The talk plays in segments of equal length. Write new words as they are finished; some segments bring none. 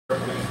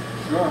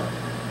Sure.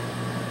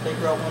 Take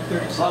Route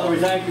 137. Father, we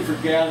thank you for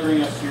gathering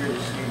us here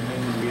this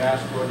evening. We ask,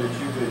 Lord, that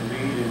you would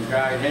lead and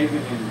guide Hagan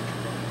in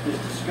his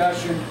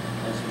discussion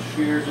as he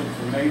shares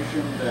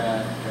information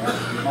that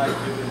we might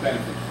be able to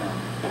benefit from.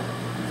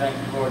 We thank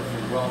you, Lord,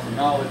 for the wealth of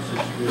knowledge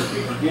that you have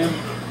given him.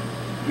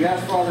 We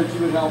ask, Father, that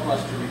you would help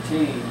us to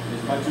retain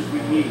as much as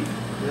we need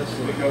as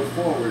we go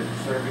forward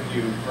serving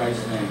you in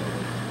Christ's name.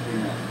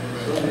 Amen.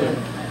 Amen.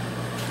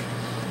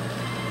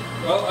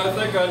 Well, I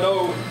think I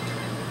know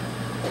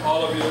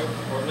all of you,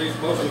 or at least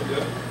most of you.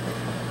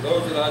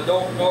 Those that I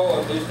don't know,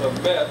 at least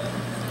I've met.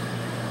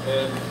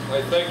 And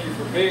I thank you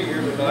for being here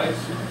tonight.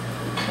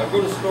 I'm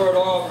going to start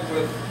off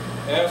with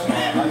asking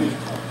you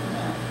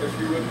if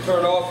you would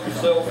turn off your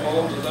cell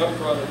phones, as I'm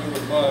trying to do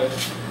with mine.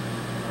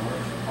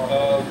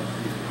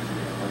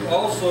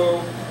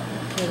 Also,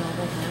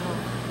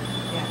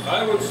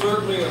 I would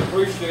certainly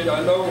appreciate,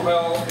 I know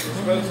how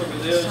expensive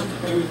it is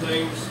to do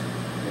things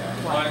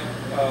like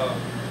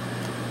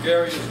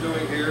Gary is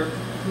doing here,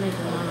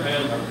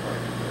 and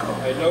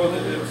I know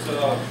that it's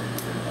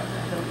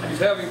he's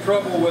having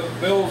trouble with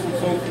bills and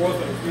so forth,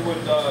 and if you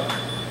would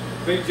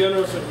be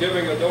generous in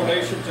giving a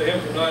donation to him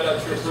tonight,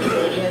 I'd sure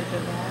appreciate it.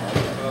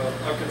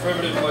 I've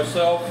contributed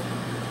myself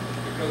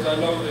because I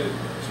know the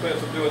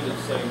expense of doing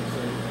these things,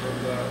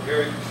 and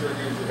Gary can sure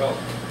use your help.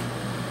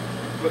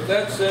 With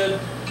that said,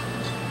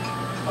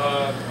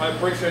 I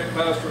appreciate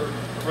Pastor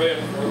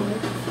praying for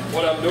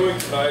what I'm doing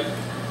tonight,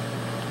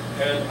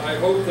 and I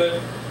hope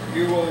that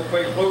you will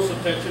pay close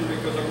attention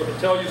because I'm going to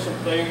tell you some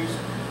things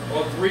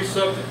on 3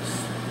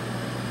 subjects,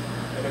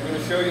 and I'm going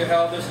to show you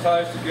how this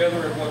ties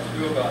together and what to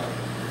do about it.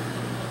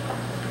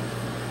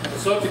 The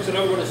subjects that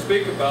I'm going to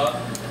speak about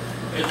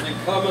is the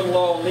common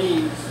law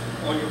liens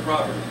on your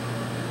property.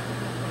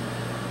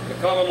 The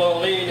common law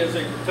lien is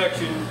a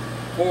protection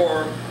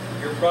for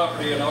your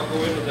property, and I'll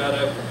go into that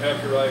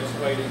after I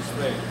explain each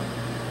thing.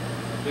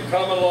 The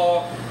common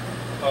law,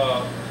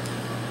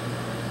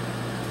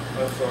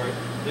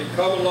 the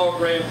common law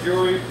grand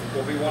jury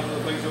will be one of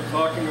the things I'm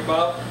talking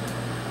about,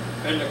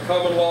 and the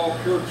common law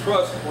pure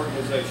trust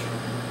organization.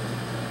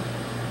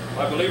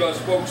 I believe I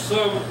spoke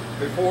some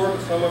before,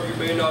 but some of you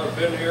may not have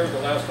been here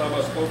the last time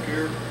I spoke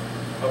here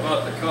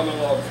about the common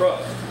law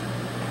trust.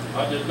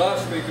 I did not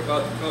speak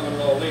about the common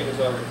law lien, as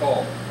I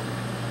recall.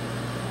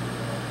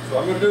 So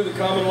I'm going to do the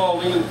common law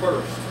lien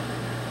first.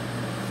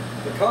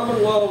 The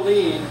common law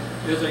lien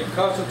is a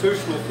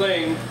constitutional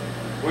thing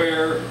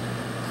where,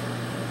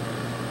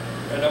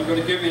 and I'm going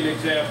to give you an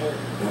example.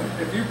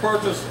 If you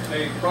purchase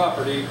a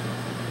property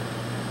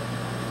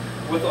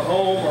with a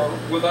home or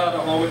without a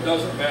home, it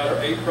doesn't matter,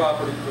 a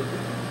property,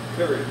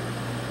 period.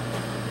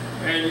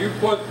 And you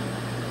put,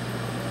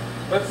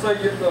 let's say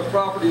the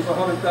property is a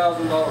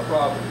 $100,000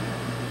 property.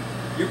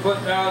 You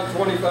put down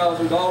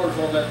 $20,000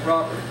 on that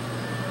property.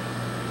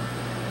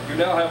 You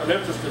now have an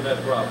interest in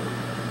that property.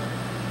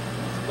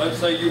 Let's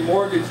say you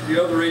mortgage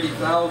the other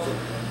 $80,000.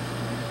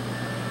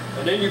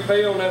 And then you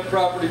pay on that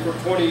property for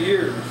 20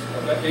 years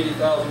of that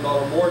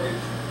 $80,000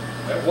 mortgage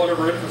at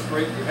whatever interest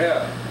rate you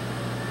have.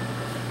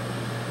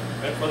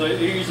 And for the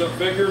ease of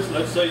figures,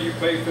 let's say you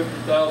pay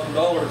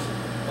 $50,000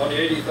 on the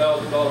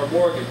 $80,000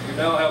 mortgage. You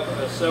now have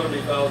a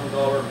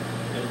 $70,000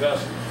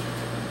 investment.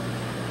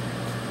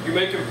 You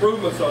make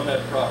improvements on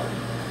that property.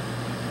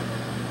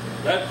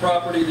 That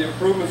property, the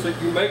improvements that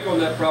you make on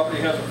that property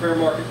has a fair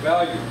market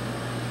value.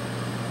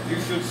 You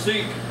should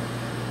seek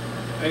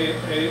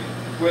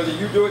whether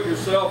you do it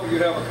yourself or you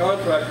have a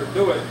contractor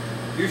do it,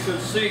 you should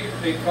seek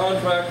a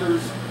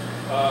contractor's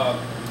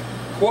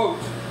quote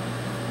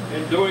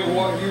in doing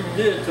what you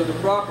did to the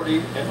property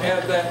and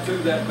add that to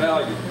that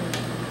value.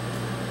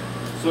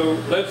 So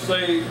let's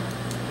say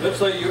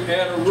you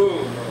add a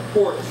room, a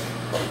porch,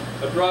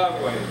 a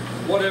driveway,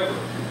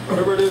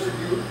 whatever it is that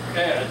you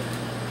add.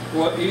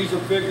 For ease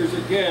of figures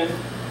again,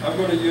 I'm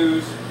going to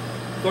use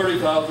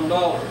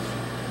 $30,000.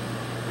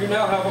 You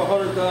now have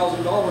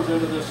 $100,000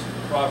 into this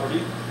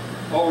property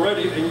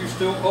already, and you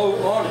still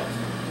owe on it.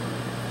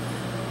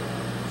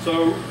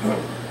 So,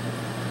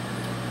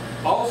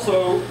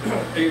 also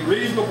a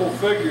reasonable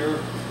figure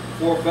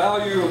for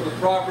value of the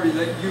property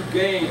that you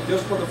gain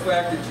just for the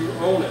fact that you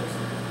own it.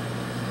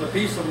 The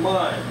peace of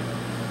mind,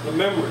 the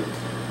memories,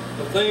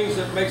 the things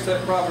that makes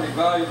that property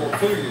valuable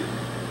to you,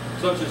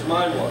 such as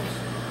mine was.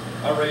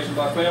 I raised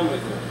my family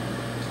there.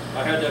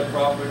 I had that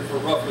property for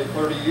roughly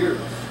 30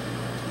 years.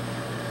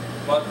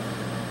 But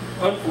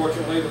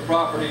unfortunately, the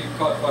property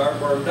caught fire and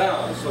burned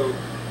down. So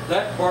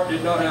that part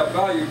did not have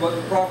value, but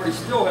the property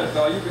still had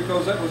value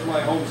because that was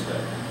my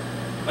homestead.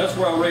 That's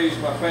where I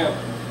raised my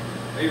family.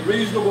 A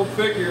reasonable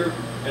figure,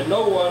 and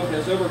no one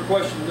has ever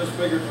questioned this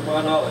figure to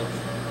my knowledge,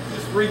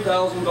 is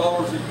 $3,000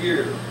 a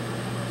year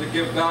to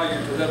give value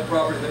to that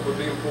property that would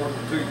be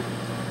important to you.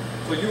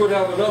 So you would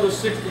have another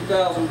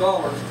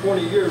 $60,000,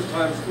 20 years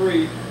times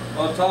 3,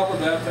 on top of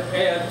that to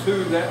add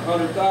to that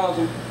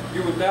 $100,000.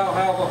 You would now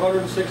have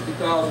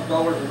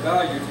 $160,000 in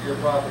value to your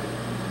property.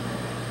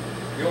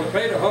 You only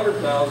paid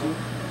 $100,000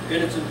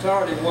 in its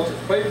entirety once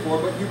it's paid for,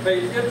 but you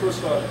paid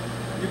interest on it.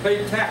 You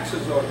paid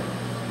taxes on it.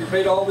 you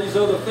paid all these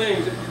other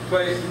things that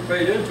you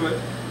paid into it,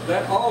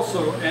 that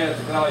also adds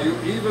value.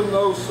 Even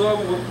though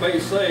some may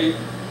say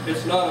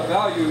it's not a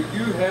value,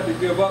 you had to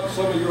give up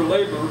some of your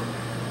labor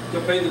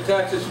to pay the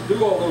taxes to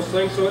do all those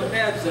things, so it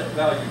adds that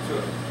value to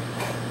it.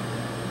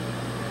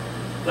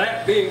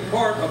 That being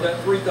part of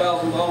that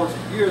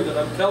 $3,000 a year that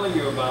I'm telling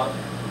you about,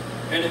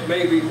 and it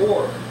may be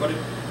more, but it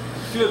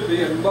should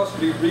be and must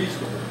be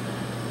reasonable.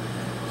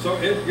 So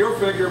your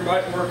figure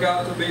might work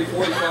out to be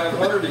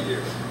 $4,500 a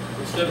year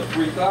instead of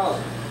 $3,000.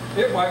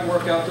 It might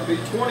work out to be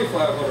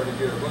 $2,500 a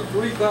year, but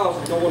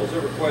 $3,000 no one has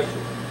ever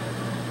questioned.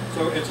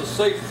 So it's a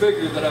safe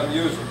figure that I'm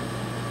using.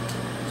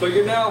 So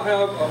you now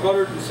have a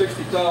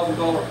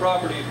 $160,000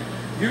 property.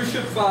 You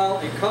should file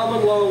a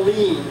common law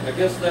lien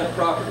against that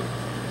property.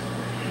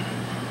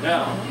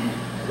 Now,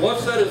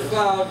 once that is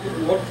filed,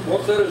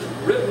 once that is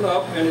written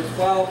up and it's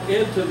filed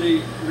into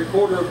the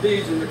recorder of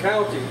deeds in the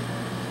county,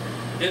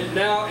 it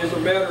now is a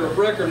matter of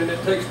record, and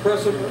it takes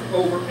precedent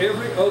over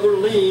every other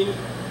lien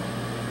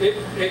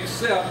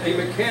except a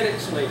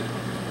mechanic's lien.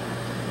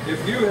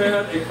 If you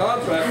had a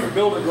contractor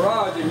build a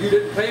garage and you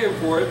didn't pay him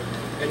for it,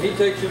 and he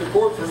takes you to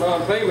court for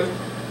non-payment,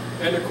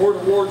 and the court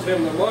awards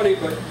him the money,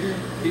 but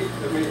he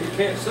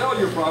can't sell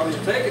your property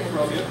and take it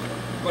from you,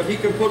 but he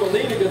can put a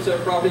lien against that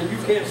property, and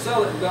you can't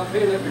sell it without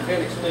paying that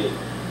mechanic's lien.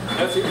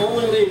 That's the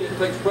only lien that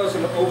takes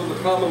precedent over the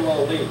common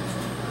law liens.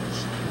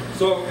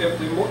 So if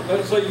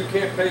let's say you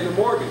can't pay the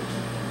mortgage,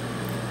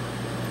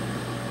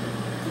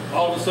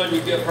 all of a sudden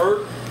you get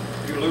hurt,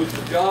 you lose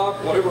the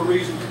job, whatever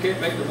reason, you can't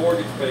make the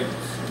mortgage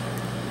payments.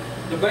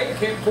 The bank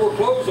can't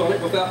foreclose on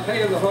it without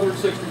paying the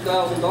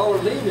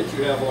 $160,000 lien that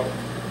you have on it.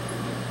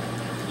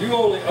 You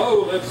only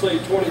owe, let's say,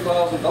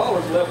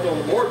 $20,000 left on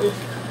the mortgage,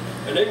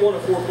 and they want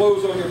to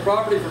foreclose on your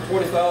property for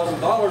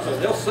 $20,000,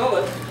 and they'll sell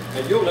it,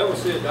 and you'll never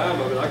see a dime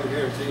of it, I can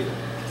guarantee you.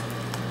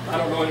 I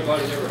don't know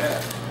anybody that ever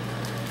has.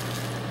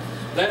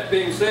 That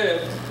being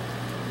said,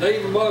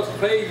 they must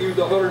pay you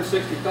the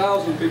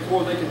 $160,000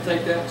 before they can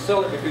take that and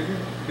sell it,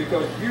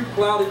 because you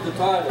clouded the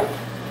title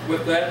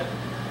with that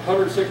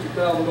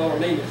 $160,000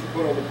 lien that you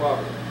put on the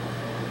property.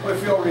 Well,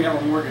 if you already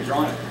have a mortgage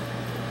on it,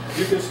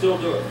 you can still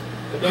do it.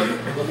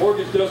 The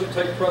mortgage doesn't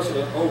take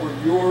precedent over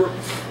your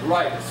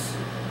rights.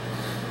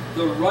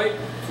 The right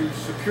to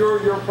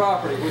secure your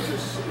property, which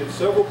is in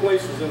several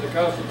places in the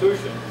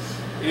Constitution,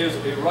 is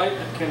a right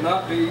that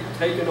cannot be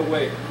taken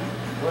away.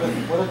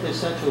 What if they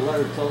sent you a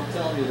letter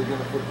telling you they're going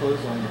to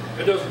foreclose on you?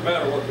 It doesn't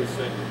matter what they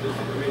send you. I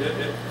mean,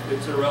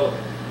 it's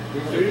irrelevant.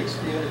 Even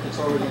if it's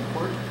already in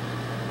court?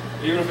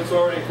 Even if it's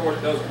already in court,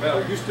 it doesn't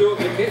matter.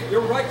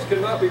 Your rights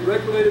cannot be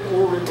regulated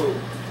or removed.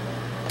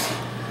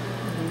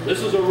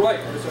 This is a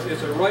right.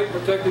 It's a right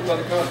protected by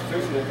the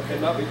Constitution and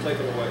cannot be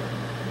taken away.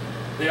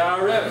 The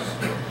IRS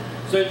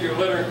sends you a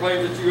letter and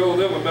claims that you owe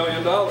them $1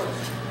 million.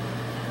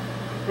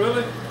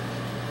 Really?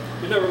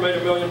 You never made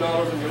 $1 million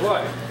in your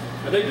life.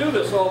 And they do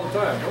this all the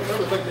time. Don't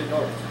ever think they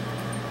don't.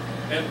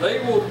 And they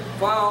will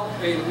file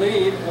a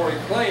lien or a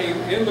claim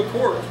in the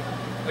court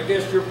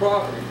against your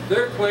property.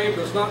 Their claim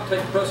does not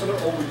take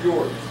precedent over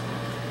yours.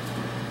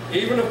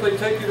 Even if they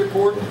take you to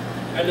court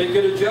and they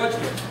get a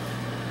judgment,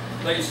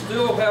 they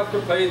still have to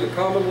pay the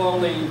common law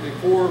lien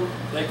before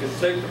they can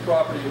take the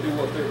property and do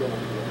what they're going to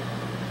do.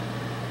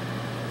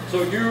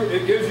 So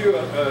it gives you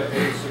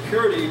a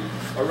security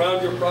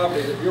around your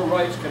property that your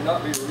rights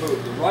cannot be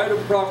removed. The right of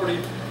property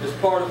is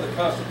part of the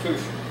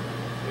Constitution.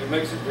 It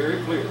makes it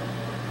very clear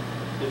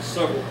in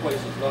several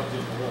places, not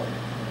just one.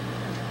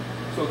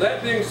 So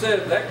that being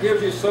said, that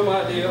gives you some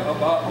idea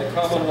about the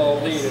common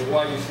law lien and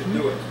why you should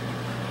do it.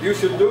 You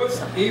should do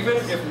it even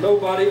if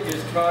nobody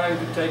is trying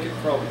to take it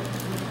from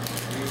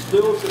you. You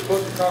still should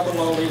put the common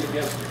law lien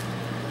against it.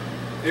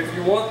 If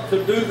you want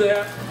to do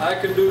that, I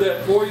can do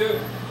that for you.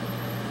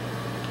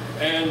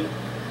 And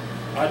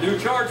I do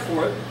charge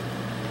for it,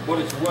 but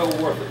it's well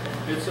worth it.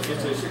 It's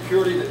a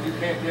security that you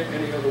can't get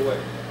any other way.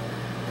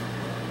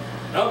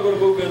 Now I'm going to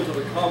move into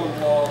the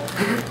common law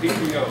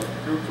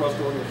PTO, Pure Trust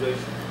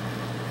Organization.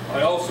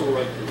 I also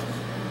write these.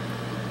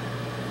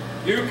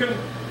 You can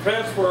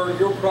transfer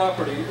your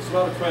property, it's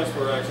not a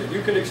transfer actually,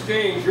 you can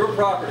exchange your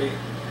property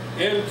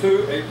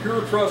into a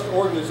Pure Trust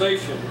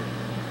Organization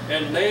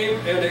and name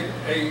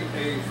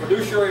a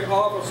fiduciary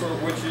officer,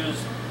 which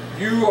is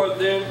you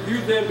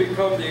then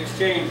become the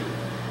exchanger.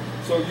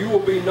 So you will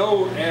be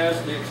known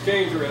as the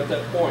exchanger at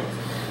that point.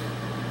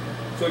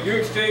 So you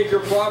exchange your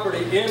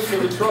property into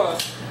the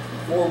trust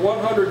for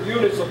 100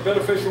 units of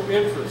beneficial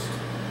interest.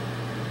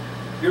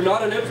 You're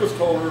not an interest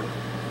holder,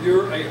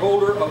 you're a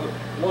holder of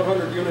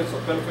 100 units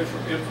of beneficial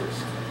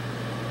interest.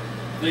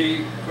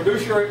 The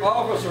fiduciary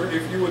officer,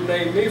 if you would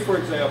name me, for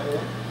example,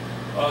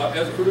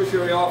 as a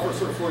fiduciary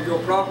officer for your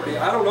property,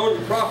 I don't own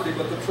your property,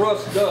 but the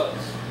trust does.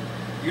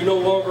 You no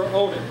longer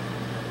own it.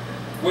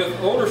 With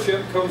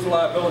ownership comes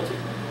liability.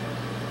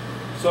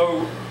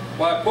 So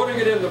by putting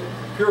it in the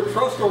Pure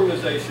Trust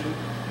Organization,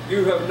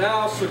 you have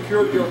now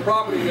secured your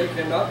property that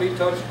cannot be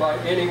touched by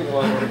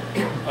anyone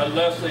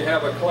unless they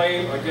have a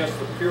claim against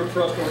the Pure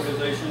Trust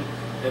Organization,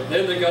 and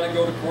then they got to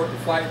go to court and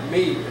fight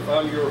me if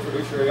I'm your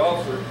fiduciary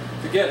officer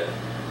to get it.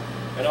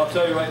 And I'll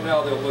tell you right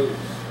now, they'll lose.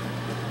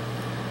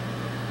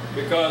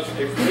 Because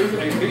a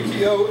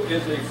PTO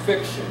is a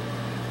fiction.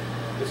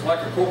 It's like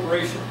a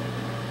corporation.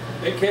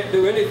 It can't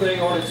do anything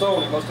on its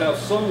own. It must have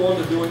someone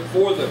to do it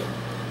for them.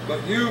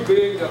 But you,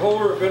 being the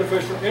holder of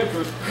beneficial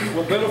interest,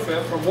 will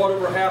benefit from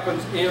whatever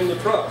happens in the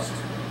trust.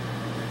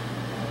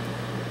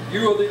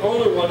 You are the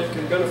only one that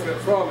can benefit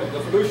from it.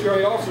 The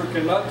fiduciary officer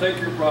cannot take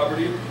your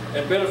property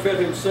and benefit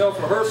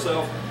himself or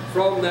herself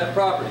from that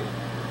property.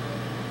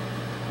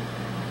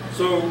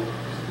 So,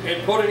 in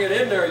putting it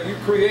in there, you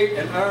create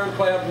an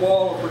ironclad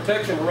wall of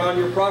protection around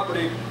your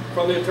property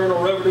from the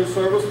Internal Revenue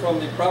Service, from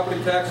the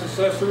property tax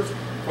assessors,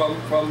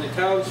 from the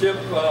township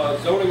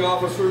zoning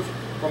officers,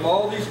 from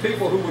all these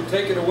people who would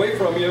take it away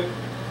from you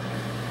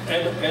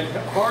and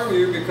harm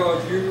you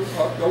because you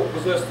don't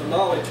possess the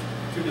knowledge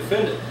to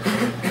defend it.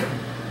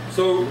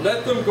 So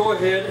let them go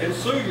ahead and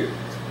sue you.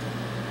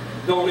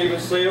 Don't even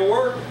say a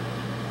word.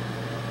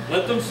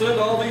 Let them send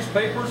all these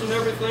papers and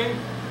everything,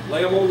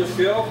 lay them on the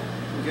shelf,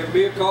 and give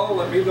me a call,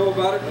 let me know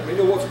about it, let me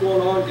know what's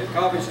going on, get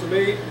copies to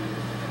me,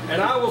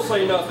 and I will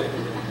say nothing.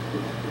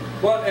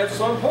 But at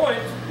some point,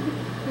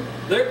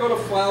 they're going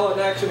to file an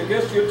action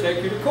against you and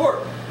take you to court.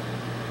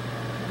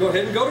 Go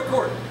ahead and go to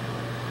court.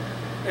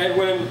 And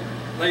when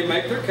they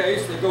make their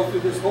case, they go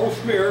through this whole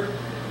smear,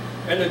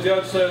 and the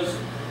judge says,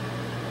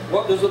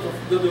 what does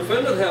the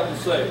defendant have to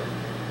say?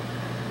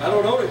 I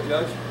don't own it,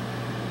 Judge.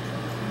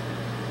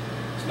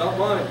 It's not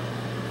mine.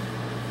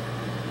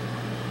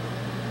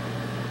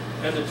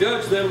 And the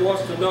judge then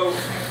wants to know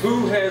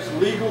who has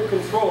legal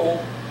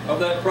control of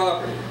that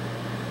property.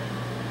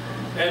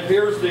 And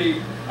here's the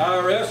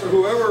IRS or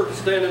whoever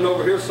standing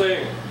over here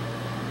saying,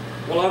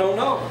 well, I don't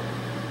know.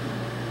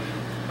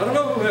 I don't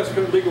know who has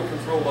legal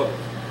control of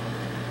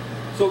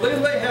it. So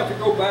then they have to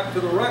go back to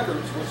the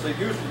records, which they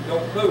usually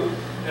don't do,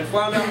 and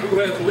find out who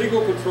has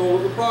legal control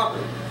of the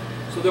property.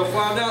 So they'll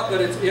find out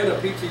that it's in a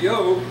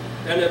PTO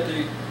and that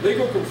the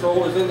legal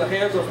control is in the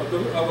hands of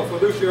a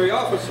fiduciary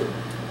officer.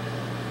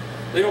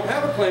 They don't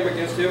have a claim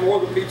against him or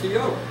the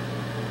PTO.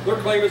 Their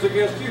claim is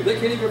against you. They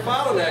can't even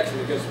file an action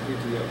against the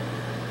PTO.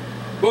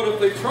 But if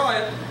they try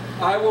it,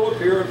 I will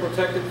appear and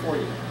protect it for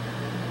you.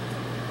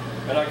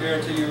 And I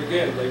guarantee you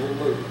again, they will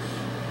lose.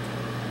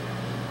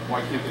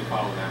 Why can't they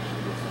file an action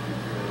against the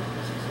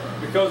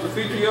PTO? Because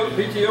the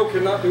PTO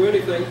cannot do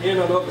anything in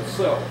and of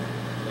itself.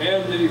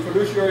 And the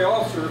fiduciary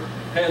officer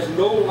has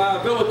no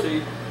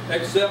liability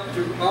except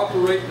to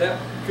operate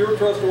that pure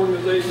trust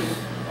organization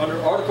under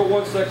Article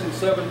 1, Section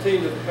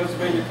 17 of the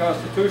Pennsylvania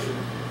Constitution,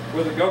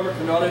 where the government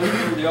cannot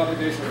interfere with the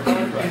obligation of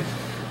contracts.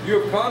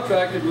 You have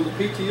contracted with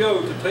the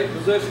PTO to take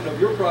possession of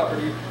your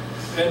property,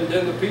 and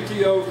then the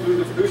PTO, through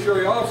the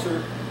fiduciary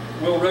officer,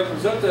 will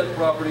represent that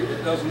property.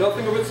 It does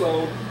nothing of its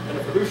own, and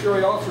the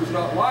fiduciary officer is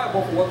not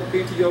liable for what the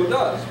PTO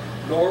does,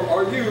 nor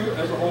are you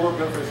as a holder of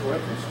beneficial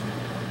interest.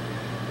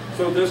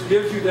 So this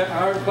gives you that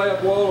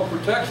ironclad wall of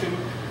protection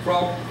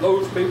from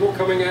those people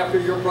coming after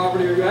your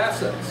property or your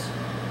assets.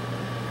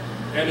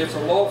 And it's a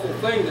lawful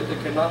thing that they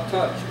cannot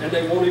touch, and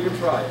they won't even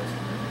try it.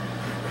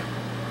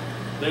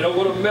 They don't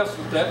want to mess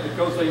with that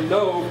because they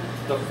know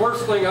the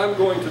first thing I'm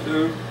going to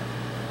do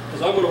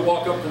is I'm going to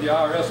walk up to the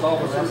IRS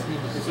officer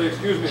and say,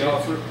 excuse me,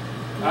 officer,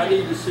 I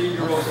need to see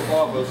your oath of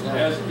office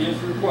as is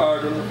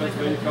required under the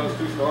Pennsylvania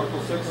Constitution,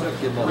 Article 6,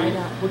 Section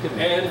 3,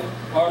 and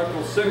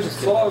Article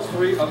 6, Clause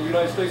 3 of the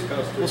United States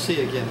Constitution. We'll see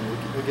again.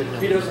 We'll get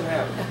another. He doesn't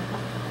have it.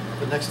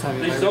 The next time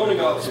These zoning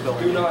officers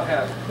do not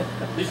have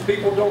it. These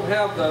people don't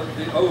have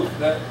the oath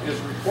that is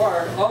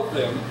required of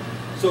them,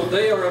 so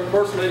they are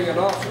impersonating an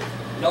officer.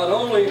 Not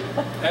only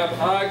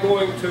am I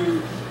going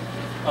to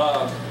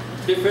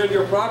defend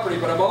your property,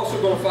 but I'm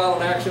also going to file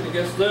an action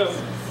against them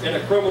in a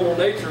criminal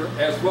nature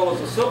as well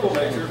as a civil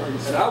nature,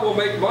 and I will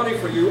make money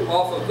for you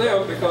off of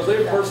them because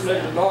they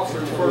impersonated an officer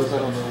in the first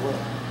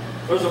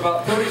place. There's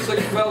about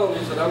 36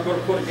 felonies that I'm going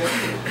to put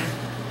against you,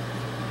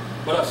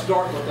 but I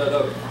start with that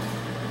oath.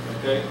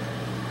 Okay.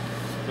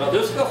 Now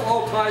this stuff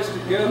all ties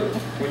together.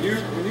 When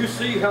you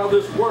see how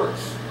this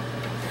works,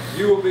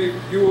 you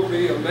will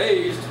be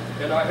amazed.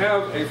 And I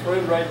have a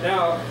friend right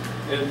now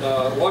in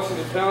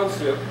Washington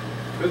Township,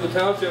 who the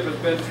township has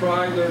been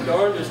trying their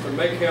darndest to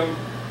make him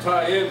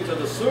tie into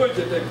the sewage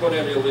that they put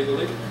in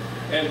illegally,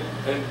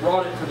 and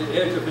brought it to the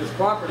edge of his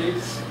property,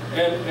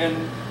 and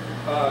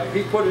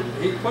he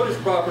put his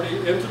property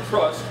into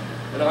trust,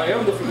 and I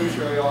am the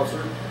fiduciary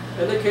officer,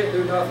 and they can't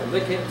do nothing.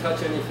 They can't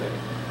touch anything.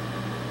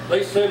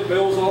 They send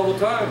bills all the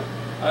time.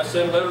 I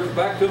send letters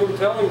back to them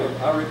telling them,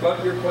 I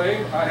rebut your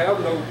claim, I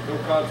have no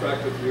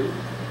contract with you.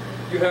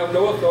 You have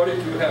no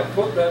authority to have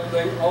put that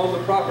thing on the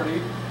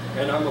property,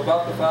 and I'm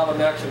about to file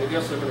an action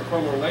against them in a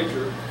criminal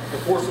nature to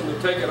force them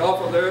to take it off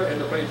of there and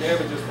to pay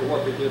damages for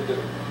what they did do.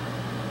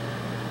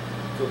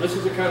 So this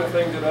is the kind of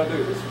thing that I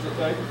do. This is the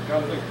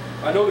kind of thing.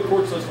 I know the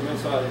court system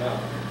inside and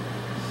out,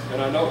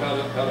 and I know how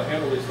to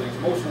handle these things.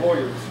 Most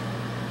lawyers,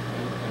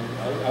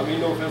 and I mean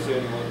no offense to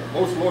anyone,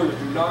 most lawyers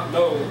do not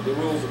know the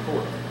rules of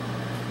court.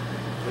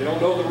 They don't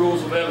know the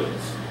rules of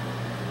evidence.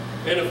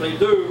 And if they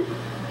do,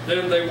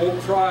 then they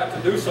won't try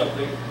to do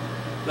something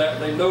that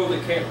they know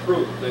they can't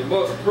prove. They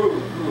must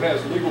prove who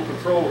has legal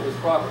control of this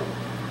property.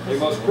 They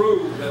must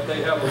prove that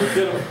they have a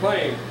legitimate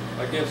claim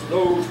against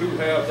those who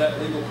have that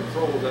legal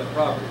control of that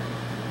property.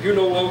 You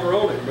no longer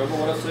own it. Remember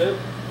what I said?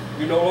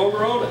 You no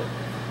longer own it.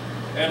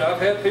 And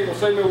I've had people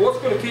say to me, what's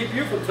going to keep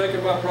you from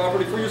taking my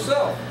property for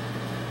yourself?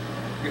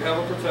 You have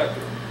a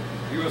protector.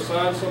 You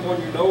assign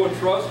someone you know and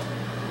trust,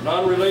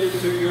 non-related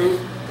to you,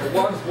 to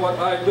watch what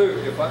I do.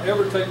 If I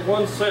ever take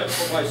 1 cent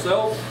for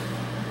myself,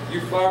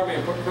 you fire me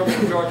and put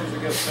criminal charges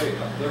against me.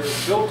 There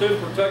is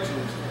built-in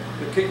protections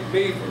to keep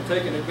me from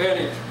taking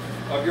advantage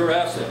of your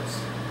assets.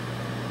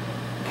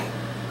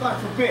 God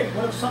forbid,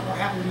 what if something will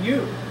happen to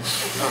you?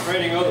 I'm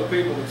training other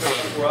people to pick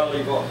up where I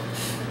leave off.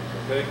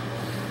 Okay?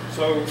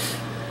 So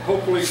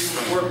hopefully you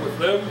can work with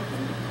them.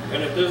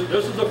 And if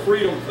this is a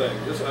freedom thing.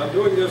 I'm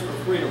doing this for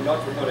freedom,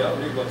 not for money. I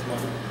don't need much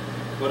money.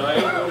 But I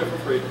am doing it for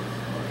freedom.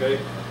 Okay?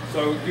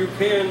 So you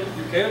can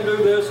do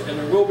this, and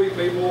there will be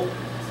people.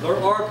 There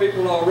are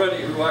people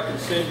already who I can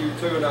send you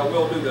to, and I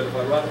will do that. If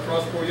I write a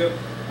trust for you,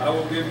 I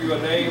will give you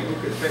a name who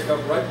can pick up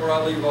right where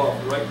I leave off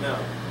right now,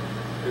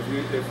 if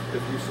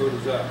you so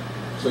desire.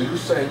 So you're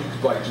saying you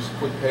could like just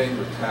quit paying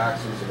your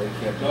taxes and they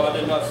can't do No, that? I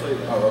did not say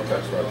that. Oh,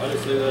 okay. No, I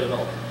didn't say that at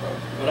all.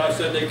 But I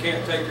said they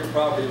can't take your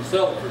property and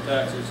sell it for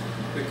taxes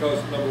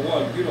because, number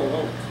one, you don't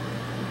own it.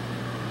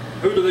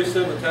 Who do they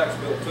send the tax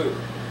bill to?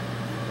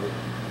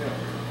 Yeah.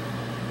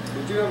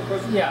 Did you have a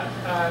question?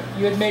 Yeah,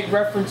 you had made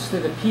reference to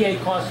the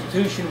PA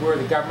Constitution where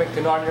the government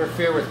cannot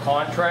interfere with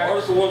contracts.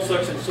 Article 1,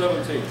 Section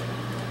 17.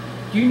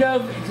 Do you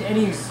know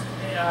any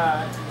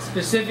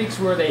specifics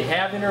where they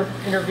have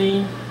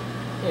intervened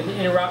and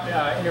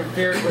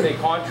interfered with a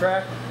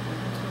contract?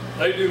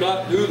 They do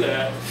not do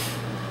that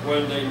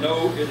when they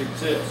know it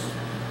exists.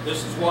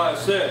 This is why I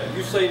said,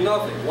 you say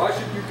nothing. Why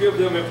should you give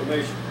them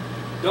information?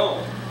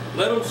 Don't.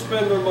 Let them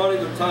spend their money,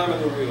 their time,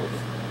 and their wheels.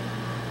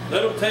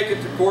 Let them take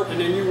it to court, and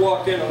then you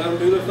walk in and let them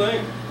do their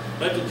thing.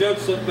 Let the judge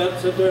sit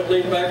there and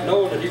lean back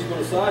knowing that he's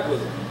going to side with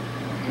them.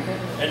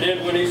 And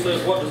then when he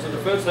says, what does the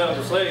defense have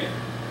to say?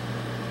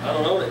 I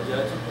don't own it,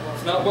 Judge.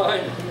 It's not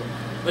mine.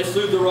 They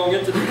sued the wrong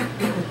entity.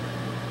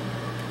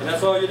 And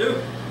that's all you do.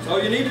 That's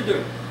all you need to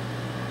do.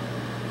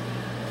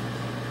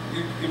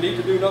 You need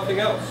to do nothing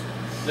else.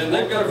 Then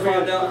they've got to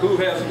find out who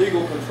has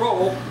legal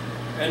control,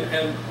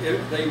 and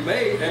if they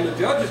may, and the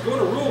judge is going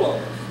to rule on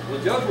this.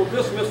 The judge will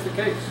dismiss the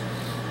case.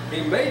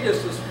 He may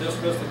dismiss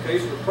the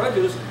case with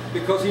prejudice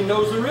because he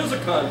knows there is a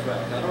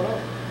contract. I don't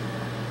know.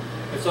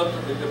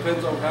 It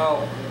depends on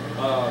how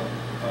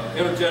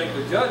energetic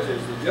the judge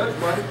is. The judge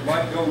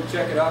might go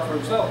check it out for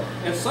himself.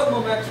 And some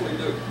of them actually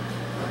do.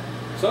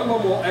 Some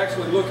of them will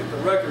actually look at the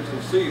records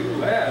and see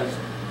who has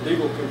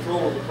legal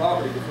control of the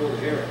property before the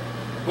hearing.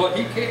 But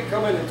he can't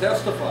come in and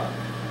testify.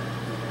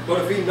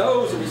 But if he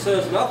knows and he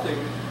says nothing,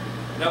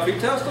 now if he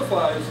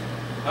testifies,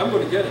 I'm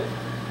going to get him.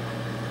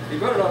 He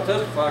better not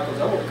testify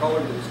because I'm going to call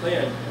him to the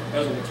stand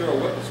as a material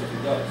witness if he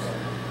does.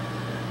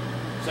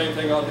 Same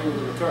thing I'll do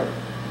with an attorney.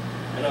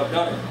 And I've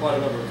done it quite a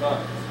number of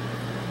times.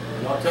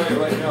 And I'll tell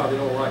you right now, they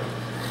don't like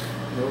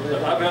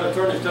it. I've had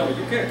attorneys tell me,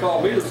 you can't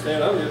call me to the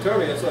stand, I'm the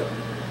attorney. I said,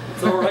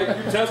 it's all right,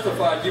 you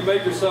testified, you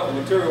made yourself a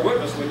material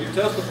witness when you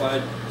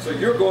testified, so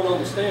you're going on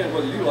the stand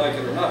whether you like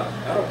it or not.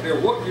 I don't care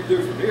what you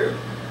do from here,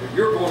 but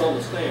you're going on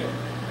the stand.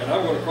 And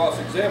I'm going to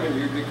cross-examine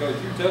you because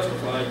you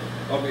testified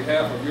on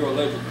behalf of your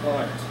alleged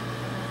clients.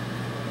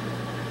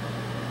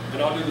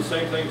 And I'll do the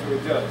same thing to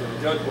a judge. And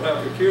the judge will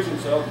have to accuse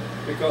himself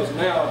because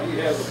now he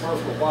has a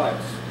personal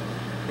bias.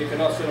 He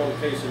cannot sit on the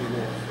case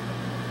anymore.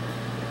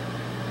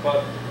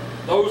 But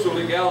those are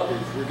legalities.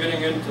 We're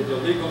getting into the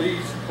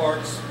legalese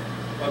parts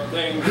of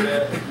things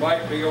that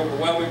might be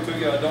overwhelming to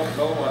you. I don't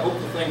know. I hope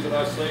the things that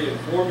I say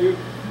inform you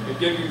and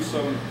give you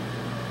some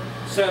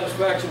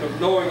satisfaction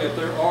of knowing that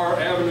there are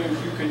avenues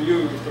you can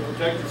use to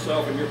protect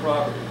yourself and your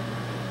property.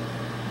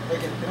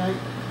 Hagan, can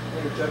I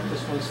interject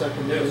just 1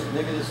 second? Yes.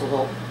 Maybe this will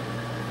help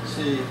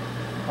see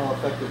how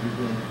effective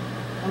you're being.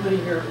 How many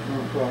here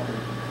own property?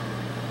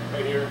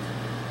 Right here.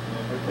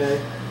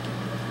 Okay.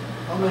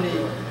 How many,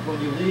 when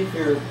you leave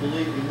here,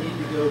 believe you need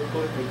to go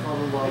put a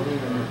common law lien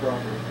on your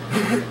property?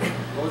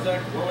 What was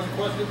that? What was the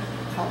question?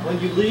 When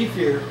you leave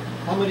here,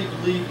 how many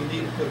believe you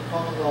need to put a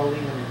common law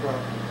lien on your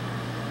property?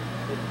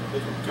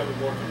 This is becoming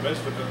more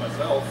convinced of it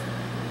myself.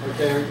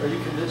 Okay, are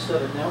you convinced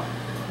of it now?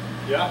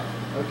 Yeah.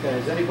 Okay,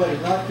 is anybody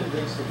not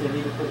convinced that they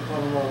need to put a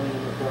common law lien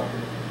on their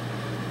property?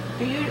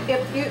 Do you,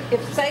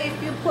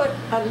 if you put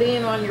a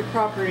lien on your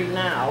property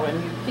now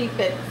and you keep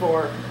it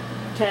for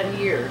 10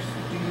 years,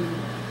 do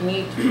you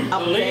need to The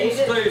lien update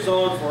it? stays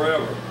on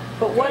forever.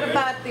 But what okay?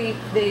 about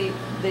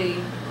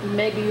the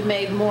maybe you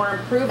made more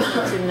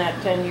improvements in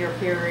that 10-year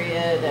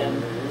period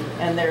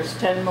and there's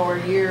 10 more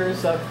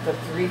years of the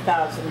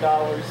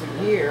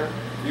 $3,000 a year.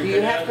 You Do you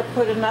can have add- to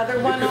put another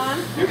one on?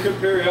 You can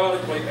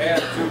periodically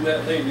add to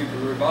that lien. You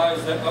can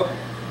revise that up.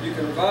 You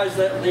can revise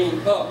that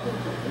lien up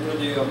into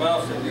the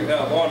amounts that you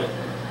have on it.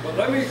 But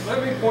let me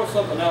point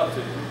something out to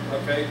you,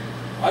 okay?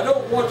 I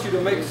don't want you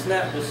to make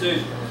snap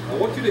decisions. I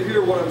want you to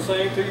hear what I'm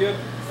saying to you,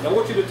 and I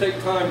want you to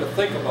take time to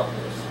think about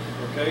this,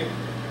 okay?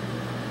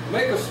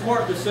 make a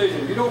smart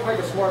decision. You don't make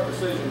a smart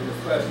decision with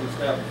fashion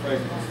staff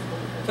appraisals.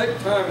 Take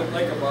time and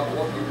think about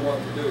what you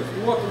want to do. If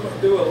you want to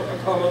do a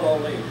common law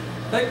lien,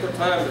 take the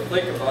time to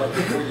think about it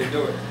before you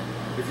do it.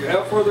 If you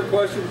have further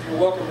questions, you're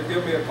welcome to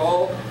give me a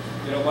call.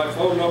 You know, my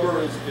phone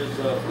number is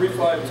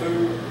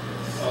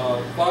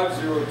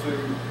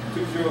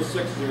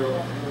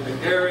 352-502-2060. And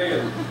Gary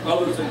and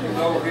others that you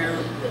know here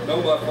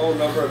know my phone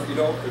number. If you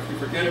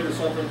forget it or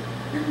something,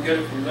 you can get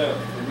it from them.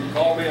 And you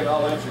call me and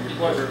I'll answer your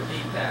question.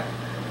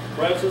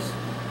 Francis?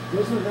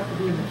 Doesn't it have to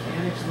be a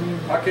mechanics lien?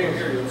 I can't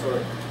hear you, I'm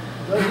sorry.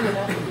 Doesn't it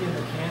have to be a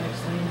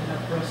mechanics lien and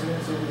have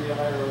precedence over the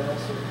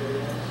IRS or anybody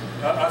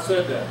else? I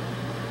said that.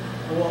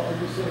 Well, I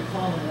just said a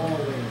common law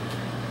lien.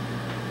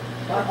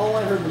 All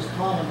I heard was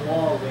common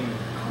law lien.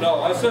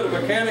 No, I said a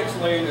mechanics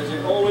lien is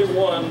the only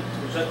one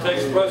that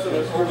takes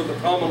precedence over the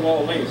common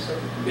law lien.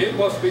 It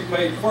must be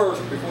paid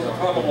first before the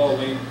common law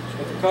lien,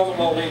 but the common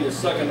law lien is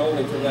second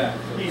only to that.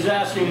 He's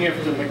asking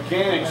if the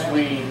mechanics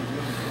lien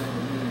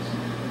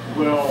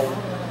will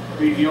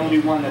be the only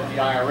one that the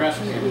IRS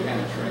can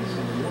penetrate.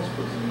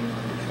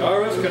 The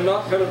IRS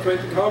cannot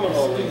penetrate the common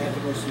law lien.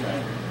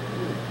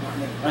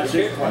 That's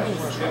his question.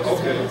 Yeah,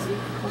 okay.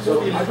 So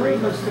the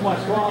improvements to my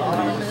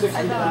property,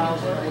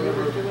 60,000 or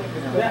whatever,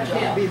 that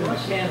can't be the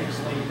mechanics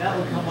lien. That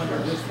would come under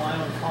just my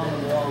own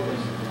common law lien.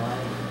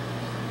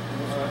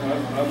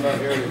 I'm not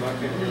hearing him, I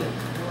can't hear him.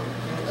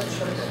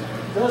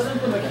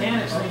 Doesn't the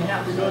mechanics lien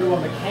have to go to a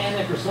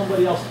mechanic or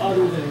somebody else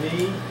other than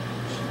me?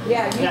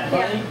 Yeah,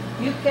 That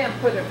you can't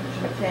put a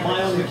mechanics.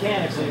 My own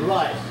mechanics lien,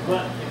 right.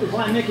 But if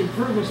I make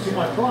improvements to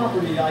my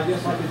property, I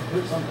guess I could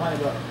put some kind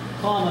of a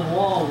common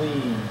law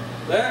lien.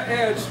 That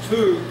adds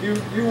to, you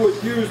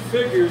would use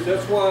figures,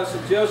 that's why I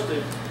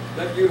suggested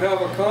that you have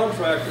a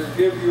contractor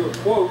give you a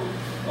quote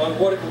on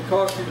what it would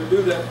cost you to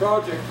do that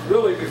project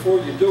really before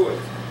you do it.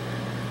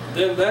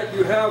 Then that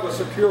you have a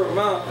secure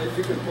amount that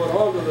you can put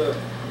onto the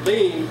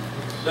lien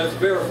that's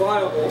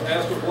verifiable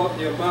as to what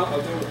the amount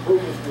of the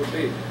improvements would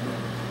be.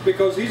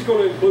 Because he's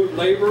going to include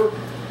labor,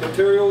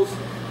 materials,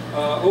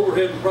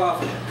 overhead and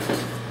profit.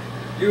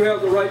 You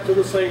have the right to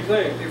the same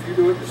thing if you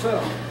do it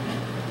yourself.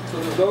 So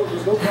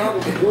there's no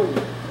problem with doing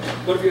it.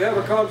 But if you have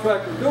a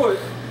contractor do it,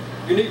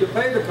 you need to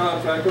pay the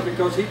contractor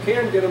because he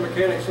can get a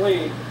mechanics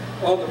lien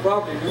on the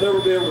property. You'll never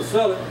be able to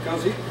sell it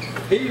because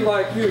he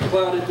like you,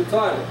 clouded the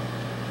title.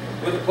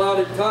 With a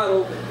clouded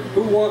title,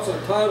 who wants a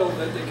title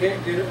that they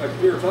can't get a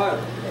clear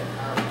title?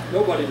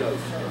 Nobody does.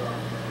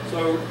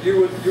 So you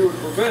would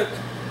prevent,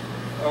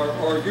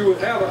 or you would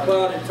have a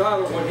clouded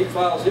title when he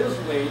files his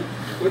lien,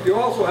 but you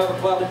also have a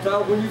clouded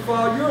title when you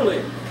file your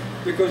lien.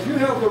 Because you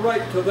have the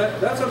right to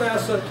that. That's an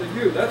asset to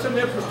you. That's an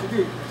interest to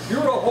you.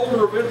 You're a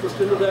holder of interest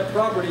into that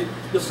property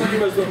the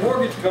same as the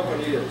mortgage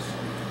company is.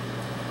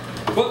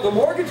 But the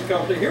mortgage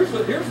company, here's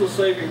the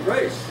saving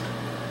grace.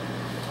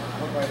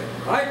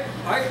 I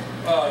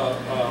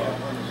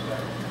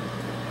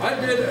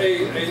did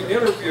an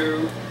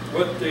interview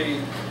with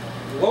the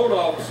loan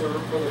officer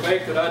for the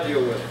bank that I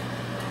deal with.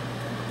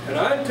 And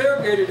I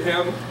interrogated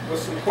him with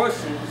some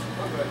questions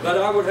that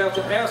I would have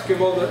to ask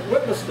him on the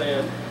witness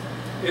stand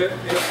if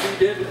he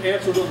didn't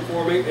answer them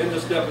for me in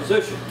this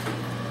deposition.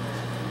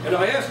 And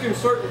I asked him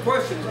certain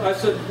questions. I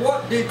said,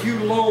 what did you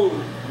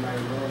loan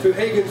to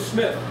Hagan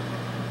Smith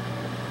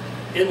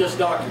in this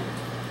document?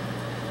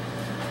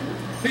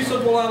 He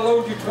said, well, I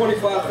loaned you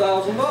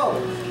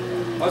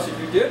 $25,000. I said,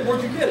 you did?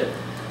 Where'd you get it?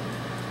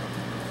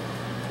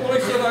 Well, he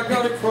said, I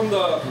got it from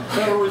the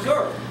Federal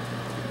Reserve,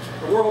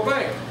 the World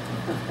Bank.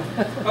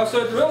 I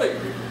said, really?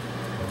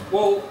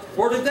 Well,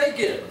 where did they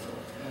get it?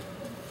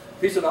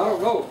 He said, I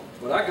don't know,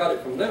 but I got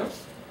it from them.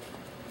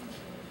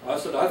 I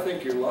said, I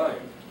think you're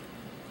lying.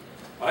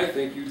 I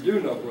think you do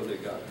know where they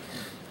got it.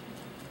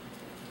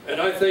 And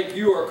I think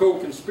you are a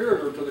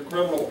co-conspirator to the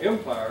criminal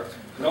empire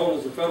known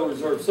as the Federal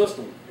Reserve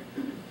System.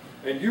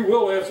 And you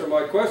will answer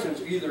my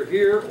questions either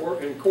here or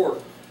in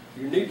court.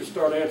 You need to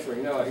start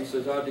answering now. He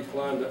says, I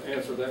decline to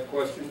answer that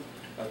question.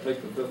 I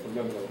take the Fifth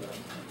Amendment on that.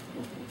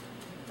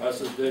 I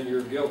said, then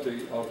you're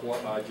guilty of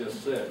what I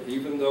just said.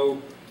 Even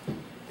though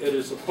it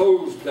is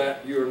supposed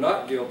that you're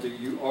not guilty,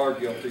 you are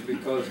guilty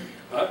because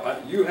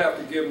you have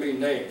to give me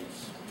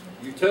names.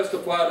 You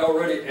testified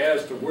already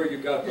as to where you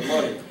got the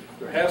money.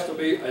 There has to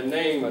be a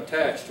name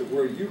attached to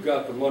where you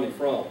got the money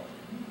from.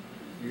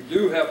 You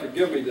do have to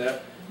give me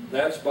that.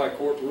 That's by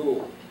court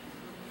rule.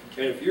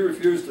 And if you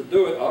refuse to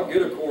do it, I'll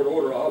get a court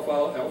order. I'll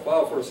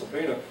file for a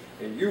subpoena,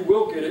 and you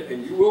will get it,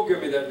 and you will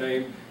give me that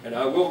name, and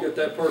I will get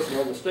that person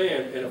on the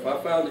stand. And if I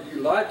found that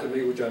you lied to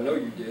me, which I know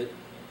you did,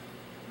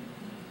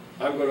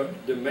 I'm going to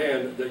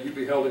demand that you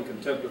be held in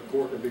contempt of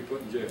court and be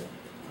put in jail.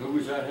 Who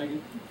was that,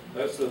 Hagan?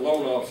 That's the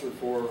loan officer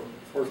for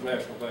First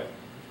National Bank.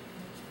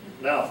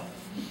 Now,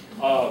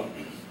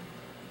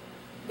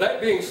 that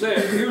being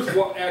said, here's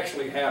what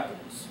actually happens.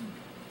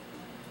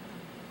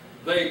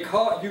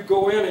 You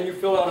go in and you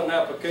fill out an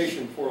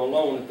application for a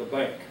loan at the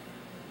bank.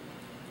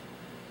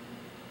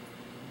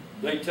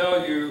 They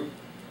tell you,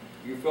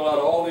 you fill out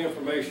all the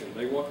information.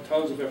 They want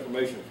tons of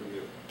information from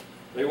you.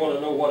 They want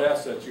to know what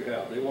assets you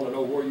have. They want to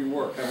know where you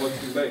work, how much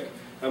you make.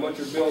 how much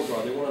your bills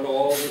are. They want to know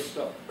all this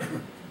stuff.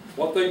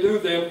 What they do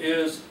then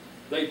is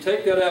they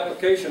take that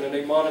application and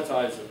they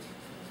monetize it.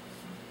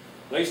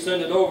 They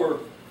send it over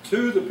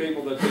to the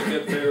people that they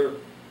get their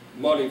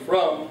money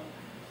from,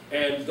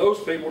 and those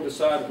people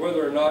decide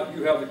whether or not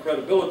you have the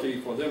credibility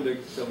for them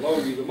to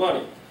loan you the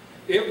money.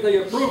 If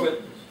they approve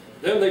it,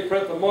 then they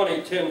print the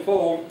money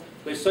tenfold.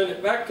 They send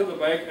it back to the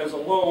bank as a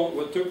loan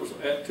with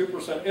 2% at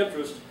 2%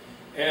 interest.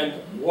 And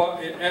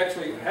what it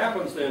actually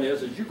happens then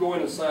is you go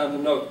in and sign the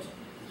note.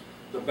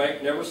 The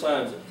bank never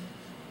signs it.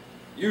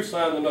 You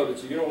sign the note.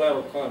 It's a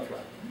unilateral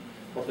contract.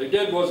 What they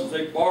did was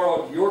they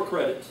borrowed your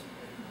credit,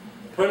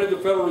 printed the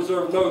Federal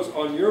Reserve notes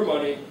on your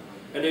money,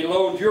 and they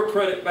loaned your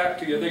credit back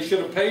to you. They should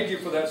have paid you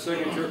for that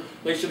signature.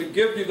 They should have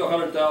given you the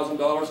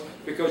 $100,000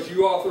 because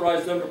you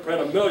authorized them to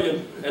print $1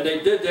 million, and they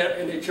did that,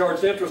 and they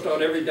charged interest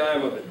on every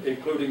dime of it,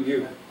 including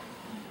you.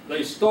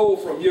 They stole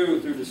from you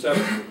through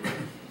deception.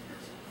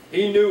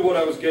 He knew what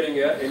I was getting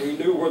at, and he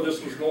knew where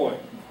this was going.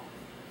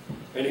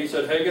 And he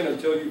said, Hagan,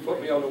 until you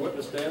put me on the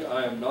witness stand,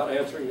 I am not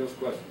answering those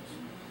questions.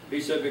 He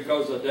said,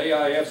 because the day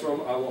I answer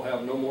them, I will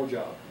have no more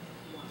job.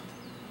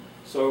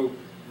 So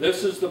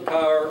this is the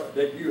power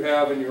that you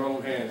have in your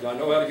own hands. I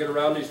know how to get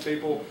around these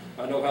people.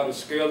 I know how to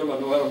scale them. I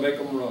know how to make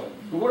them run.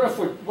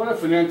 What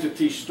if an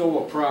entity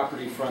stole a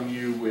property from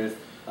you with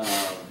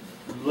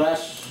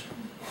less,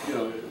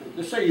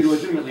 let's say you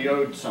legitimately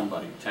owed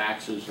somebody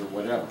taxes or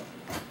whatever.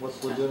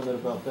 What's legitimate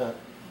about that?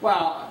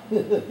 Well,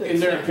 in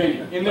their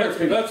opinion.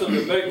 That's a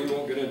debate we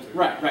won't get into.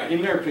 Right,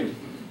 in their opinion.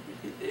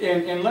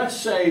 And let's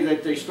say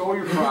that they stole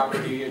your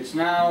property. It's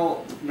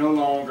now no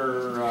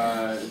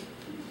longer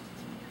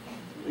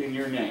in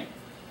your name.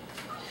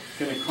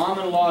 Can a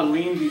common law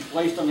lien be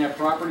placed on that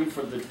property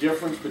for the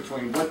difference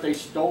between what they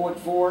stole it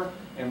for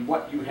and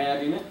what you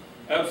had in it?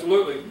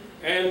 Absolutely.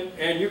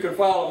 And you can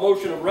file a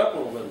motion of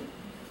reprimand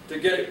to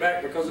get it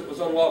back because it was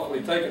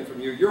unlawfully taken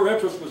from you. Your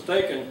interest was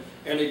taken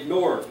and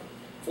ignored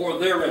for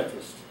their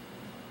interest.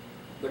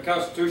 The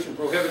Constitution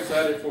prohibits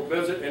that, it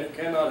forbids it, and it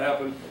cannot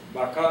happen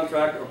by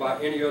contract or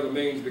by any other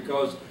means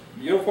because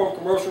the Uniform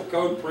Commercial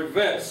Code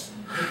prevents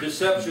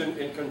deception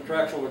in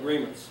contractual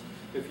agreements.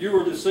 If you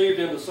were deceived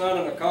into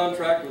signing a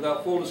contract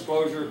without full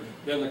disclosure,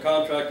 then the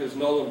contract is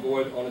null and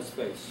void on its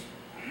face.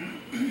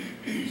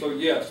 So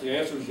yes, the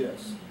answer is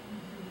yes.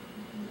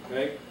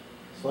 Okay?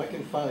 So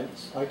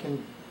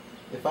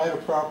if I had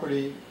a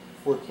property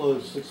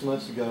foreclosed 6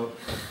 months ago,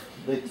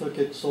 they took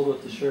it, sold it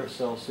at the sheriff's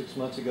sale 6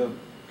 months ago,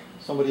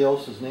 somebody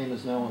else's name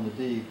is now on the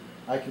deed,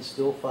 I can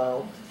still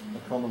file a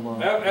common law?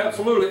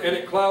 Absolutely, and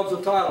it clouds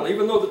the title.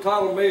 Even though the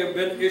title may have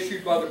been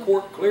issued by the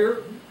court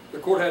clear, the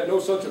court had no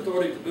such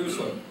authority to do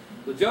so.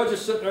 The judge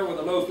is sitting there with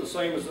an oath the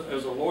same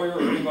as a lawyer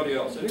or anybody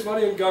else.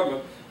 Anybody in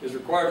government is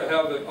required to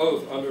have the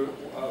oath under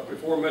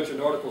before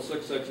mentioned Article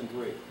 6, Section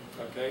 3.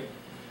 Okay?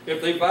 If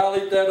they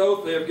violate that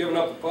oath, they have given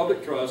up the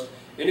public trust.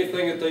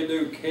 Anything that they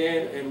do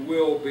can and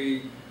will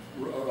be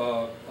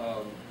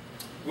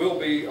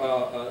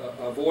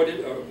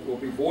avoided, will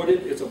be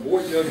voided. It's a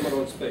void judgment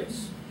on its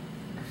face.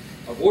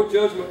 A void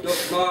judgment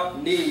does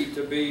not need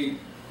to be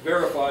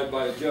verified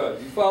by a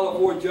judge. You file a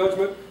void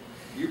judgment,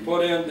 you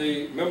put in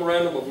the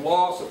memorandum of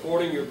law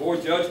supporting your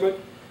void judgment,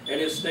 and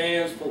it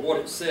stands for what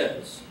it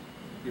says.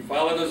 You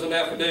file it as an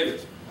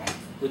affidavit.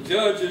 The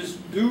judges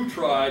do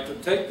try to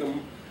take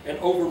them and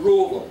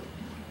overrule them.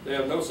 They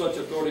have no such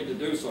authority to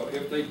do so.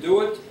 If they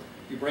do it,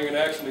 you bring an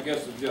action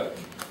against the judge.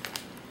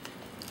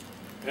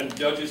 And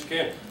judges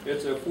can't.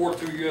 It's a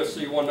 42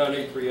 U.S.C.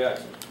 1983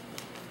 action.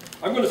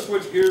 I'm going to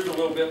switch gears a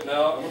little bit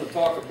now. I'm going to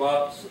talk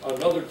about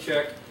another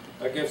check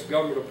against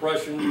government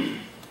oppression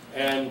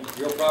and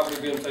your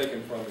property being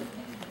taken from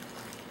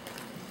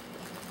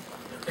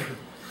you.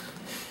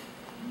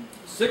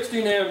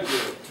 16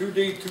 Amjur,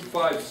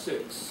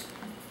 2D256.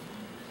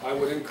 I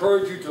would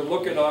encourage you to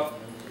look it up,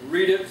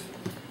 read it.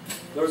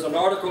 There's an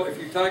article, if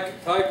you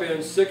type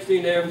in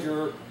 16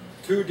 Amjur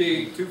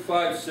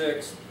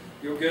 2D256,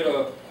 you'll get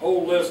a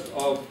whole list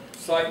of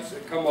sites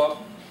that come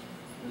up.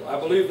 I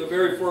believe the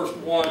very first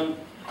one,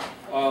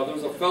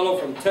 there's a fellow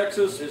from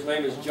Texas, his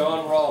name is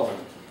John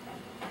Rowland.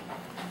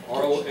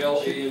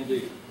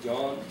 R-O-L-A-N-D.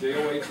 John,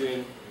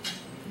 J-O-H-N,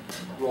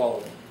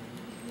 Rowland.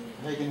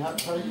 Hagan, how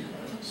do you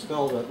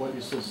spell that, what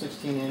you said,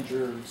 16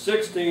 Amjur?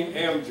 16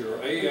 Amjur,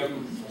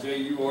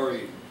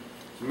 A-M-J-U-R-E.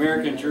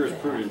 American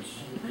jurisprudence.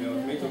 Yeah,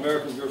 it means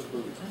American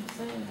jurisprudence.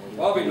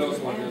 Bobby knows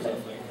what it is, I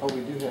think. Oh,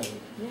 we do have it.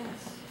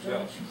 Yes.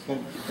 Yeah.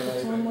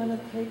 It's on one of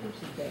the papers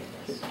he gave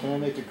us. Can I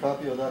make a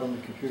copy of that on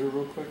the computer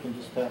real quick and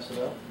just pass it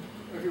out?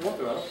 If you want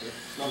to, I don't care.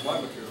 It's not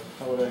my material.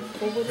 How would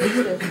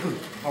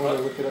I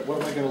look it up?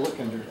 What am I going to look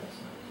under?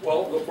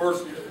 Well, the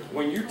first,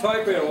 when you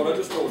type in what I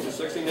just told you,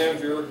 16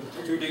 Amjur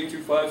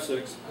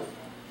 2D256,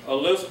 a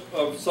list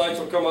of sites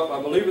will come up. I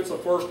believe it's the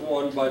first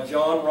one by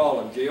John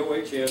Rowland,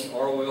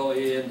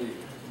 J-O-H-N-R-O-L-A-N-D.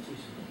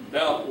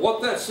 Now,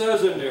 what that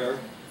says in there,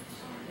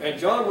 and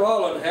John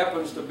Rowland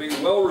happens to be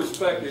well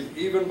respected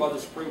even by the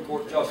Supreme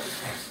Court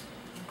justices.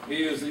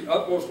 He is the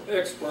utmost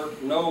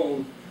expert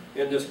known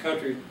in this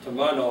country, to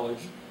my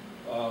knowledge,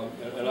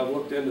 and I've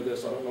looked into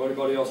this. I don't know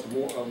anybody else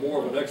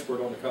more of an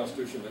expert on the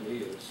Constitution than he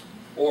is,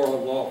 or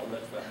on law for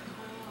that fact.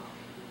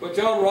 But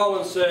John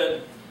Rollins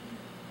said,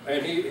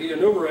 and he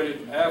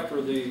enumerated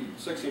after the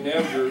 16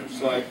 Amber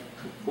site,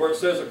 where it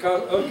says an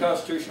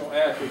unconstitutional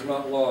act is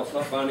not law, it's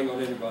not binding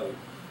on anybody.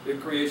 It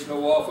creates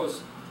no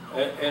office,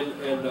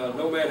 and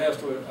no man has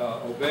to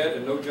obey it,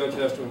 and no judge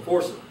has to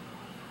enforce it.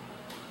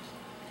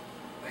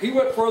 He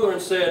went further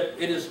and said,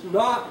 it is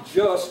not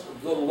just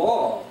the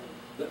law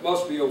that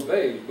must be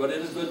obeyed, but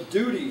it is the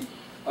duty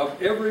of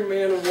every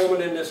man and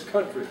woman in this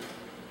country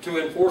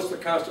to enforce the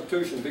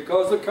Constitution,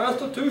 because the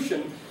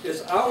Constitution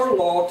is our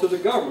law to the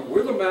government.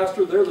 We're the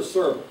master, they're the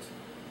servant.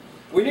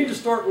 We need to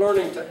start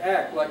learning to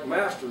act like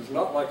masters,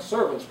 not like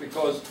servants,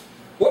 because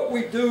what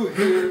we do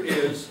here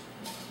is,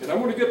 and I'm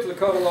going to get to the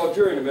common law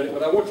jury in a minute,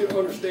 but I want you to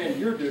understand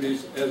your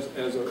duties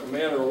as a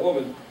man or a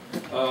woman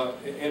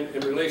in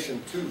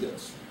relation to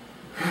this.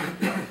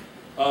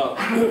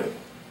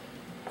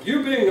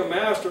 You being a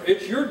master,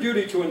 it's your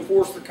duty to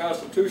enforce the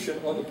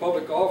Constitution on the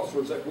public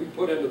officers that we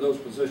put into those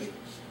positions.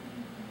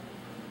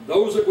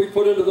 Those that we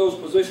put into those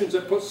positions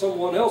that put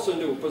someone else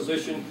into a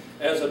position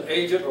as an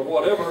agent or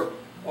whatever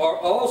are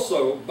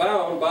also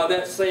bound by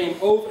that same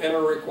oath and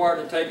are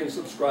required to take and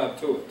subscribe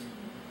to it.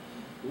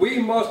 We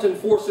must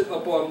enforce it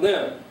upon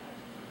them.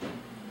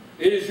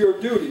 It is your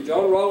duty.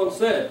 John Rollins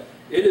said,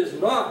 it is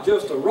not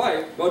just a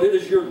right, but it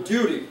is your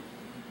duty.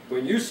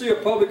 When you see a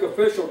public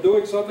official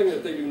doing something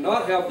that they do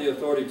not have the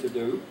authority to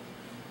do,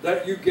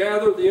 that you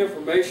gather the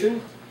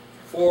information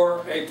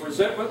for a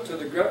presentment to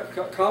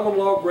the common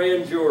law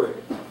grand jury.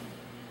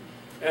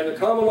 And the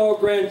common law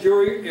grand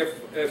jury,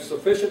 if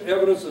sufficient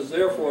evidence is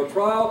there for a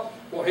trial,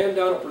 will hand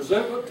down a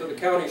presentment to the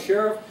county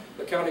sheriff.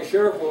 The county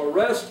sheriff will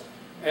arrest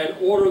and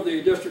order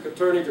the district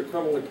attorney to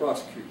criminally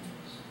prosecute.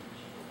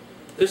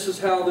 This is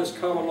how this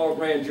common law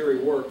grand jury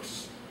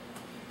works.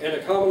 And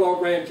a common law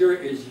grand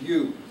jury is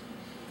you.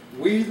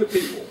 We the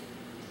people.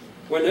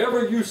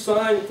 Whenever you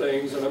sign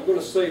things, and I'm going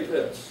to say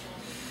this,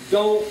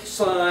 don't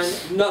sign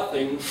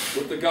nothing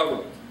with the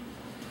government.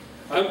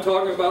 I'm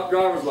talking about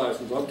driver's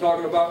license, I'm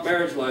talking about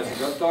marriage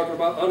license, I'm talking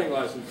about hunting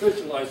license,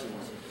 fishing license,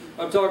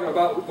 I'm talking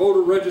about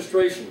voter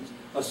registrations,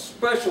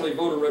 especially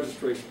voter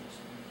registrations.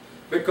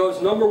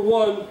 Because number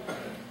one,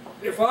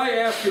 if I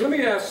ask you, let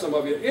me ask some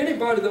of you,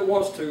 anybody that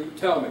wants to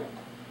tell me,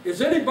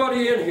 is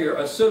anybody in here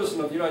a citizen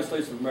of the United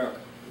States of America?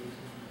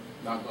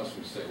 Not unless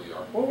we say we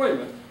are. Well, wait a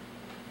minute.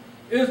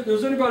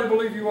 Does anybody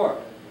believe you are?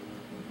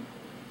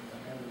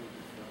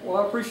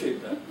 Well, I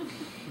appreciate that.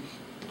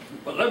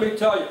 But let me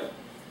tell you,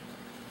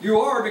 you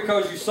are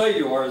because you say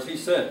you are, as he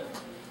said.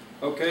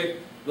 Okay?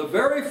 The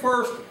very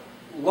first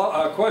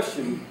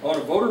question on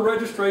a voter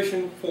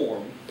registration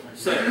form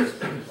says,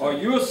 are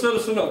you a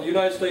citizen of the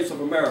United States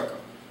of America?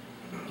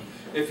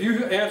 If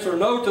you answer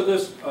no to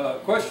this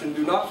question,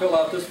 do not fill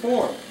out this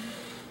form.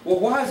 Well,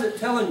 why is it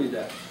telling you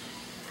that?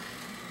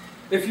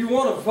 If you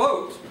want to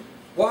vote,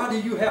 why do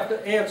you have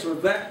to answer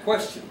that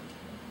question?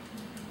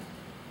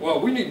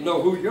 Well, we need to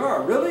know who you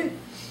are. Really?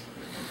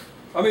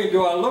 I mean,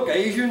 do I look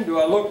Asian? Do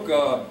I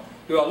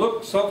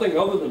look something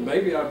other than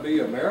maybe I'd be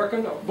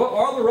American? But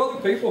are there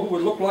other people who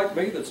would look like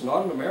me that's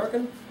not an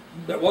American?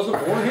 That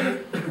wasn't born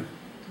here?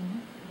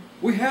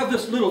 We have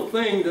this little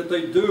thing that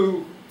they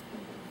do,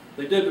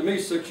 they did to me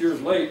 6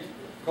 years late,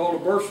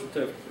 called a birth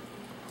certificate.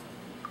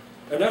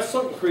 And that's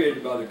something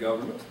created by the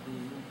government.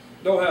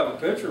 Don't have a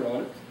picture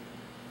on it.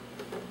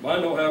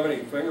 Mine don't have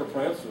any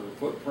fingerprints or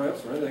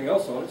footprints or anything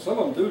else on it. Some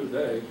of them do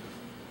today,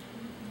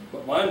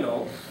 but mine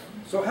don't.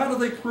 So how do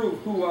they prove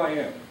who I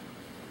am?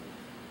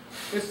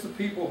 It's the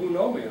people who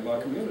know me in my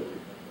community.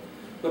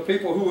 The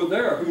people who were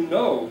there who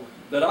know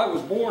that I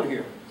was born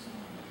here.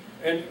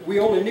 And we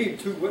only need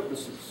 2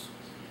 witnesses.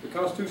 The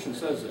Constitution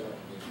says that.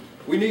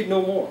 We need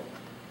no more.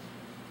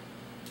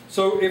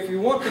 So if you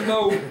want to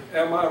know,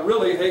 am I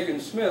really Hagan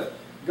Smith,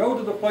 go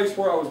to the place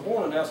where I was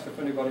born and ask if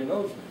anybody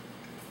knows me.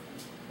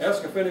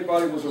 Ask if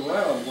anybody was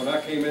around when I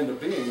came into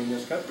being in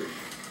this country.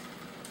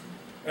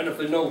 And if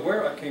they know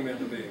where I came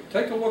into being.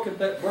 Take a look at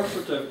that birth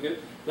certificate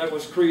that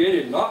was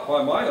created not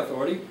by my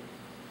authority,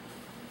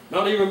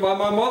 not even by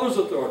my mother's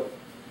authority.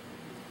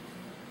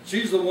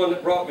 She's the one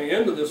that brought me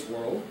into this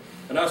world.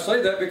 And I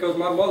say that because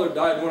my mother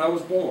died when I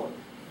was born.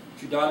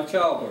 She died of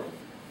childbirth.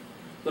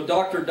 The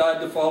doctor died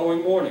the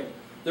following morning.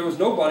 There was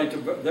nobody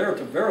there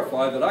to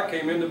verify that I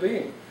came into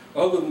being,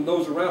 other than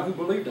those around who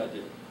believed I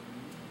did.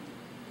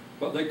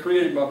 But they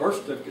created my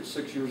birth certificate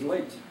 6 years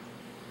late.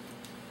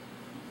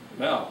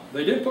 Now,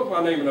 they didn't put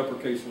my name in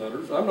uppercase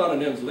letters. I'm not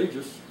an ens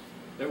legis.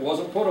 It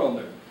wasn't put on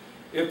there.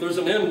 If there's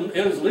an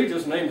ens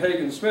legis named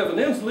Hagan Smith, an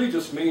ens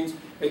legis means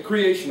a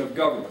creation of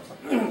government.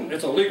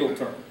 It's a legal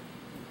term.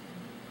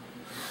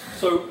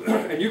 So,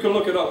 and you can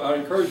look it up. I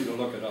encourage you to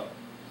look it up.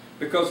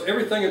 Because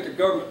everything that the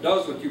government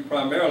does with you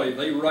primarily,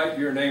 they write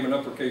your name in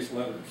uppercase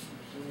letters.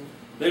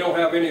 They don't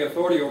have any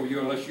authority over you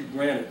unless you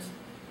grant it.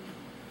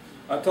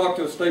 I talked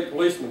to a state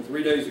policeman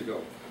 3 days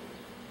ago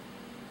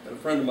at a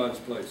friend of mine's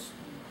place.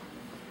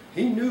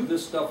 He knew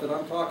this stuff that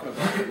I'm talking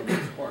about for the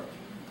most part.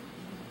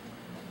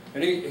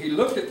 And he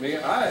looked at me.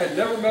 I had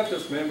never met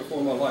this man before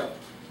in my life.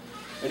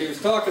 And he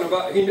was talking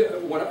about,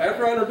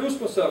 after I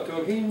introduced myself to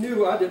him, he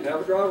knew I didn't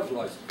have a driver's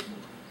license.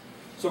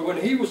 So when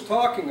he was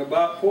talking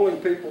about pulling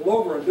people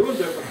over and doing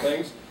different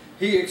things,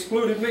 he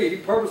excluded me. He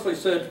purposely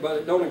said, but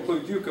it don't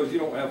include you because you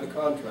don't have the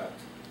contract.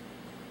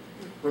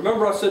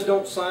 Remember I said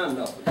don't sign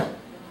nothing,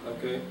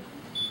 okay?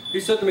 He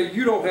said to me,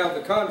 you don't have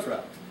the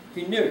contract.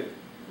 He knew.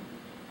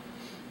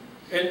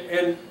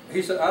 And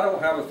he said, I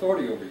don't have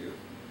authority over you.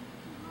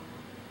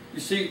 You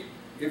see,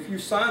 if you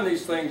sign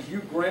these things, you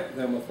grant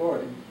them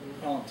authority.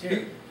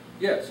 Volunteer.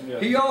 Yes.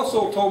 He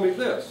also told me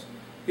this.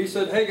 He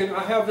said, Hagan,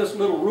 I have this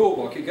little rule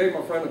book. He gave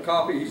my friend a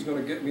copy. He's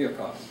going to get me a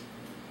copy.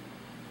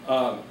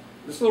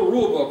 This little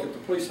rule book that the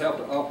police have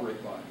to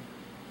operate by.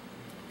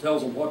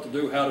 Tells them what to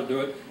do, how to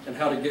do it, and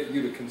how to get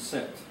you to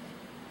consent.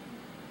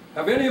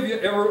 Have any of you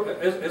ever,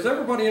 has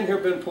everybody in here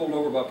been pulled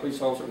over by a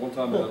police officer at one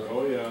time or another?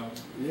 Oh, yeah.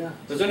 Yeah.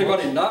 Has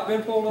anybody not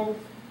been pulled over?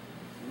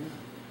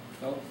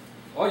 No?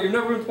 Oh, you've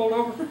never been pulled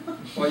over?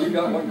 Well, you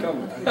got one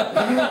coming.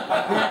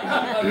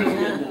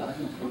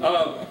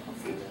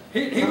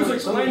 He was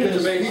explaining to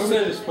me, he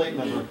said, his plate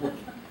number.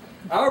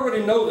 I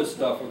already know this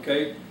stuff,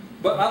 okay?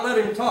 But I let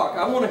him talk.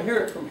 I want to hear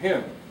it from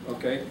him,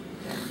 okay?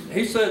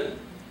 He said,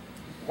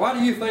 why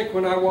do you think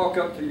when I walk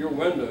up to your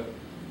window,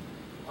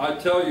 I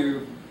tell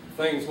you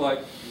things like,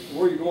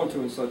 where are you going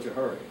to in such a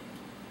hurry?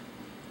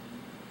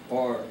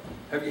 Or,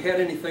 have you had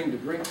anything to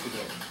drink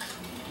today?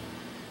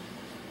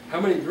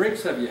 How many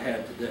drinks have you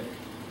had today?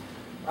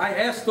 I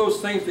ask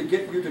those things to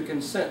get you to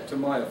consent to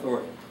my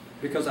authority,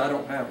 because I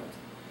don't have it.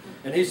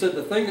 And he said,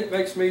 the thing that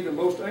makes me the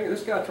most angry,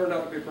 this guy turned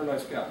out to be a pretty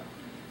nice guy.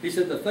 He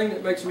said, the thing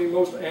that makes me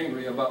most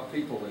angry about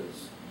people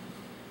is,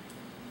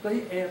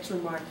 they answer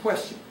my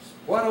questions.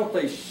 Why don't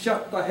they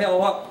shut the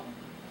hell up?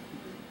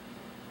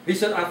 He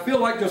said, I feel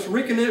like just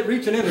reaching in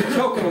and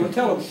choking them and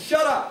telling them,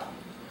 shut up.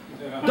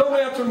 Yeah. Don't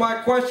answer my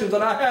questions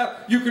that I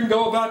have. You can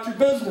go about your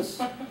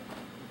business.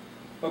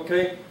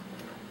 Okay?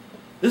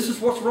 This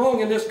is what's wrong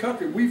in this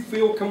country. We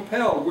feel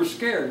compelled. We're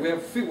scared.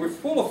 We're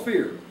full of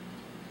fear.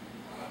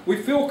 We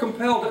feel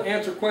compelled to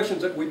answer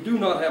questions that we do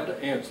not have to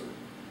answer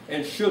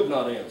and should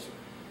not answer.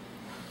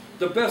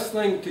 The best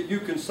thing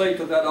you can say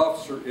to that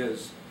officer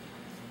is,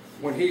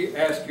 when he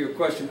asks you a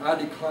question, I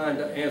decline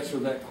to answer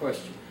that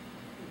question.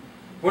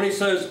 When he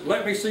says,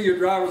 let me see your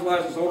driver's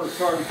license, owner's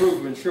card, and proof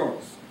of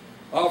insurance.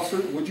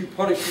 Officer, would you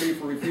punish me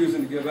for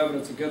refusing to give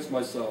evidence against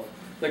myself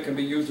that can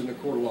be used in the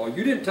court of law?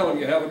 You didn't tell him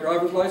you have a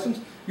driver's license.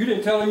 You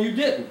didn't tell him you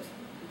didn't.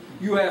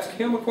 You asked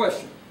him a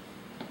question.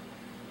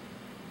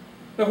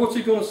 Now what's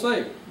he going to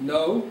say?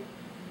 No.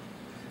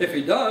 If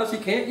he does, he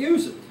can't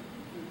use it.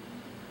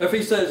 If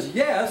he says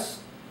yes,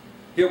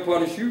 he'll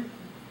punish you.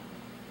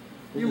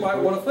 You might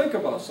want to think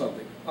about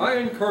something. I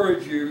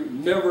encourage you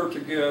never to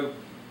give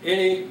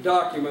any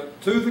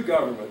document to the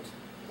government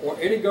or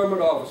any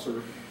government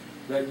officer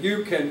that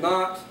you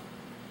cannot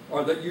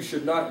or that you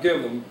should not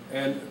give them,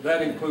 and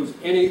that includes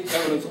any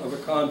evidence of a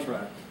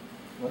contract.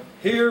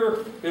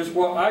 Here is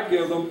what I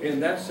give them in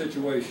that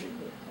situation.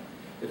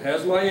 It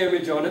has my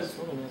image on it.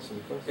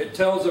 It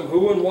tells them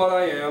who and what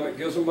I am. It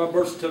gives them my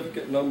birth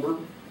certificate number.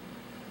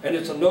 And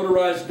it's a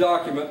notarized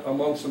document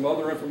among some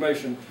other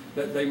information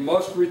that they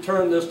must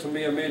return this to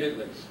me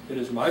immediately. It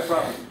is my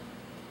property.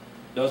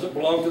 It doesn't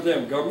belong to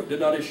them. Government did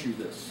not issue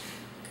this.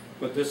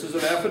 But this is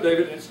an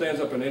affidavit and it stands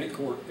up in any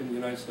court in the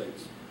United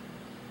States.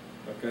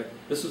 Okay?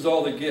 This is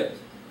all they get.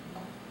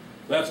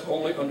 That's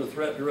only under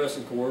threat, duress,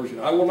 and coercion.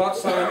 I will not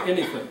sign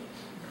anything.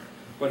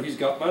 But he's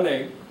got my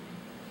name.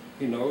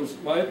 He knows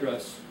my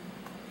address.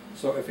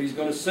 So if he's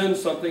going to send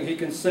something, he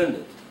can send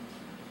it.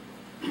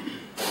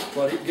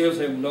 But it gives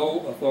him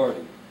no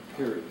authority,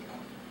 period.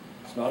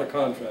 It's not a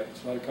contract.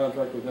 It's not a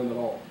contract with him at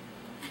all.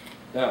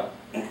 Now,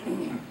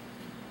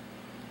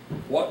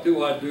 what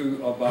do I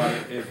do about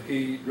it if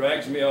he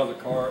drags me out of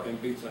the car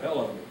and beats the hell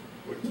out of me?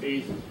 With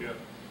tasers, yeah.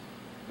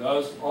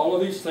 Does all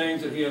of these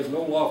things that he has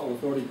no lawful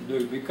authority to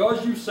do.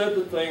 Because you said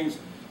the things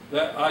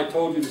that I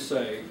told you to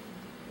say,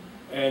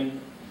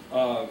 and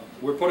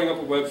we're putting up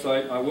a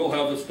website. I will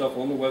have this stuff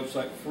on the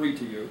website free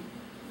to you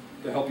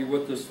to help you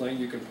with this thing.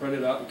 You can print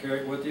it out and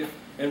carry it with you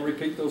and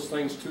repeat those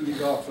things to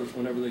these officers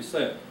whenever they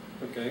say it.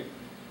 Okay?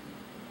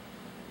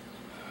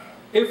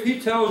 If he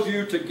tells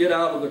you to get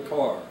out of the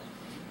car,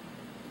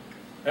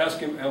 ask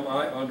him, am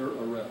I under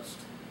arrest?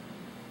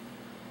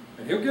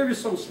 And he'll give you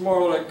some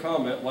smart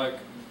comment like,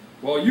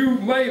 well, you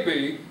may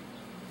be.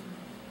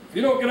 If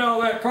you don't get out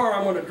of that car,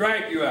 I'm going to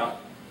drag you out.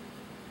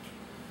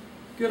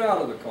 Get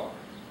out of the car.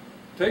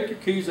 Take your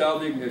keys out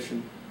of the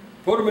ignition,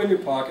 put them in your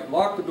pocket,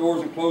 lock the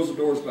doors and close the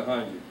doors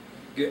behind you.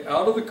 Get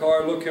out of the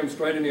car, look him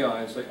straight in the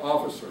eye and say,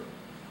 officer,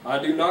 I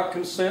do not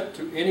consent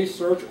to any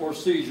search or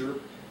seizure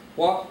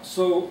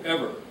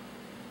whatsoever.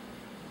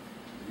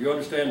 You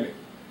understand me?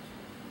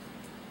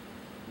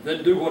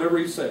 Then do whatever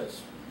he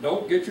says.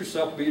 Don't get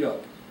yourself beat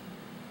up.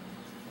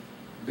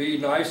 Be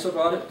nice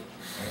about it.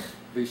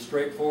 Be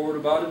straightforward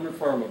about it and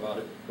firm about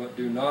it. But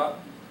do not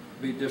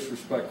be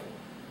disrespectful.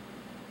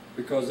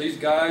 Because these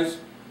guys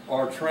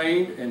are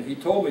trained, and he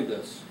told me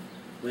this,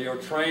 They are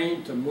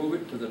trained to move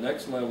it to the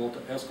next level, to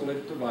escalate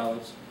it to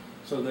violence,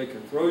 so they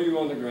can throw you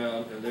on the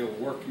ground and they will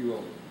work you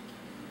over.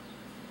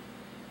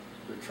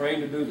 They're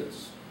trained to do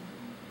this.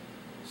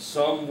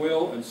 Some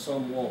will and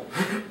some won't.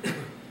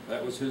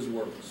 That was his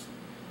words.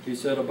 He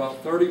said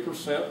about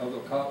 30% of the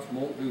cops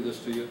won't do this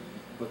to you,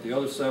 but the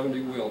other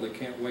 70 will. They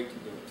can't wait to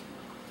do it.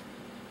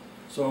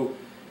 So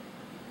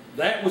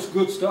that was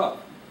good stuff.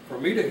 For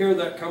me to hear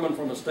that coming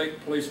from a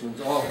state policeman's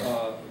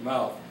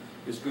mouth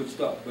is good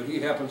stuff. But he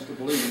happens to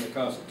believe in the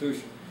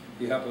Constitution.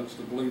 He happens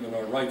to believe in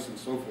our rights and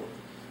so forth.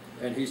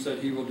 And he said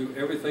he will do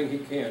everything he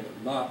can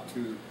not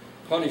to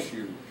punish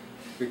you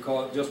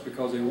just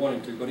because they want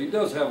him to. But he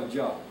does have a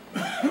job.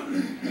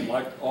 And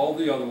like all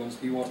the other ones,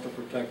 he wants to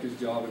protect his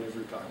job and his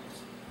retirement.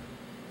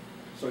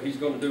 So he's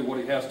going to do what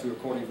he has to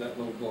according to that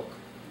little book.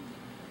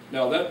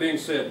 Now that being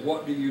said,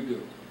 what do you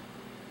do?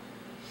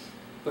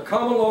 The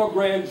common law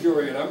grand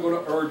jury, and I'm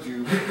going to urge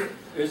you,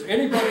 is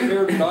anybody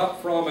here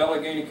not from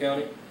Allegheny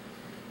County?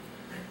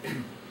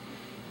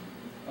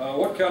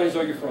 What counties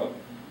are you from?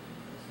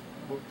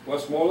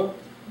 Westmoreland?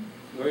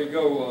 There you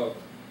go,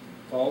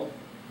 Tom.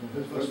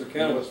 There's the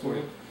candidates for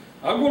you.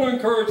 I'm going to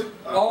encourage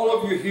all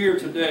of you here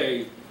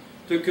today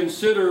to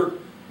consider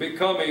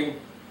becoming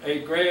a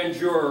grand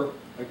juror,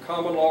 a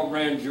common law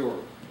grand juror.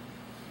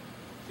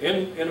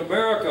 In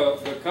America,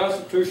 the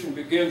Constitution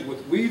begins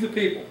with we the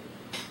people.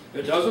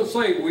 It doesn't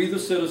say we the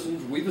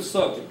citizens, we the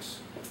subjects.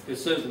 It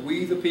says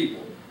we the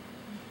people.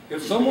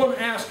 If someone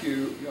asks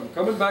you, I'm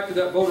coming back to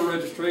that voter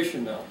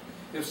registration now.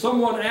 If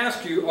someone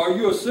asks you, are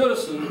you a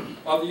citizen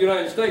of the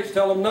United States,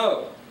 tell them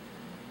no.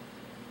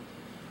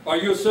 Are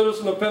you a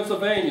citizen of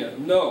Pennsylvania?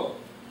 No.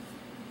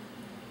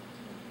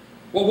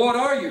 Well, what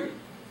are you?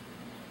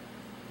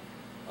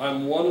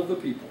 I'm one of the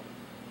people.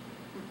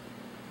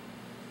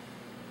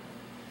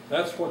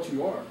 That's what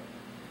you are.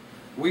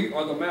 We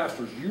are the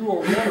masters. You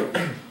are one of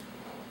them.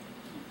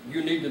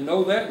 You need to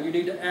know that and you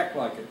need to act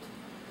like it.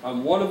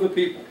 I'm one of the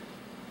people.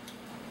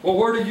 Well,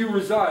 where do you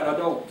reside? I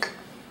don't.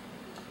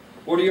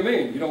 What do you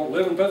mean? You don't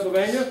live in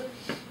Pennsylvania?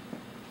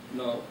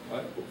 No.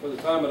 For the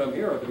time that I'm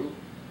here, I do.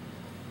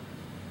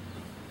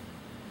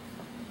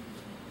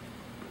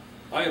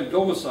 I am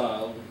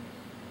domiciled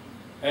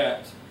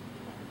at,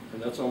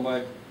 and that's on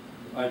my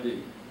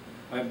ID,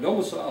 I am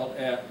domiciled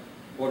at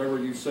whatever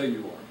you say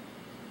you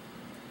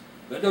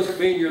are. That doesn't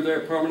mean you're there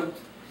permanent,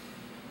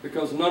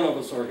 because none of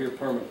us are here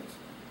permanent.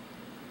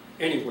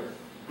 Anywhere.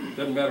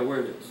 Doesn't matter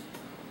where it is.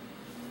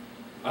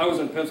 I was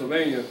in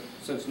Pennsylvania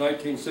since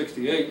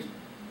 1968,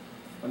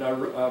 and I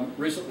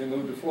recently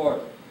moved to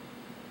Florida.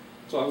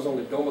 So I was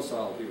only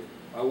domiciled here.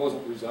 I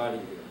wasn't residing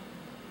here.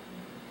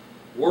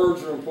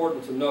 Words are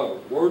important to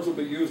know. Words will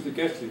be used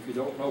against you if you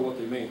don't know what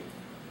they mean.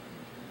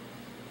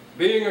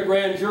 Being a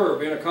grand juror,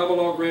 being a common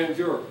law grand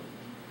juror,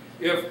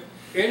 if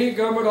any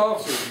government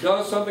officer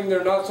does something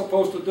they're not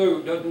supposed to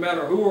do, doesn't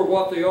matter who or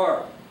what they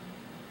are,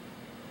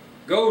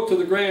 go to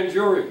the grand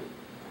jury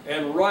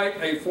and write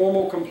a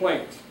formal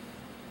complaint.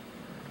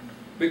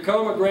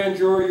 Become a grand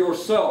juror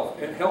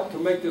yourself and help to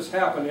make this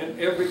happen in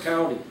every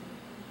county.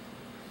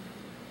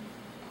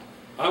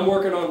 I'm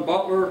working on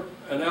Butler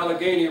and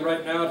Allegheny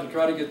right now to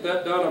try to get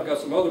that done. I've got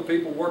some other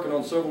people working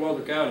on several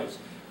other counties.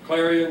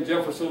 Clarion,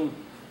 Jefferson,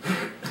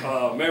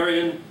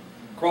 Marion,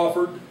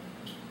 Crawford.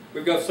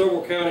 We've got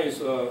several counties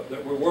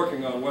that we're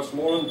working on.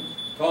 Westmoreland,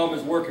 Tom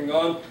is working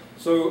on.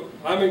 So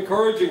I'm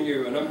encouraging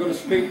you, and I'm going to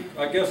speak,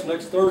 I guess,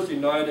 next Thursday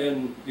night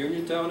in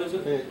Uniontown, is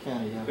it? Fayette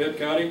County, yeah. Fayette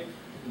County.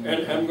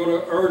 And I'm going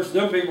to urge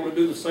them people to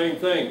do the same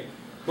thing.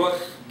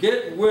 But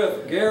get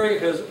with, Gary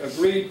has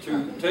agreed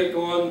to take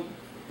on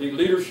the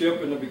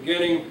leadership in the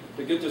beginning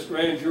to get this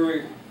grand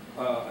jury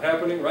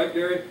happening, right,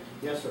 Gary?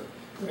 Yes, sir.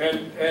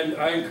 And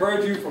I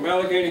encourage you from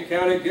Allegheny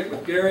County, get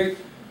with Gary.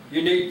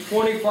 You need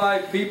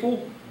 25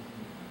 people.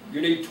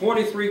 You need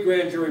 23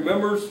 grand jury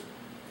members.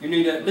 You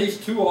need at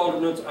least 2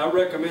 alternates. I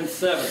recommend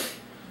 7.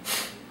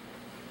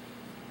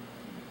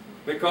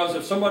 Because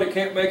if somebody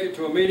can't make it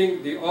to a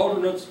meeting, the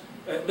alternates,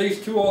 at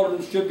least 2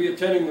 alternates should be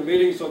attending the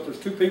meeting. So if there's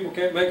 2 people who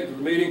can't make it to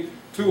the meeting,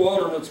 2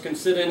 alternates can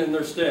sit in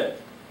their stead.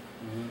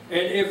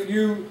 And if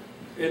you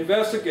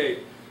investigate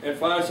and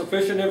find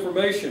sufficient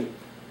information,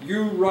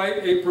 you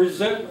write a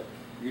presentment.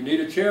 You need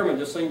a chairman.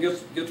 This thing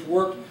gets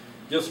worked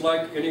just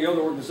like any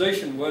other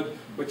organization would,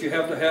 but you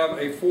have to have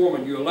a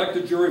foreman. You elect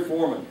a jury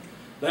foreman.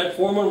 That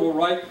foreman will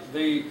write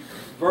the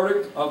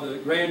verdict of the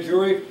grand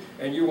jury,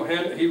 and he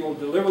will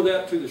deliver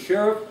that to the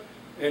sheriff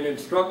and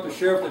instruct the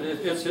sheriff that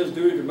it's his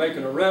duty to make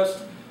an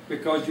arrest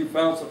because you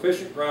found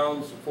sufficient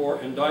grounds for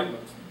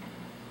indictment.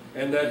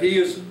 And that he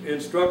is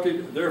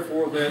instructed,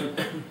 therefore, then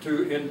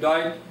to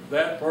indict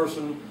that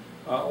person,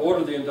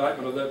 order the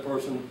indictment of that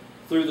person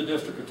through the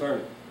district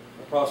attorney,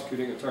 the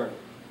prosecuting attorney.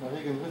 Now,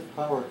 Hagan, with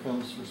power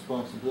comes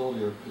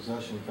responsibility, or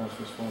possession comes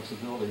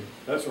responsibility.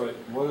 That's right.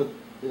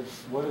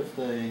 What if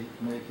they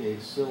make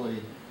a silly,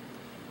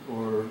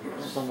 or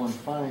someone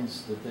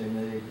finds that they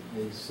made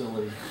a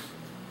silly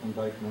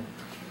indictment?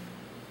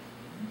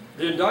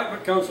 The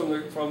indictment comes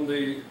from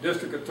the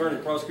district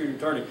attorney, prosecuting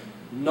attorney,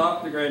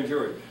 not the grand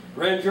jury.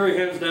 Grand jury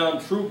hands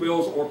down true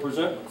bills or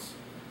presentments.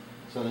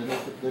 So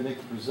they make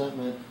a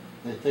presentment,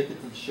 they take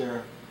it to the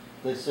sheriff,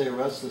 they say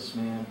arrest this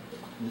man,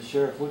 and the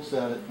sheriff looks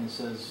at it and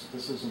says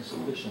this isn't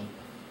sufficient.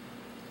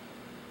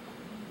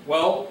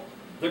 Well,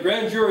 the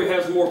grand jury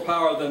has more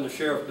power than the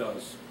sheriff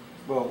does.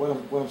 Well,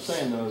 what I'm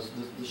saying though is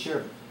the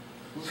sheriff,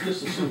 let's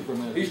just assume for a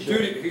minute.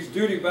 He's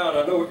duty bound.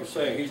 I know what you're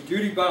saying. He's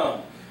duty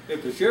bound.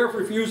 If the sheriff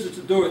refuses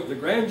to do it, the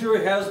grand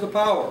jury has the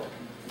power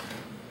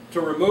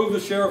to remove the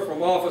sheriff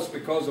from office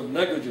because of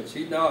negligence.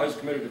 He now has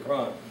committed a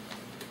crime.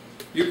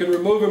 You can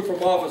remove him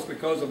from office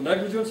because of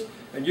negligence,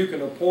 and you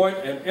can appoint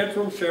an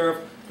interim sheriff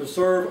to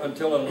serve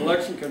until an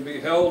election can be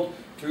held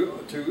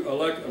to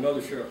elect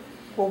another sheriff.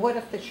 Well, what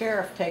if the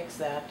sheriff takes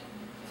that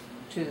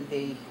to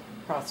the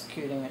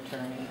prosecuting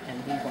attorney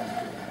and he won't do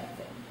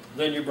anything?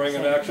 Then you bring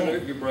an Same action,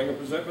 thing. you bring a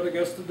presentment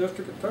against the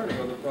district attorney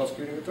or the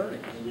prosecuting attorney.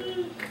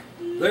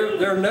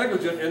 They're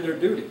negligent in their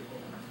duty.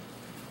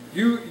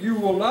 You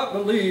will not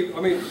believe,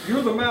 I mean,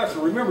 you're the master.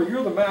 Remember,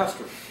 you're the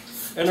master.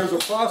 And there's a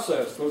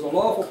process, there's a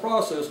lawful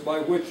process by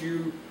which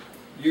you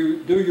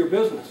do your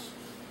business.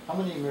 How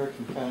many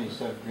American counties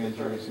have grand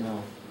juries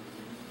now?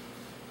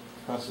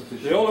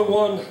 Constitution. The only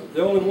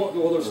one,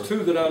 well, there's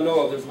two that I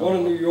know of. There's one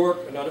in New York,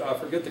 and I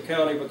forget the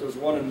county, but there's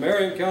one in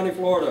Marion County,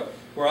 Florida,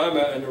 where I'm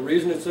at, and the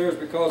reason it's there is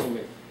because of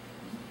me.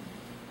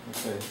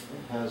 Okay.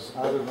 Has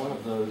either one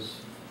of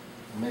those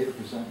made a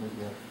presentment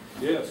yet?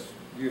 Yes,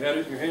 you had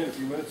it in your hand a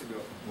few minutes ago.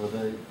 But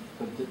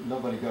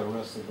nobody got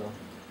arrested though?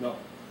 No,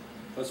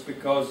 that's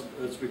because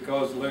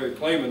Larry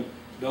Clayman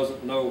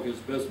doesn't know his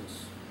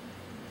business.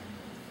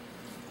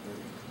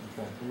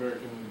 Okay.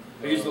 American.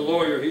 He's the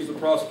lawyer, he's the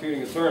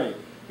prosecuting attorney.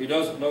 He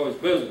doesn't know his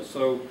business.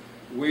 So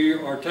we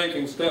are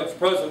taking steps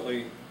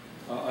presently.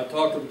 I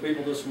talked to the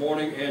people this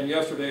morning and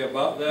yesterday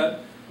about that.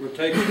 We're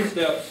taking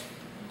steps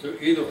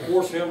to either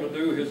force him to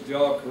do his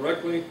job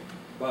correctly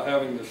by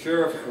having the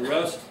sheriff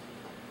arrest,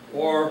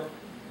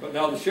 but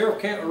now the sheriff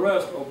can't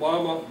arrest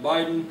Obama,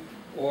 Biden,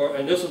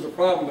 and this is the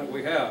problem that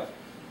we have.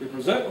 The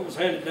presentment was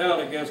handed down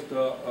against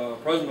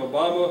President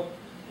Obama,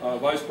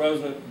 Vice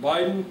President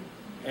Biden,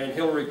 and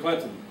Hillary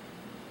Clinton.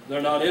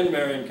 They're not in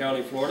Marion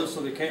County, Florida,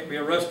 so they can't be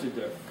arrested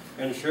there.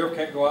 And the sheriff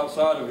can't go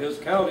outside of his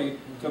county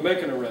to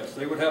make an arrest.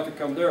 They would have to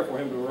come there for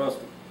him to arrest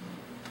them.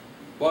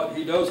 But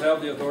he does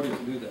have the authority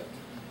to do that.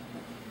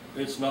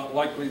 It's not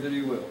likely that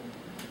he will.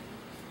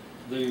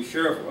 The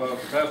sheriff,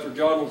 Pastor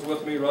John, was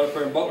with me right up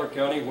there in Butler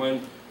County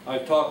when I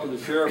talked to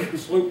the sheriff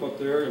sloop up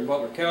there in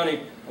Butler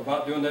County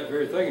about doing that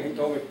very thing, and he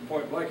told me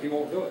point blank he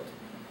won't do it.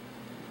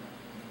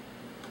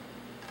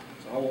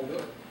 So I won't do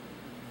it.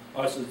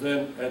 I said,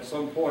 then at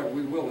some point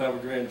we will have a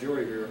grand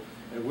jury here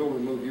and we'll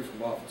remove you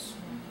from office.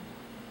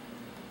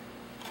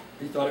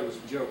 He thought it was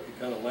a joke. He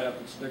kind of laughed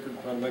and snickered,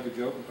 trying to make a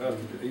joke.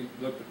 And he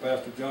looked at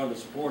Pastor John to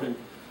support him.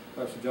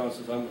 Pastor John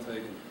says, I'm with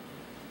Hagan.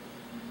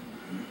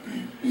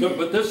 So,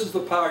 but this is the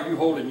power you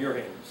hold in your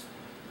hands.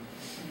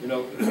 You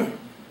know,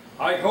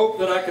 I hope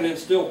that I can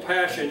instill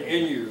passion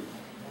in you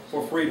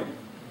for freedom,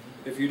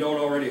 if you don't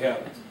already have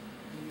it.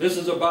 This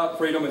is about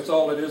freedom. It's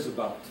all it is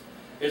about.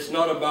 It's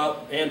not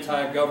about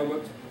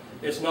anti-government.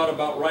 It's not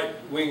about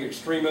right-wing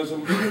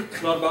extremism.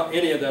 It's not about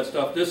any of that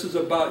stuff. This is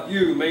about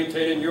you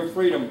maintaining your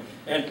freedom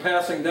and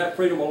passing that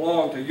freedom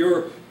along to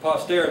your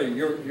posterity,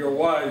 your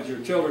wives,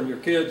 your children, your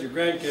kids, your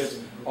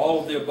grandkids, all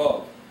of the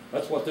above.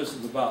 That's what this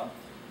is about.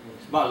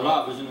 It's about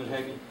love, isn't it,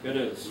 Hagan? It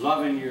is.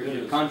 Loving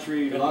your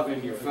country,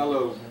 loving your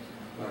fellow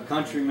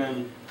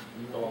countrymen,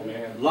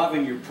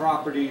 loving your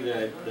property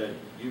that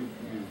you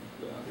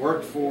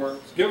worked for.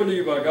 It's given to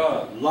you by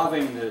God.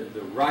 Loving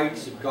the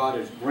rights that God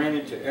has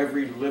granted to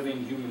every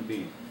living human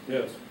being.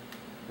 Yes.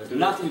 That's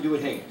nothing to do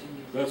with hate.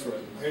 That's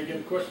right.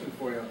 Hagan, question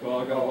for you.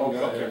 Well, I got one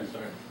guy here.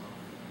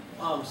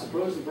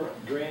 Suppose the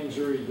grand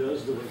jury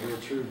does deliver a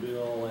true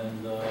bill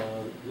and,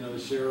 you know, the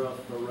sheriff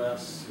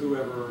arrests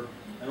whoever,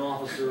 an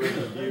officer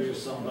that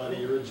abused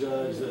somebody or a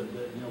judge that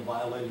you know,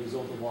 violated his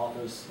oath of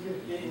office,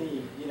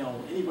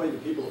 anybody, the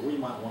people that we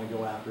might want to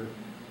go after.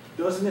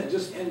 Doesn't it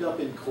just end up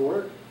in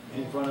court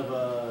in front of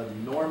a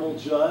normal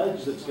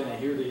judge that's going to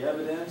hear the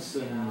evidence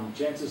and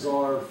chances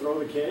are throw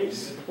the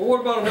case? Well,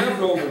 what about an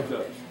abnormal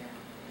judge?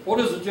 What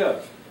is a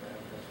judge?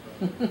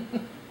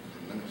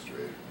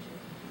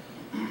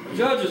 A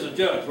judge is a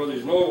judge, whether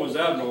he's normal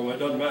or abnormal, it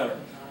doesn't matter.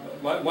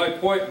 My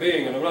point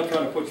being, and I'm not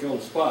trying to put you on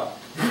the spot,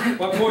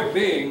 my point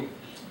being,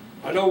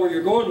 I know where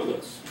you're going with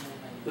this.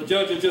 The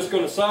judge is just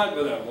going to side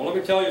with them. Well, let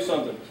me tell you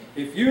something.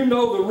 If you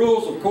know the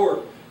rules of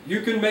court,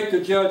 you can make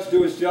the judge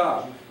do his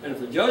job. And if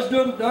the judge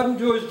doesn't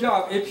do his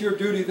job, it's your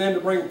duty then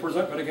to bring a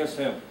presentment against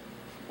him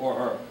or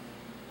her.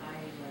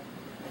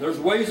 There's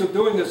ways of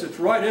doing this. It's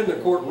right in the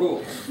court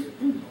rules.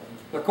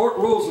 The court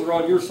rules are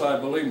on your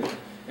side, believe me.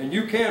 And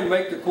you can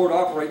make the court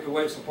operate the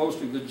way it's supposed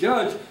to. The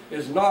judge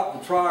is not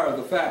the trier of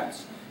the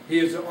facts. He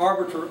is the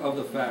arbiter of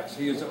the facts.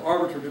 He is the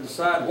arbiter to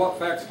decide what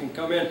facts can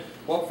come in,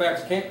 what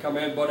facts can't come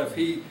in. But if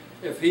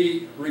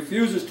he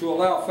refuses to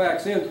allow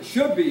facts in that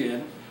should be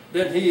in,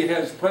 then he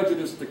has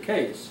prejudiced the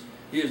case.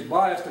 He is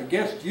biased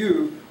against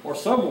you or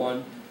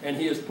someone, and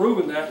he has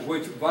proven that,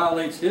 which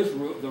violates the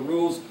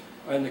rules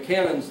and the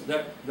canons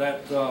that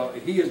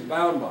he is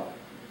bound by.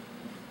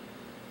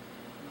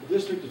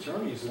 district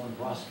attorney is the one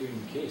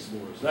prosecuting the case for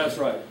us. That's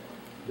right.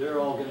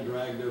 They're all gonna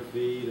drag their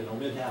feet and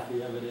omit half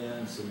the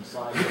evidence and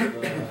side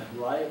with the,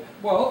 right?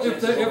 Well, if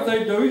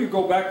they do, you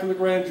go back to the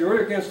grand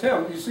jury against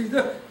him. You see,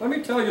 let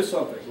me tell you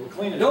something. We're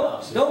cleaning it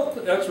up.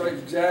 That's right,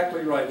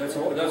 exactly right. That's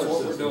what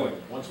we're doing.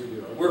 Once we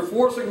do it. We're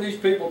forcing these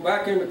people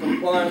back into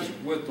compliance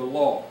with the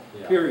law,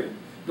 Yeah. period.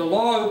 The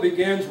law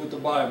begins with the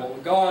Bible.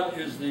 God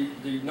is the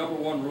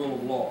 #1 rule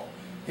of law.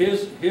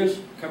 His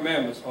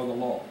commandments are the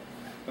law.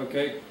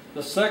 Okay?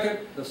 The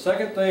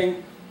second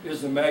thing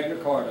is the Magna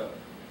Carta.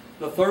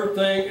 The third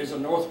thing is the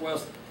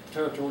Northwest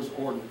Territories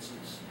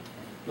ordinances.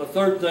 The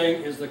third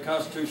thing is the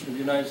Constitution of the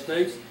United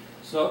States,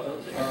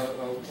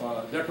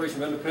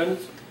 Declaration of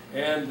Independence,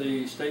 and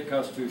the state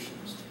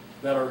constitutions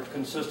that are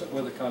consistent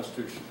with the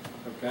Constitution.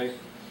 Okay?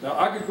 Now,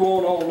 I could go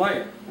on all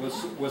night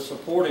with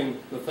supporting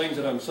the things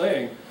that I'm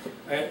saying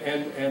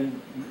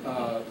and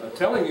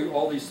telling you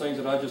all these things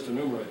that I just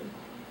enumerated.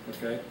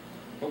 Okay?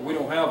 But we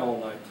don't have all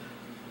night.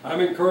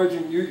 I'm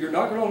encouraging you, you're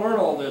not going to learn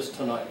all this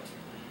tonight.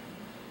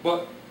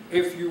 But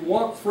if you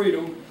want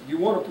freedom, you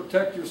want to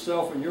protect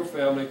yourself and your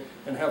family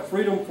and have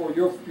freedom for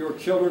your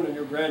children and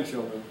your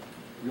grandchildren,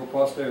 your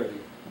posterity,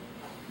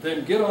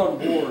 then get on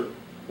board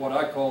what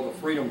I call the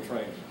freedom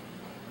train.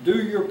 Do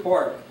your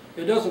part.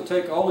 It doesn't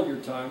take all of your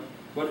time,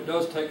 but it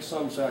does take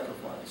some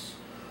sacrifice.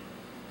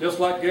 Just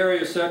like Gary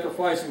is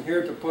sacrificing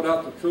here to put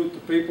out the truth to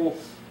people,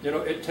 you know,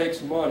 it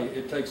takes money,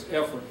 it takes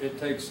effort, it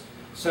takes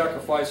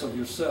sacrifice of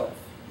yourself.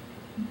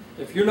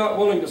 If you're not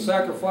willing to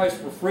sacrifice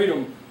for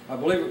freedom, I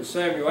believe it was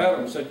Samuel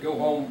Adams said, go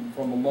home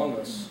from among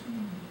us.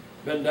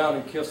 Bend down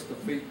and kiss the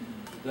feet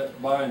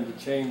that bind the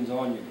chains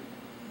on you.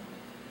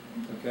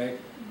 Okay?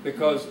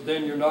 Because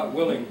then you're not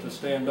willing to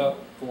stand up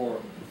for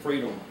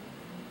freedom.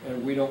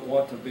 And we don't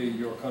want to be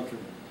your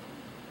countrymen.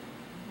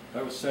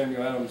 That was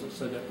Samuel Adams that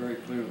said that very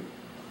clearly.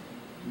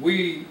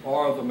 We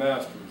are the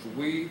masters.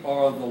 We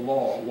are the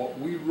law. What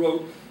we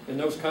wrote in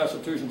those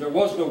constitutions, there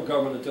was no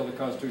government until the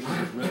Constitution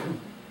was written.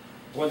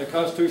 When the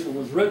Constitution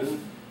was written,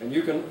 and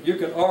you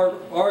can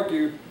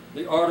argue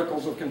the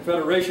Articles of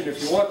Confederation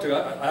if you want to.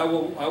 I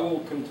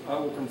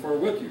will confer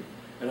with you,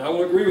 and I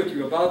will agree with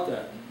you about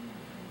that.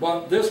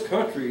 But this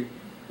country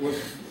was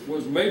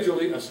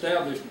majorly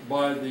established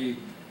by the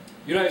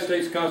United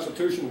States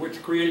Constitution,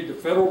 which created the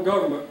federal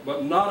government,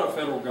 but not a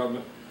federal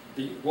government,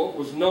 what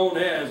was known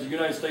as the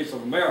United States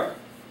of America.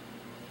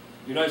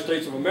 The United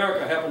States of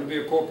America happened to be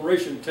a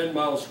corporation 10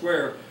 miles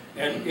square,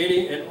 and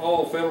any and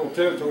all federal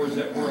territories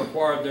that were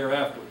acquired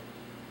thereafter.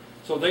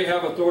 So they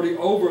have authority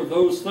over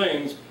those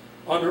things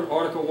under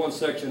Article 1,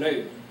 Section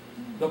 8.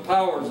 The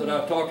powers that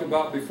I've talked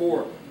about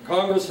before.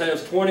 Congress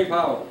has 20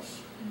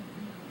 powers.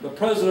 The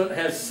President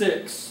has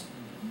 6.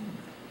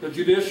 The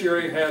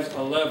judiciary has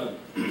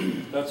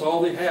 11. That's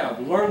all they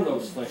have. Learn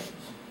those things.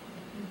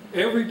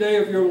 Every day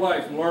of your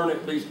life, learn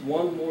at least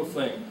one more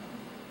thing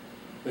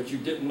that you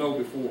didn't know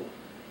before.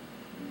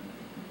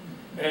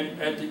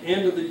 And at the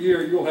end of the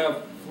year, you'll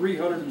have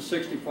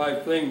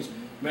 365 things,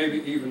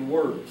 maybe even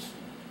words,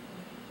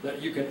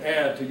 that you can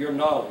add to your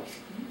knowledge,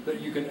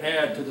 that you can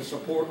add to the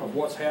support of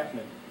what's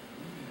happening.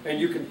 And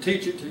you can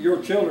teach it to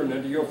your children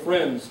and to your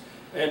friends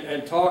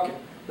and talk it.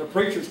 The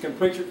preachers can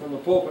preach it from the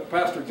pulpit.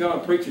 Pastor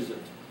John preaches it.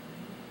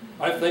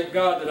 I thank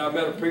God that I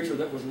met a preacher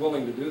that was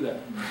willing to do that.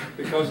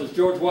 Because as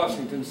George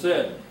Washington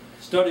said,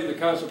 study the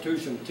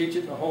Constitution, teach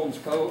it in the homes,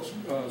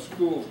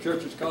 schools,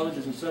 churches,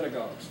 colleges, and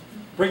synagogues.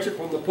 Preach it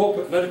from the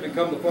pulpit and let it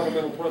become the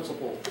fundamental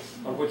principle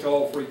on which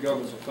all free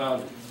governments are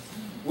founded.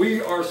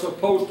 We are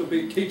supposed to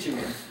be teaching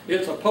it.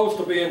 It's supposed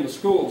to be in the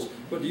schools.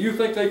 But do you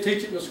think they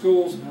teach it in the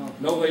schools?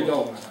 No, they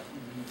don't.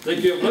 They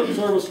give lip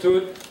service to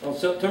it on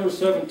September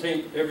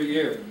 17th every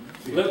year.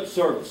 Lip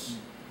service,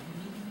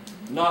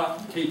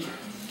 not teaching.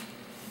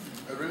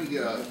 Are there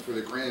any, for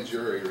the grand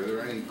jury, are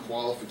there any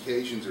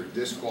qualifications or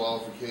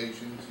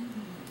disqualifications?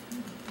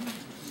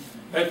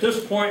 At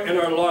this point in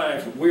our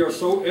lives, we are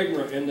so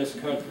ignorant in this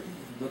country.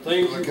 The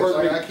things you've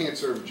heard me... I can't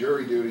serve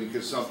jury duty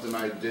because something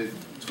I did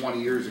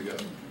 20 years ago.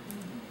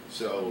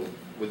 So,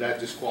 would that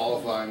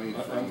disqualify me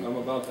from... I'm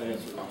about to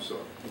answer that. I'm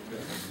sorry.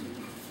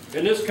 Okay.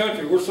 In this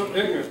country, we're so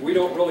ignorant, we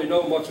don't really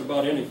know much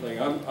about anything.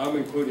 I'm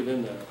included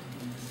in that.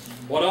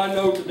 What I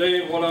know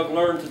today and what I've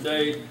learned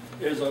today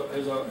is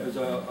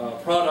a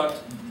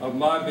product of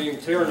my being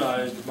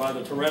tyrannized by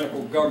the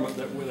tyrannical government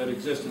that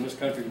exists in this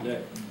country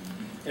today.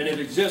 And it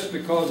exists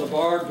because of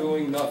our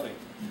doing nothing.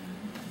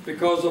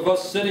 Because of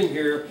us sitting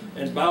here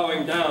and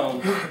bowing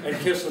down and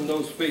kissing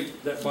those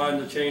feet that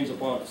bind the chains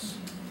upon us.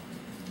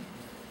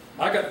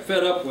 I got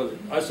fed up with it.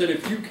 I said,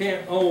 if you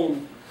can't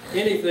own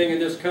anything in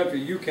this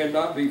country, you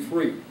cannot be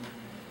free.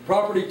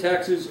 Property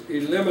taxes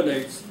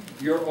eliminates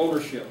your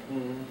ownership.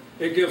 Mm-hmm.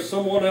 It gives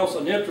someone else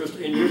an interest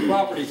in your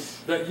property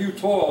that you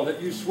toiled, that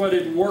you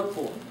sweated and worked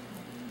for.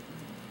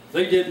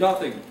 They did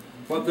nothing,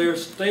 but they're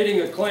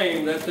stating a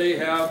claim that they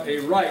have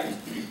a right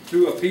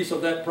to a piece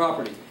of that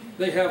property.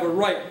 They have a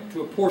right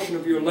to a portion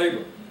of your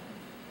labor.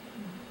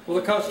 Well,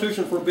 the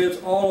Constitution forbids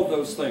all of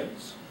those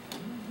things.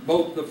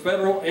 Both the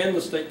federal and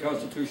the state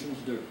constitutions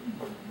do.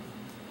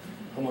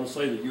 I'm going to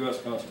say the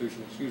U.S.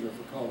 Constitution, excuse me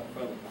for calling it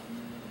federal.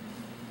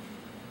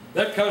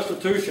 That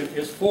Constitution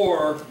is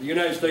for the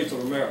United States of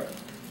America.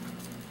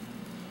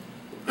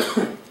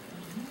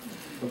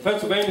 The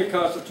Pennsylvania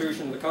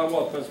Constitution, the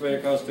Commonwealth of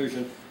Pennsylvania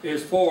Constitution,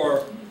 is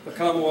for the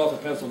Commonwealth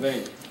of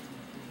Pennsylvania.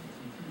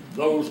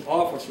 Those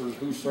officers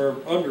who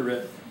serve under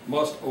it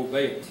must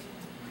obey it.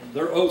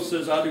 Their oath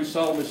says, I do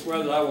solemnly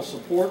swear that I will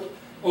support,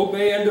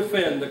 obey, and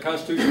defend the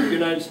Constitution of the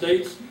United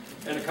States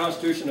and the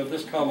Constitution of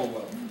this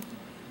Commonwealth.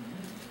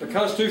 The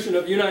Constitution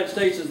of the United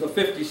States is the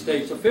 50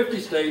 states. The 50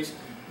 states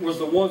was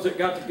the ones that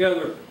got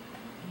together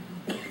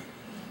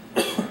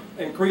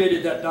and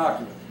created that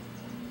document.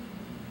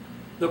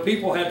 The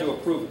people had to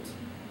approve it.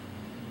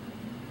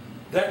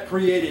 That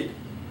created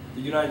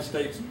the United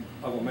States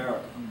of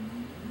America,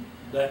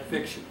 that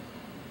fiction.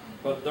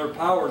 But their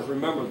powers,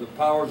 remember, the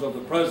powers of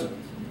the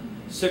president,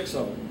 6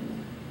 of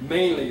them,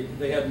 mainly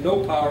they had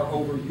no power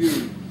over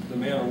you, the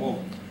man or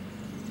woman.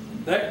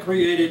 That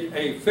created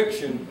a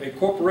fiction, a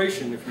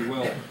corporation, if you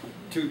will,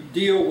 to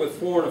deal with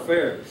foreign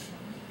affairs,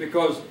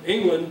 because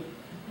England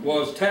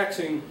was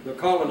taxing the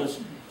colonists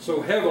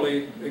so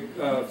heavily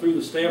through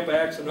the Stamp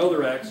Acts and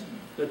other acts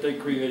that they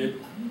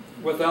created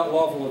without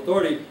lawful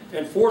authority,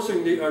 and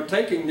forcing or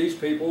taking these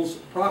people's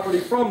property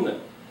from them.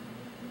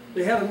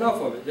 They had enough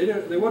of it.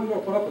 They wasn't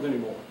going to put up with it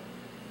anymore.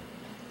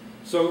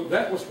 So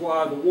that was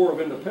why the War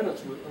of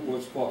Independence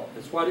was fought.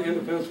 That's why the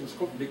independence was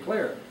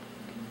declared.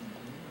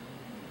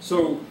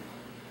 So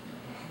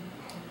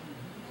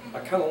I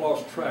kind of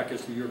lost track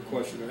as to your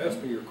question. Ask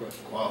me your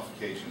question.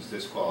 Qualifications,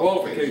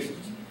 disqualifications.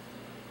 Qualifications.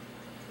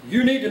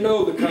 You need to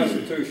know the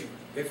Constitution.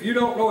 If you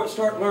don't know it,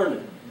 start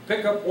learning.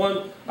 Pick up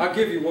one. I'll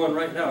give you one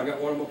right now. I got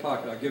one in my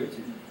pocket. I'll give it to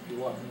you. You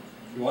want it?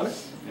 You want it?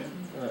 Yeah.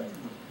 All right.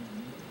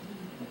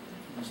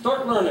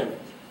 Start learning.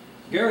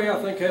 Gary,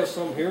 I think, has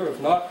some here. If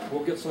not,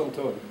 we'll get some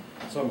to him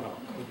somehow.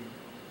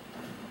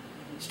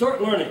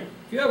 Start learning.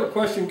 If you have a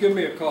question, give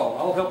me a call.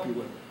 I'll help you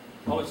with it.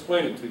 I'll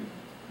explain it to you.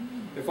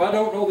 If I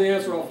don't know the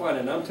answer, I'll find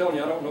it. And I'm telling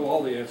you, I don't know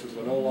all the answers,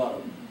 but I know a lot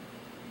of them.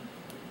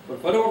 But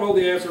if I don't know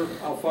the answer,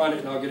 I'll find it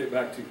and I'll get it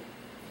back to you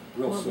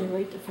real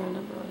soon.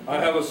 I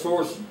have a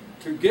source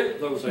to get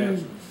those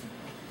answers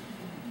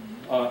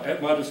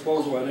at my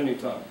disposal at any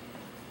time.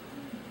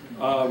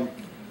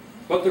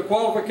 But the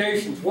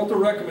qualifications, what the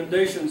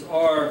recommendations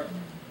are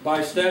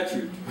by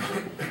statute,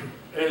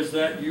 is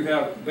that you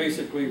have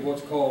basically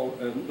what's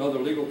called, another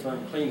legal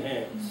term, clean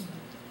hands.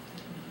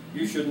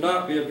 You should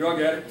not be a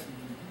drug addict.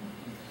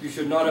 You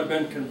should not have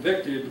been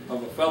convicted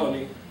of a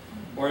felony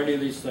or any of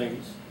these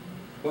things.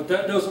 But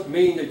that doesn't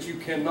mean that you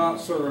cannot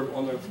serve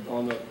on the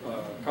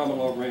common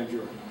law grand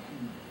jury.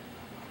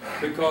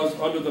 Because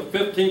under the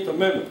 15th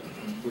Amendment,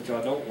 which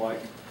I don't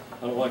like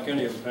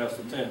any of them past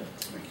the 10th.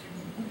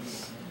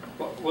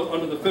 But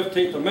under the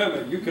 15th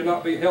Amendment, you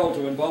cannot be held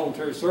to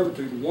involuntary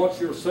servitude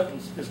once your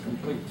sentence is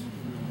complete.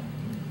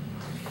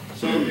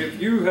 So if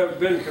you have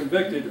been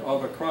convicted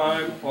of a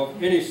crime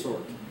of any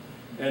sort,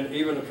 and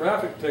even a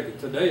traffic ticket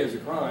today is a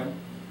crime,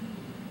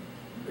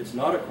 it's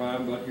not a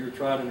crime, but you're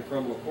tried in a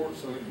criminal court,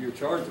 so you're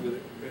charged with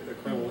it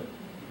criminally.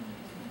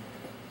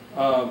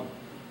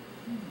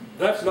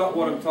 That's not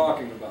what I'm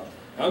talking about.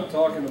 I'm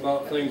talking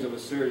about things of a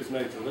serious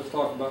nature. Let's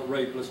talk about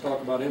rape. Let's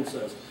talk about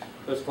incest.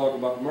 Let's talk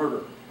about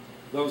murder.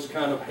 Those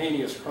kind of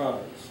heinous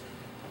crimes.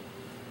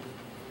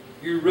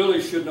 You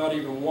really should not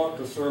even want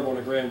to serve on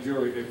a grand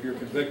jury if you're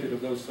convicted of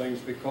those things,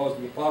 because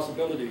of the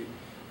possibility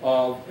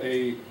of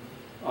a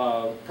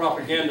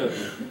propaganda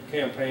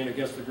campaign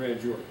against the grand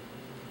jury.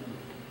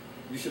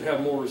 You should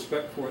have more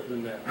respect for it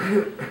than that.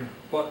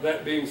 But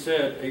that being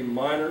said, a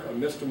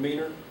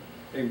misdemeanor,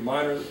 a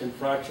minor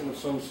infraction of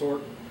some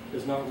sort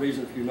is not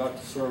reason for you not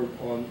to serve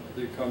on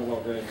the common law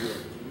grand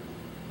jury.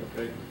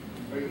 Okay?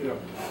 Yeah.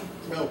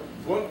 Now,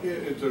 what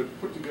is to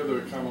put together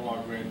a common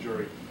law grand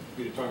jury?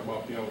 You're talking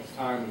about,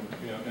 time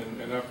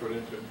and effort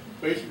into it.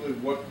 Basically,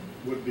 what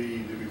would be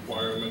the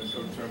requirements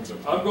in terms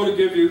of? I'm going to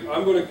give you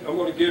a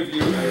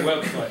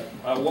website.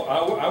 I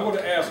want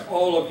to ask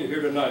all of you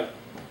here tonight.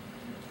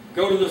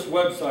 Go to this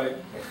website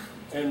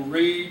and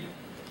read,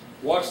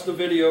 watch the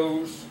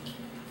videos,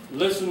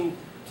 listen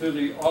to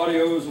the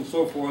audios and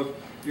so forth.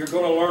 You're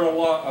going to learn a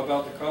lot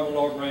about the common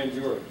law grand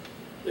jury.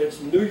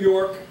 It's New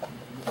York,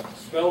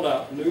 spelled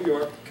out, New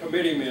York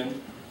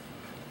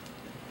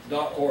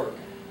Committeemen.org.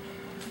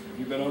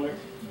 You been on there?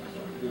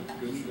 Good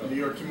stuff. New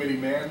York Committee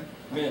Men?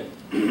 Men.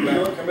 New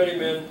York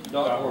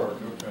Committeemen.org.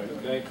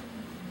 Okay.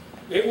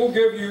 It will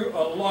give you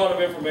a lot of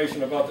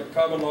information about the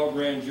common law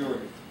grand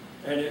jury.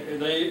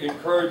 And they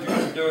encourage you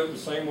to do it the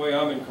same way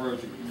I'm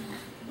encouraging you.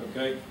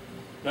 Okay?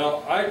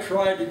 Now, I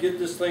tried to get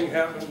this thing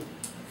happen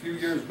a few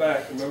years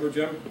back. Remember,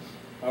 Jim?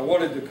 I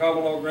wanted the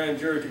common law grand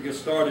jury to get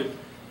started,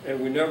 and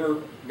we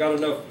never got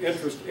enough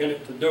interest in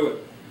it to do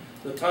it.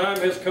 The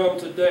time has come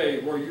today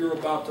where you're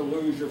about to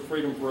lose your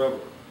freedom forever.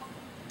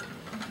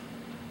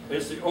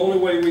 It's the only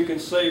way we can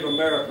save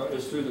America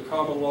is through the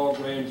common law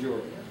grand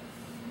jury.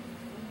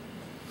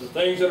 The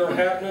things that are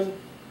happening,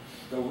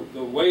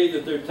 the way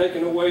that they're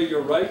taking away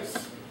your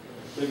rights,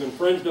 they've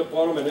infringed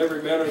upon them in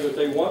every manner that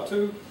they want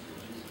to.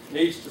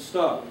 needs to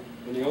stop.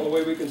 And the only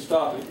way we can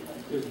stop it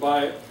is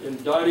by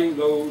indicting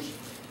those,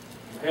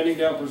 handing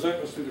down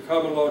presentments to the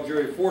common law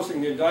jury,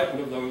 forcing the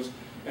indictment of those,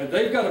 and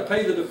they've got to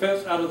pay the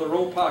defense out of their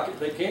own pocket.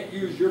 They can't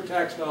use your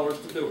tax dollars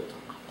to do it.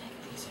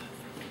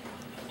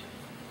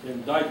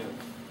 Indict them.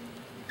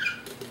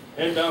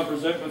 Hand down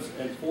presentments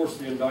and force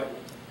the indictment.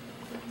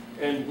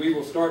 And we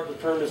will start to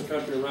turn this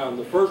country around.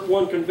 The first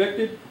one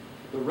convicted,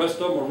 the rest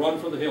of them will run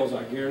for the hills,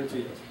 I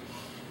guarantee it.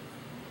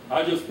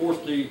 I just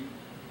forced the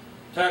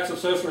tax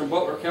assessor in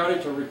Butler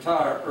County to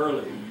retire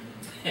early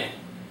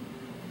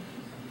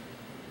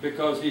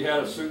because he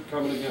had a suit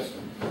coming against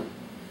him.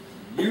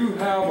 You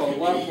have a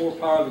lot more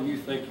power than you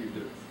think you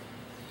do.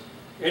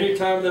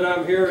 Anytime that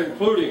I'm here,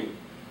 including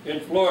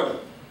in Florida,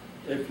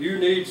 if you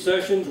need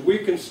sessions, we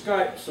can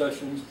Skype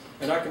sessions,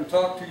 and I can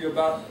talk to you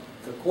about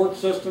the court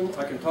system,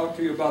 I can talk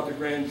to you about the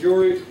grand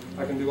jury,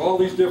 I can do all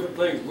these different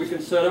things. We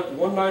can set up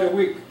one night a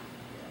week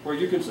where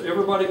you can,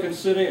 everybody can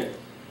sit in,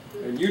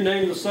 and you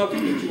name the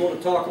subject that you want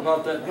to talk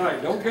about that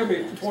night. Don't give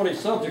me 20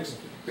 subjects,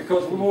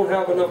 because we won't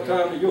have enough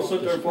time that you'll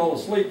sit there and fall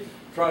asleep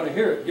trying to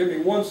hear it. Give me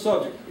one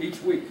subject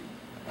each week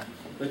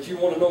that you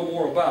want to know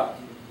more about,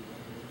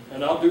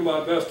 and I'll do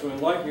my best to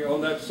enlighten you on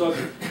that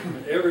subject,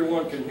 and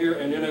everyone can hear.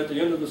 And then at the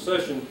end of the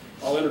session,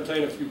 I'll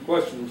entertain a few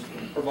questions,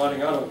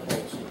 providing I don't fall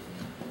asleep,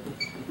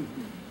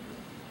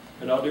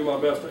 and I'll do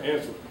my best to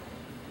answer them.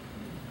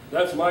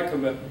 That's my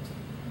commitment,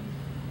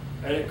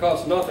 and it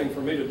costs nothing for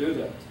me to do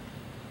that.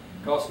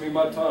 It costs me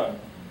my time.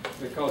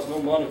 It costs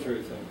no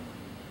monetary thing,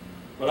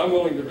 but I'm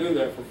willing to do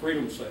that for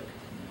freedom's sake.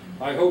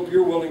 I hope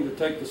you're willing to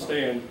take the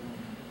stand,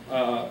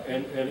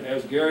 and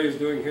as Gary is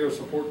doing here,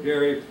 support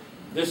Gary.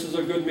 This is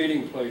a good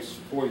meeting place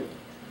for you.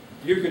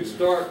 You could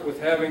start with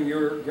having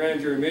your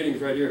grand jury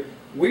meetings right here.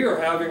 We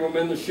are having them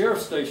in the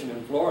sheriff's station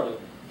in Florida,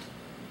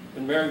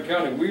 in Marion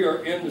County. We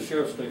are in the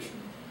sheriff's station,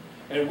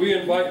 and we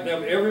invite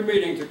them every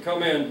meeting to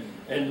come in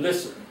and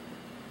listen.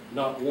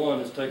 Not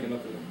one is taken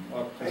up the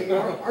opportunity. Hey,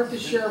 aren't the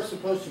sheriffs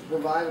supposed to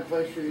provide a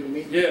place for you to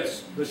meet?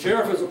 Yes, the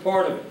sheriff is a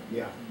part of it.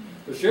 Yeah.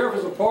 The sheriff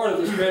is a part of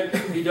this grand.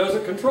 He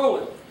doesn't control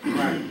it,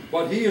 Right.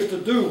 but he is to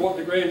do what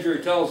the grand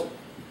jury tells him.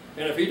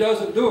 And if he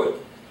doesn't do it,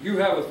 you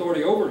have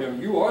authority over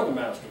him. You are the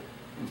master.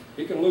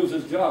 He can lose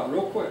his job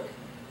real quick.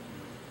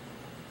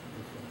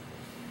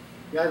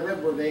 Yeah, I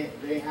read where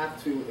they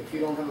have to, if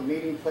you don't have a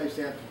meeting place,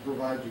 they have to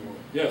provide you one.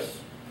 Yes,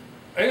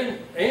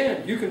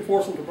 and you can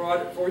force them to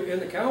provide it for you in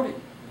the county.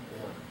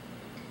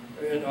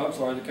 And I'm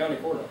sorry, the county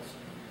courthouse.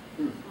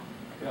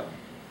 Yeah,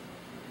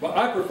 but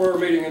I prefer a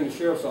meeting in the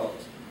sheriff's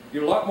office.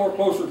 You're a lot more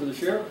closer to the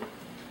sheriff.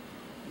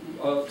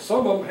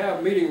 Some of them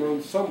have meeting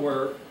rooms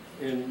somewhere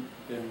in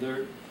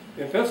their.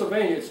 In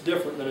Pennsylvania, it's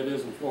different than it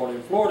is in Florida.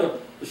 In Florida,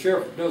 the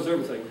sheriff does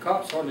everything. The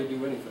cops hardly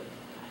do anything.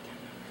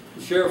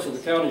 The sheriffs of the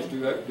counties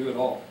do it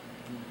all,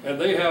 and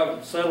they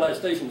have satellite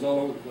stations all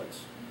over the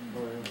place.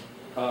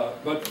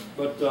 But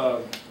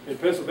in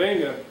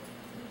Pennsylvania,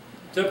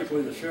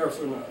 typically the sheriffs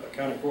are in a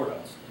county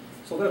courthouse,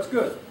 so that's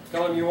good.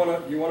 Tell them you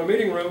want a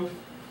meeting room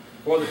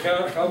for the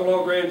common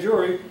law grand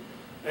jury,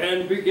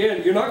 and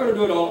begin. You're not going to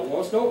do it all at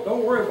once.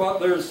 Don't worry about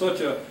there's such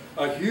a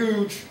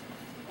huge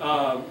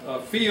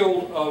a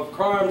field of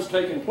crimes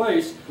taking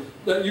place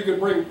that you can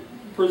bring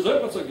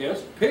presentments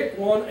against. Pick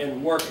one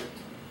and work it.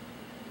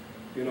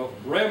 You know,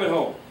 ram it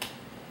home.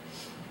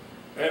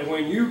 And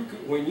when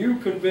you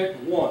convict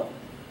one,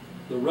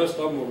 the rest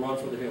of them will run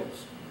for the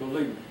hills.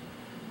 Believe me.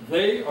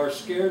 They are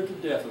scared to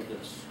death of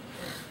this.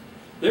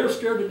 They're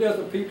scared to death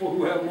of people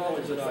who have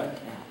knowledge that I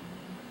have.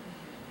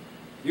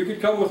 You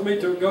could come with me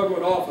to a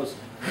government office,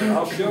 and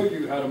I'll show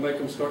you how to make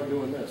them start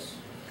doing this.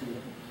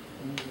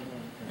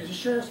 Is the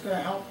sheriff's going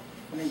to help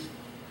when he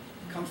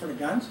comes for the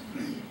guns?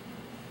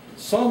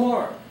 Some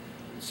are.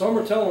 Some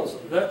are telling us.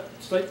 That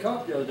state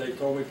cop the other day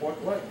told me point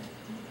blank,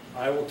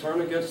 I will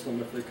turn against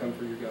them if they come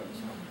for your guns.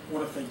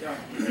 What if they don't?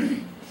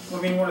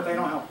 I mean, what if they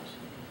don't help us?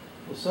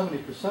 Well,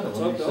 70% of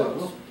them, he said,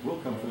 will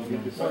come from the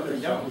What if they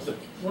don't?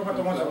 What about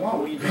the ones that won't?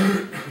 What do you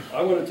do?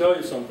 I want to tell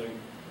you something.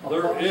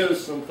 There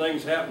is some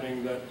things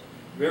happening that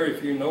very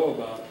few know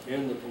about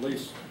in the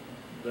police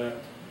that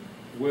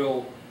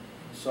will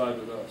side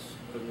with us,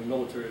 and the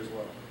military as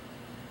well.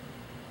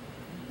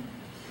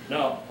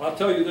 Now, I'll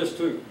tell you this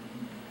too.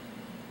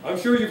 I'm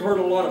sure you've heard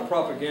a lot of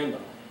propaganda.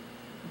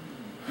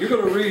 You're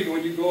going to read,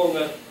 when you go on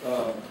that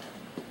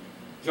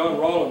John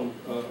Rolland,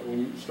 when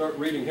you start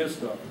reading his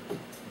stuff,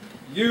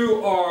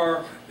 you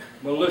are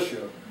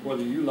militia,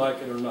 whether you like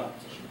it or not.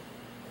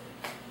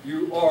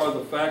 You are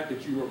the fact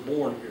that you were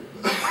born here.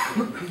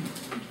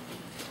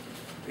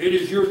 It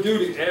is your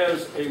duty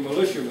as a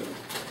militiaman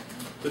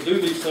to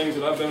do these things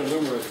that I've been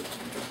enumerating.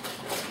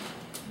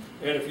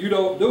 And if you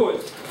don't do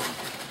it,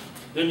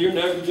 then you're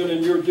negligent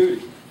in your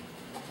duty.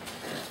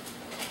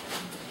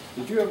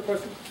 Did you have a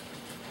question?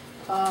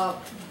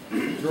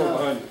 You're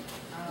behind you.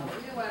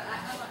 You know what,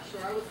 I'm not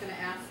sure. I was going to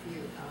ask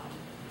you,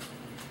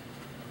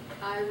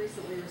 I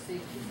recently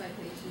received 2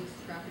 citations,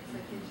 traffic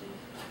citations.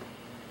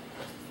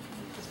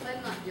 I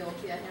pled not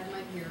guilty. I had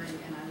my hearing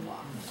and I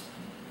lost.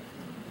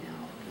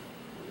 Now,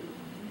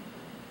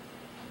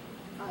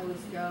 I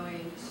was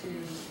going to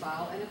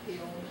file an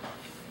appeal.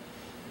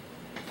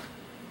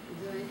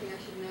 Is there anything I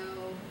should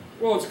know?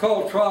 Well, it's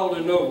called trial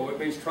de novo. It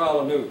means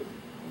trial anew.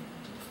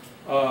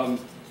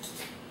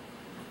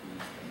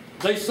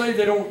 They say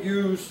they don't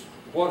use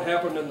what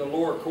happened in the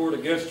lower court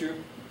against you,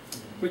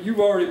 but you've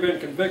already been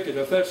convicted.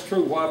 If that's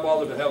true, why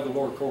bother to have the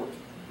lower court?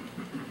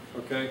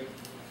 Okay?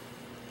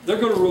 They're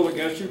going to rule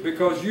against you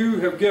because you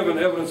have given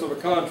evidence of a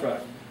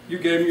contract. You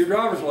gave them your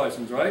driver's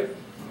license, right?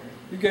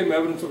 You gave them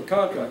evidence of a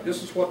contract.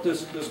 This is what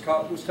this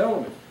cop was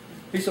telling me.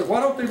 He said,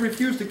 why don't they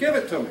refuse to give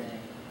it to me?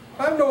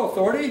 I have no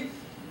authority.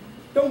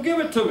 Don't give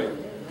it to me.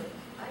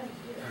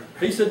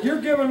 He said,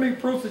 you're giving me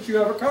proof that you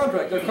have a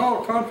contract. They're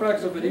called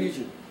contracts of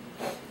adhesion.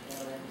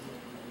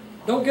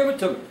 Don't give it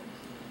to me.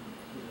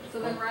 So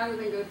then rather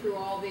than go through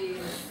all these,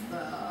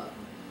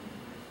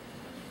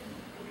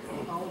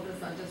 all of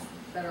this, I just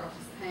better off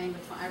just paying the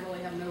fine. I really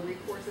have no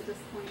recourse at this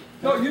point.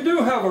 No, you do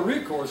have a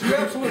recourse. You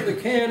absolutely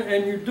can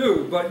and you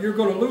do, but you're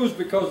going to lose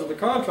because of the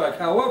contract.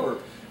 However,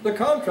 the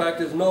contract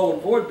is null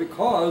and void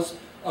because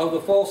of the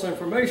false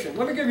information.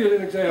 Let me give you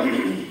an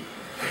example.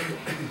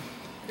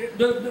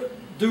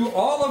 Do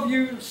all of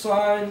you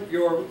sign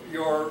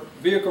your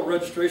vehicle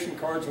registration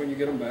cards when you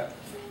get them back?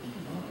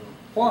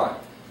 Why?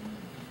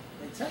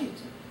 They tell you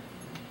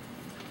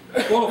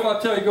to. Well, if I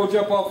tell you go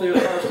jump off the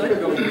Empire State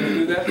Building, will you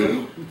do that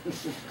too?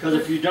 Because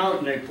if you don't,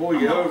 and they pull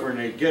you over and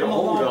they get a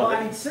hold I'm a of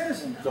law-abiding it,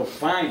 citizen. they'll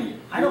fine you.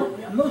 I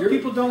don't. Most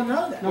people don't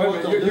know that. No, Wait a what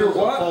minute, they'll do you're is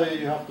they'll what? tell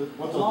you have to,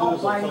 what they'll do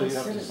is they'll tell you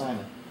have to sign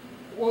it.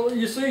 Well,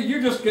 you see,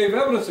 you just gave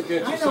evidence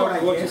against I know yourself what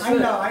for what I you did.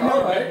 said. I know.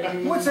 All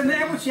right. What's the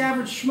average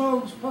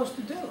schmo supposed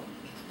to do?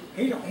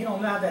 He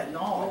don't have that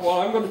knowledge.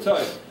 Well, I'm going to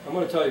tell you. I'm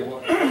going to tell you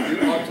what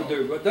you ought to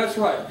do. But that's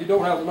right. You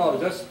don't have the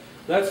knowledge.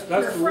 That's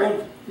the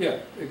one. Yeah,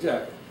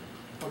 exactly.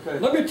 Okay.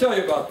 Let me tell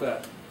you about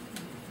that.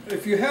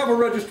 If you have a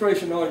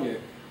registration on you,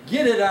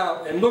 get it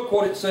out and look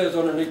what it says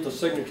underneath the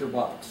signature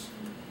box.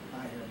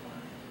 I hear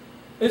about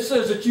It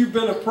says that you've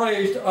been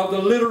appraised of the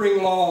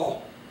littering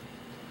law.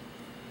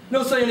 It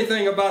don't say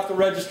anything about the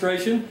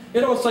registration. It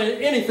don't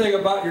say anything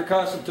about your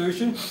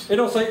Constitution. It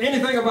don't say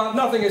anything about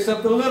nothing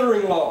except the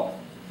littering law.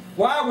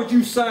 Why would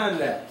you sign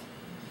that?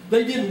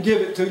 They didn't give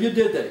it to you,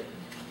 did they?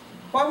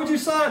 Why would you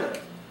sign it?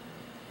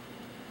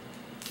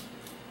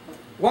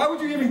 Why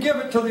would you even give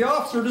it to the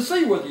officer to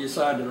see whether you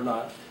signed it or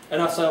not?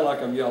 And I sound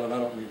like I'm yelling. I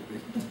don't mean to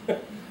be.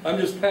 I'm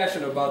just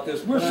passionate about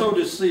this. We're so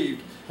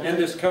deceived in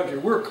this country.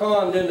 We're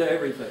conned into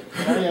everything.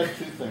 Can I add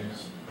two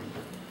things?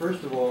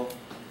 First of all,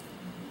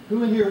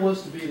 who in here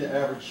wants to be the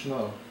average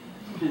schmo?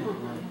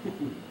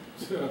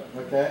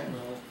 Okay?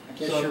 I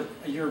guess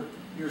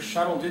you're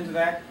shuttled into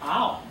that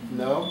aisle.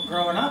 No.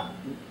 Growing up.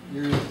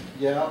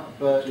 Yeah,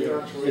 but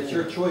it's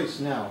your choice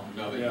now.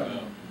 No, Yeah.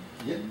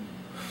 Yeah.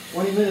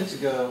 20 minutes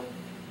ago,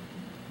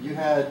 you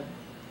had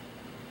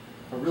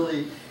a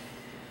really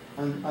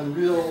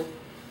unreal,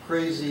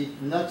 crazy,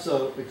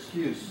 nutso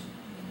excuse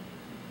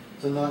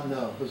to not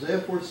know. Hosea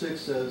 4:6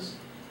 says,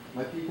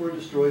 my people are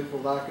destroyed for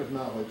lack of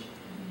knowledge.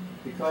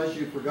 Because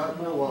you forgot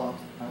my law,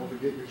 I will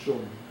forget your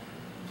children.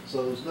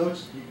 So there's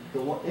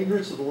no,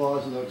 ignorance of the law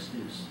is no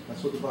excuse.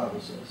 That's what the Bible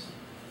says.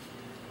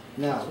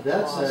 Now,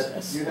 that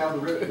said, you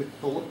have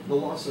the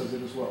law says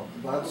it as well.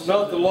 The Bible It's says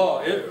not the it.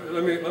 law.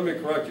 Let me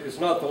correct you. It's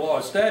not the law.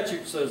 A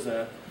statute says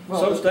that. Well,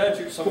 Some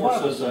statute somewhere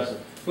Bible says says that.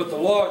 it. But the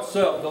law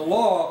itself, the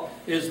law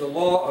is the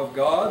law of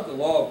God, the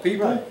law of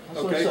people, Right.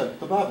 That's what I okay? said.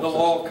 The Bible says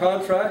law it. of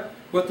contract,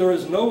 but there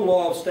is no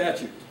law of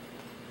statute.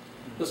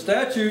 The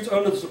statutes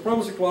under the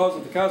supremacy clause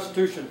of the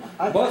Constitution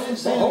I must... didn't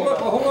say hold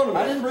anything on a minute.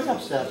 I didn't bring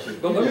up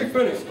statute. But let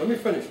me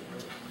finish.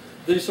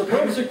 The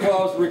supremacy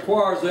clause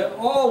requires that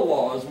all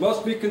laws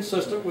must be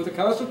consistent with the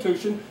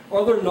Constitution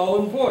or they're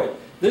null and void.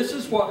 This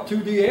is what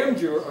 2D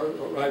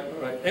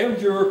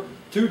Amjur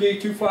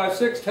 2D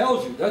 256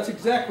 tells you. That's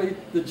exactly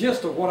the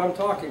gist of what I'm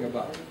talking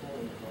about.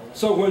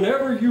 So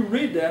whenever you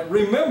read that,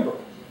 remember,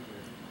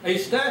 a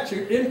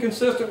statute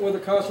inconsistent with the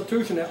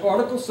Constitution at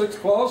Article 6,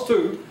 Clause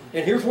 2,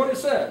 and here's what it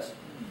says.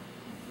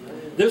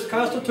 This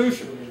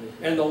Constitution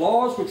and the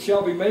laws which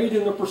shall be made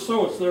in the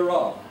pursuance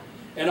thereof,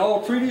 and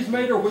all treaties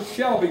made or which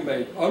shall be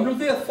made under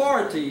the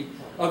authority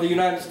of the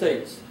United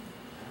States,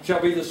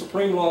 shall be the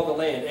supreme law of the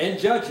land, and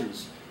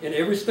judges in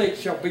every state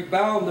shall be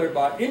bound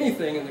thereby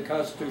anything in the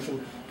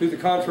Constitution to the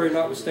contrary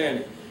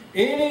notwithstanding.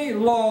 Any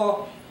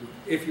law,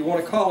 if you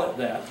want to call it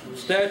that,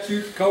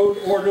 statute, code,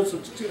 ordinance,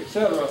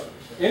 etc.,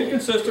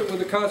 inconsistent with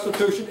the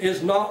Constitution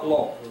is not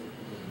law.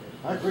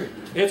 I agree.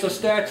 It's a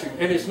statute,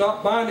 and it's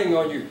not binding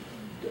on you.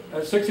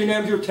 16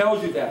 Amjur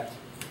tells you that.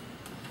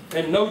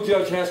 And no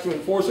judge has to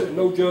enforce it, and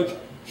no judge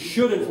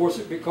should enforce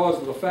it because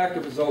of the fact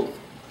of his oath.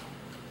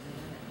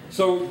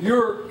 So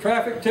your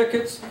traffic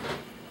tickets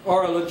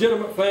are a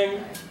legitimate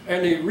thing,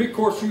 and the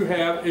recourse you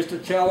have is to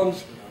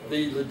challenge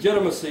the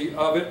legitimacy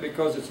of it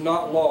because it's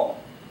not law.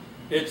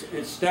 It's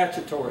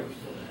statutory.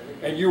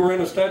 And you were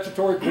in a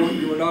statutory court,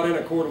 you were not in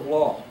a court of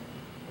law.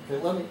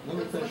 Okay, let me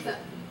finish.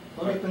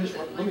 Let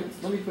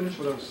me finish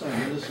what I was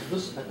saying. And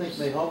this I think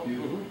may help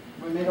you.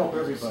 It may help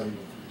everybody.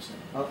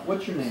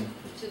 What's your name?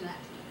 Jeanette.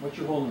 What's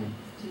your whole name?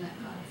 Jeanette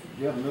Cotton.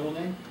 Do you have a middle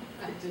name?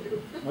 I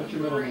do. What's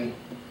your middle name?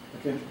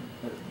 Okay,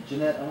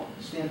 Jeanette, I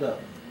want stand up.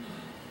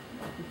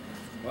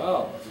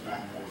 Wow.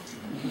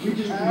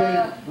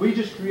 We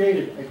just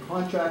created a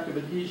contract of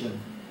adhesion.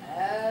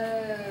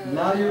 Oh.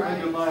 Now you're right.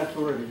 under my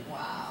authority.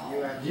 Wow.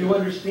 Do you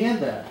understand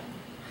that?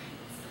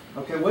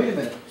 Okay, wait a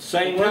minute.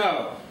 Say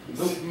no.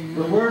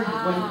 The word,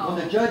 when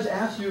the judge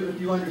asks you if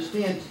you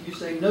understand, you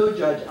say, no,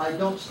 Judge, I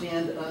don't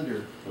stand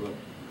under. Oh,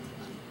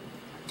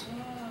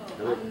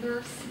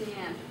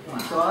 understand.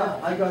 So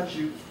I got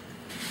you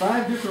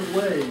 5 different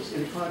ways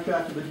in a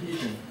contract of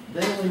adhesion.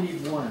 They only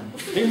need one.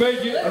 He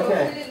made you.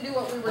 Okay. We didn't do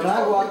what we were When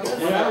I walk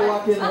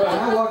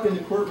told. in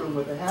the courtroom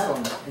with a hat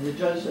on, and the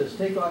judge says,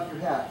 take off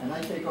your hat, and I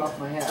take off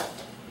my hat,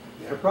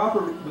 the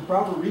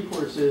proper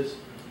recourse is,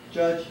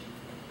 Judge,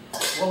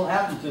 what will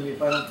happen to me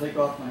if I don't take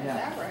off my Is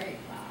hat? that right?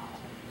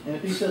 And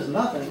if he says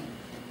nothing,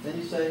 then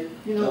you say,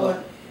 you know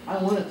what, I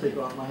want to take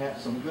off my hat,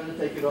 so I'm going to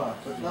take it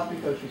off, but not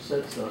because you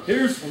said so.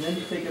 And then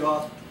you take it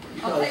off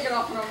because... I'll take it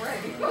off when I'm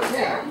ready.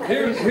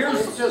 Yeah.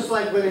 It's just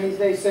like when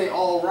they say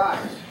all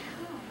rise.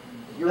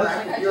 You're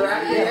acting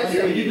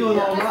You're doing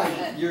all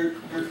right. You're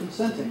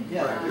consenting.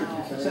 Yeah, you're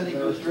consenting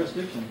to his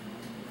jurisdiction.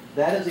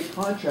 That is a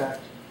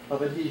contract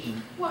of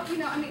adhesion. Well, you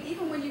know, I mean,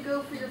 even when you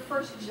go for your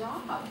first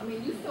job, I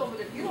mean, you feel that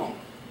if you don't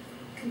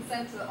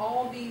consent to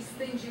all these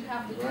things you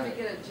have to do to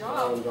get a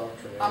job,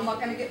 I'm not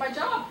going to get my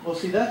job. Well,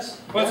 see, that's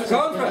a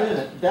contract.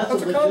 legitimate. That's a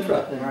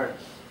legitimate thing. Right.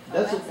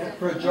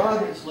 For a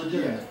job, it's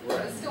legitimate.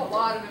 But it's still a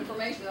lot of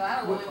information that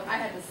I don't really, I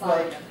had to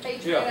sign a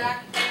Patriot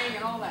Act thing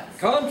and all that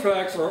stuff.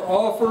 Contracts are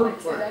offer. I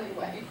did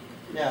anyway.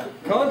 Yeah.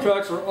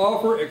 Contracts are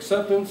offer,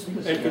 acceptance,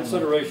 and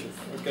consideration.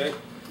 Okay.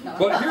 No.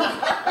 But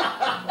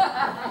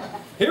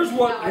here's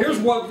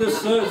what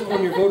this says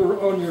on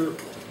your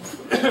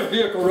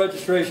vehicle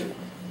registration.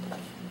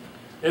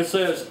 It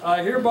says,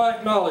 I hereby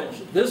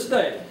acknowledge this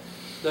day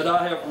that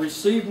I have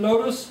received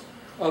notice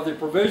of the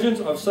provisions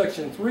of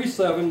section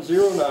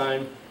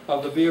 3709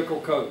 of the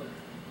vehicle code.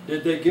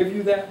 Did they give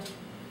you that?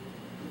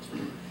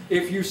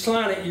 If you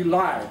sign it, you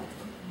lied.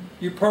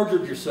 You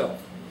perjured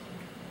yourself.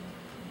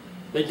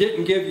 They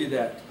didn't give you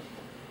that.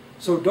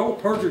 So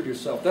don't perjure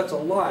yourself. That's a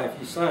lie if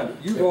you signed it.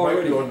 You've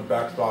already... It might be on the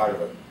back side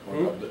of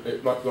it.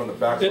 It might be on the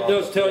back side. It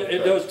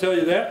does tell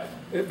you that,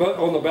 but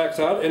on the back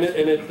side,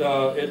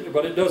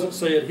 but it doesn't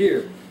say it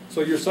here.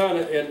 So you're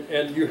signing it,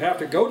 and you have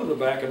to go to the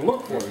back and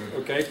look for it,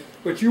 okay?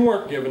 But you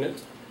weren't given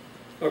it,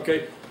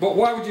 okay? But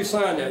why would you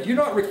sign that? You're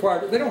not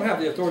required. They don't have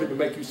the authority to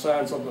make you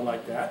sign something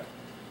like that.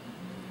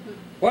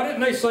 Why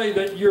didn't they say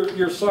that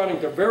you're signing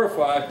to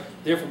verify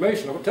the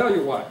information? I'll tell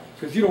you why.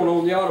 Because you don't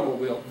own the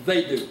automobile.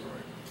 They do.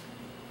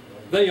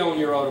 They own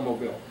your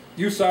automobile.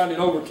 You signed it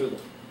over to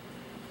them.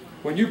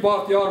 When you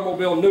bought the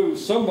automobile new,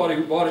 somebody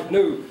who bought it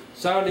new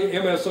signed the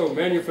MSO,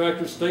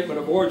 Manufacturer's Statement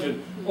of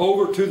Origin,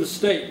 over to the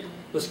state.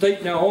 The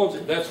state now owns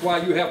it. That's why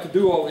you have to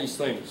do all these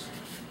things.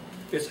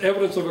 It's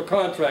evidence of a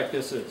contract,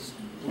 this is.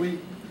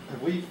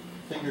 Have we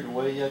figured a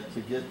way yet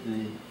to get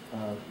the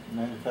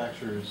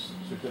manufacturer's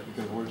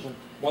certificate of origin?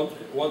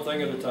 One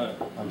thing at a time.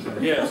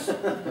 Okay. Yes,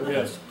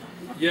 yes.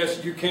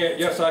 Yes, you can.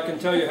 Yes, I can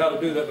tell you how to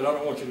do that, but I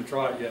don't want you to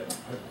try it yet.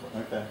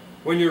 Okay.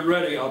 When you're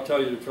ready, I'll tell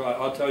you to try it.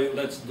 I'll tell you,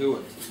 let's do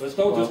it. Let's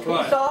don't just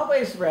try He's it.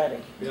 always ready.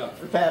 Yeah.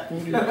 For that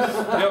news.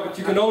 Yeah, but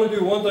you can only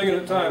do one thing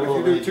at a time. If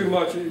you do too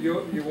much,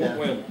 you won't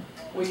win.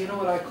 Well, you know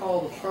what I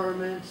call the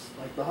permits,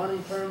 like the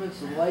hunting permits,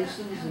 the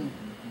license, and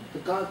the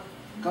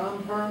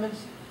gun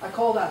permits? I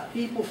call that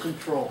people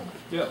control.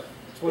 Yeah,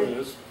 that's what it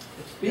is.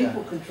 It's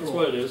people control. That's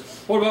what it is.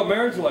 What about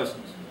marriage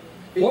license?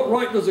 What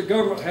right does the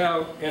government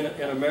have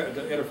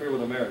to interfere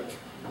with a marriage?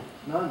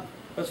 None.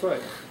 That's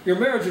right. Your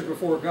marriage is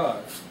before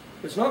God.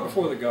 It's not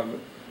before the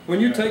government.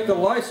 When you take the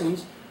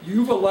license,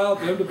 you've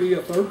allowed them to be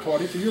a third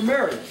party to your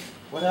marriage.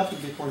 What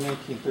happened before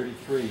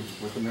 1933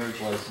 with the marriage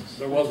license?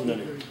 There wasn't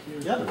any.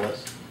 Yeah, there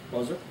was.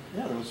 Was there?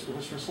 Yeah, it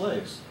was for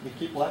slaves. We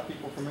keep black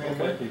people from marrying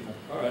white people.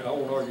 All right, I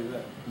won't argue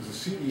that.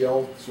 Does the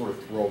CDL sort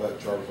of throw that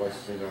driver's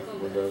licensing out the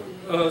window?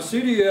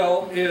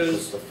 CDL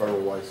is the federal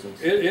license.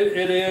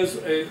 It is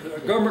a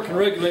government can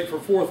regulate for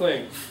 4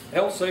 things: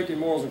 health, safety,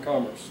 morals, and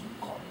commerce.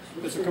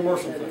 It's a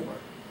commercial thing.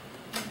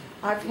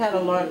 I've had a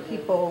lot of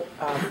people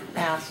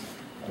ask,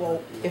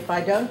 well, if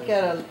I don't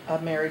get a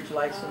marriage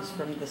license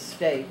from the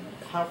state,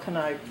 how can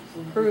I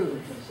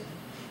prove,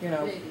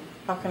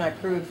 how can I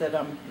prove that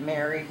I'm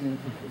married, and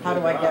how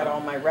do I get all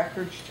my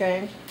records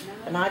changed?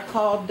 And I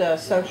called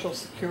Social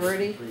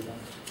Security,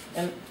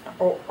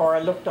 or I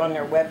looked on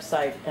their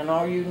website, and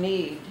all you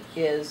need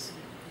is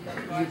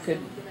you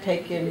could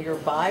take in your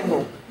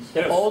Bible.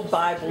 The old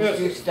Bibles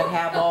used to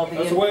have all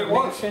the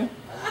information,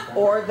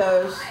 or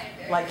those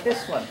like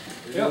this one.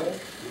 Yeah,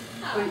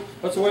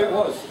 that's the way it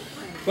was.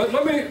 But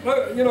let me,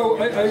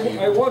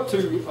 I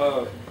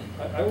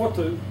want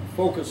to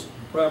focus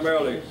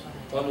primarily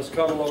on this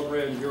common law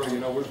grand jury.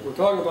 We're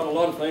talking about a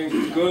lot of things.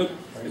 It's good.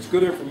 It's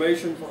good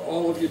information for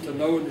all of you to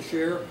know and to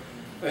share.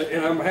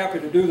 And I'm happy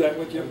to do that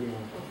with you.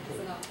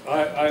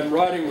 I'm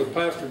riding with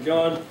Pastor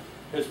John.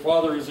 His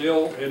father is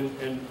ill,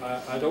 and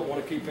I don't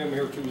want to keep him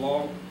here too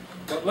long.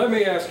 But let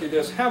me ask you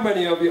this: how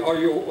many of you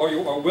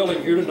are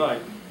willing here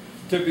tonight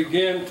to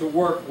begin to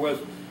work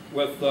with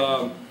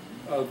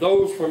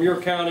those from your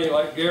county,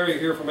 like Gary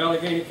here from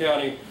Allegheny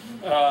County,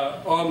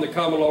 on the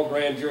common law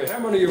grand jury. How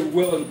many are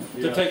willing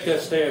to take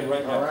that stand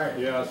right now? All right.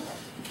 Yes.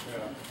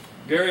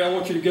 Gary, I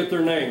want you to get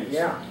their names.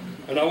 Yeah.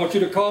 And I want you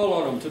to call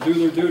on them to do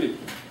their duty.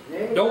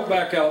 Don't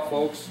back out,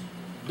 folks.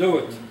 Do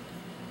it.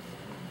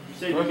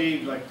 You said you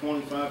need like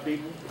 25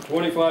 people?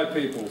 25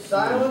 people.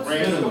 Silence.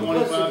 Random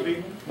 25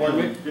 people?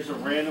 Pardon me? Just a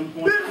random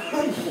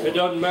 25 people? It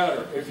doesn't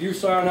matter. If you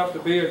sign up to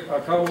be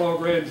a common law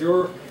grand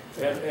juror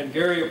and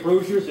Gary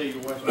approves you, Say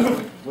you're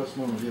Westmoreland.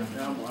 Westmoreland,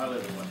 yeah. I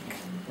live in Westmoreland.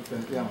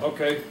 Okay, yeah.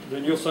 okay,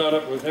 then you'll sign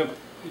up with him.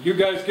 You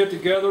guys get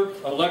together,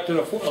 elect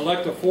a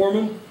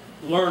foreman,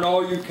 learn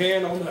all you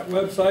can on that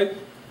website.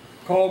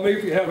 Call me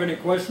if you have any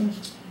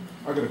questions,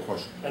 I got a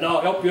question. and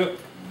I'll help you.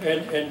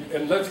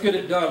 And let's get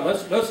it done.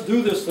 Let's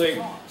do this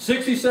thing.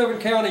 67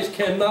 counties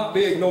cannot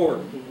be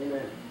ignored.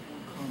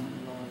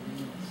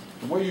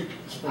 The way you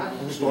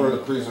started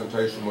the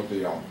presentation with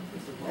the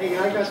Hey,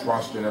 I got.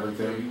 trust and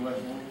everything,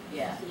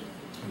 Yeah.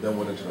 and then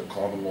went into the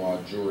common law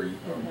jury,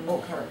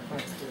 Okay.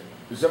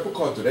 is that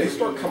because, did they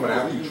start coming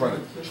after you trying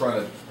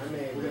to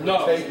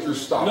No, take your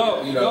stuff?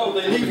 no, You know, no,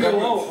 they leave you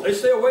alone. They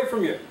stay away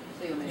from you.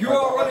 You I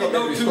already thought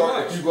know maybe too start-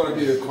 much. If you're gonna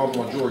be the common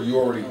law jury, you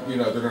already, you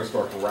know, they're gonna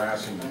start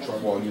harassing you,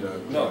 well, you know.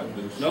 No,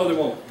 no they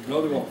won't.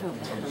 No they won't.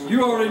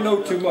 You already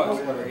know too much.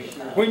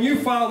 When you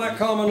file that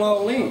common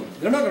law lien,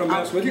 they're not going to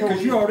mess with you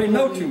because you already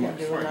know too much.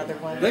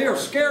 They are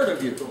scared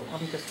of you.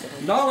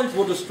 Knowledge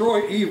will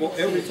destroy evil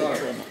every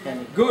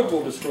time. Good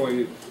will destroy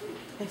evil.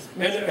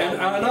 And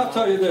I'll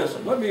tell you this,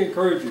 let me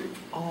encourage you.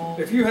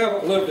 If you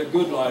haven't lived a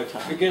good life,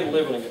 begin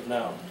living it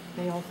now.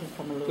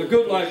 The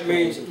good life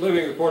means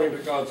living according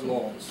to God's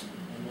laws.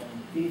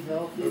 Be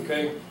healthy.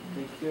 Okay?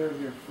 Take care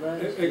of your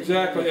friends.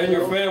 Exactly, and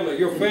your family.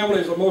 Your family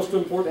is the most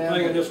important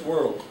thing in this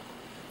world.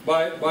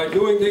 By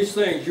doing these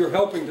things, you're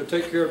helping to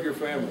take care of your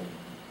family.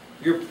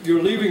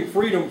 You're leaving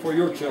freedom for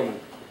your children.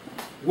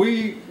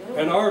 We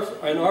and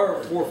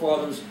our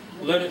forefathers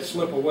let it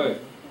slip away.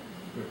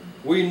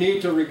 We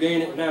need to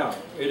regain it now.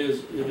 It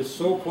is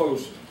so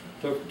close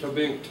to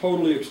being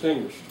totally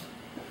extinguished.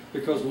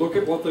 Because look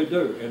at what they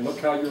do, and look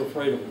how you're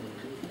afraid of them.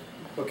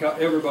 Look how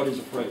everybody's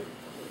afraid.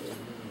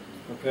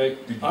 Okay?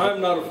 I'm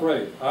not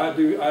afraid. I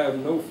have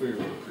no fear.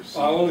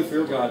 I only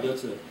fear God,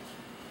 that's it.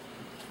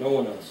 No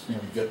one else. Did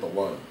you get the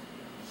loan?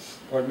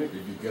 Pardon me?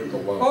 Did you get the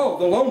loan? Oh,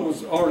 the loan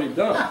was already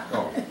done.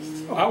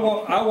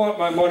 Oh, I want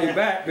my money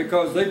back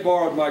because they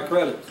borrowed my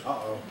credit.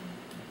 Uh-oh.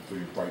 so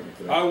you fight me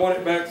today? I want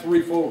it back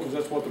threefold because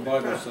that's what the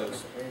Bible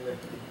says.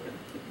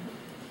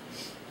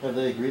 Have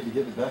they agreed to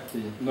give it back to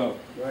you? No,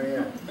 Oh,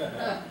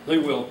 yeah. they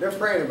will. They're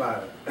praying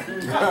about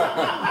it.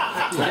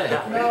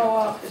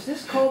 No, is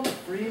this called the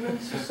Freeman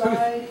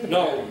Society?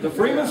 No, the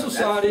Freeman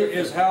Society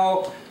is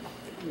how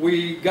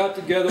we got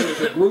together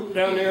as a group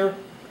down there,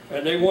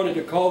 and they wanted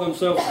to call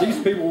themselves, these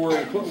people were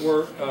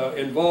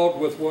involved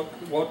with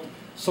what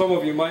some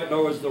of you might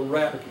know as the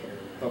RAP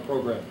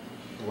program.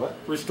 What?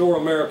 Restore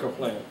America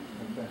plan.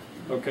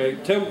 Okay,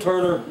 Tim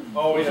Turner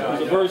was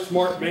a very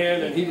smart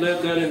man, and he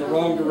led that in the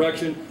wrong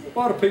direction. A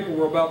lot of people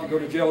were about to go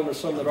to jail, and there's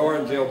some that are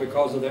in jail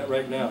because of that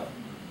right now.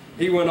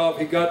 He went off,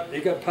 he got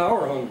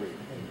power hungry.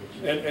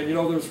 And you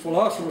know, there's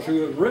philosophers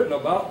who have written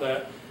about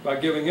that, by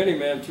giving any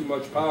man too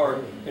much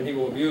power, and he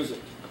will abuse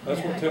it.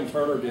 That's what Tim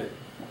Turner did.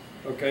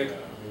 Okay?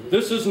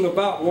 This isn't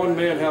about one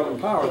man having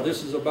power.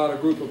 This is about a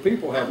group of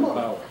people having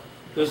power.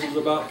 This is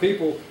about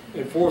people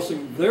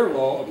enforcing their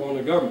law upon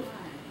the government.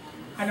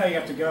 I know you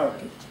have to go.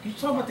 Can you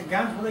talk about the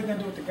guns? What are they going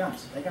to do with the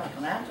guns? They going to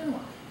come after them?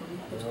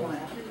 What's going to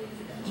happen?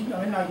 You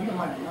don't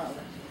mind to know.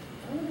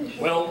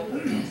 Well,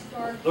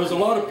 there's a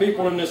lot of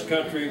people in this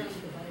country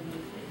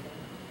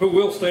who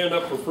will stand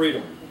up for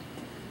freedom.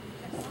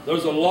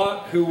 There's a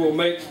lot who will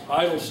make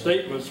idle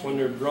statements when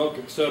they're drunk,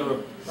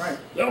 etc. Right.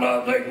 They'll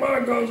not take my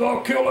guns,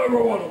 I'll kill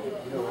every one of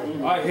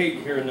them. I hate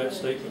hearing that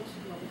statement.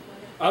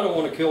 I don't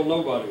want to kill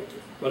nobody,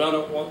 but I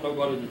don't want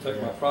nobody to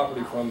take my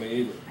property from me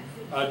either.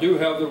 I do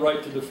have the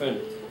right to defend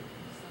it.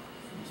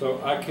 So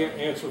I can't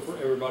answer for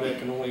everybody, I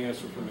can only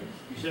answer for me.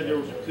 You said there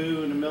was a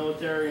coup in the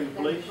military and the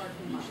police?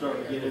 You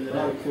starting to get into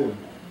Not a that? coup.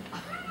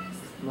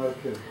 Not a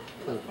coup.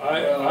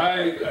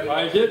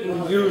 I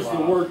didn't use the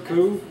word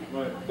coup,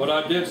 but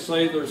I did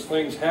say there's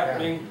things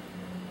happening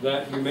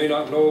that you may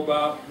not know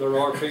about. There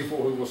are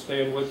people who will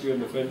stand with you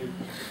and defend you.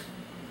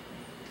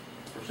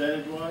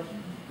 Percentage-wise?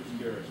 Just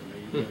curious. I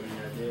mean, you have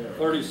any idea?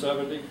 Or-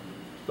 30-70,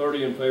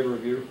 30 in favor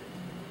of you.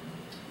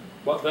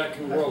 But that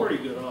can That's grow.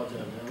 pretty good odds,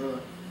 man, really.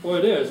 Well,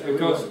 it is,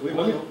 because we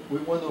won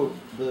the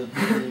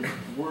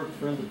word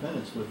for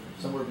independence with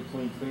somewhere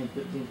between 3 and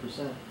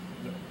 15%.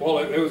 well,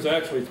 it was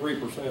actually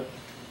 3%.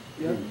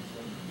 Yeah.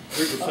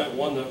 3%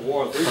 won that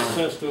war.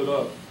 3% stood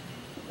up.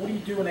 What do you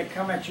do when they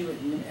come at you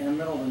in the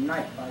middle of the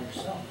night by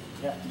yourself?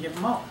 You have to give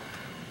them up.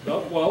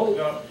 Well,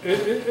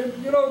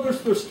 you know,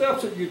 there's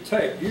steps that you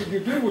take. You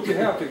do what you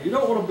have to. You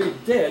don't want to be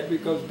dead,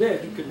 because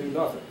dead you can do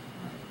nothing.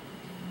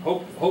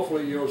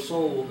 Hopefully your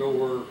soul will go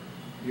where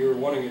you're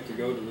wanting it to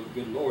go, to the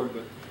good Lord.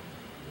 But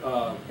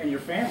And your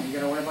family, you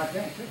got to worry about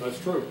them too. that's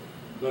true.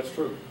 That's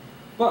true.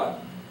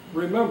 But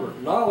remember,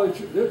 knowledge,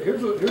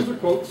 here's a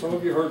quote, some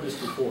of you heard this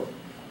before.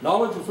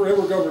 Knowledge will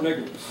forever govern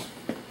ignorance.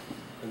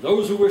 And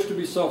those who wish to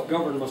be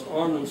self-governed must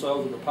arm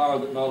themselves with the power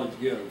that knowledge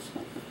gives.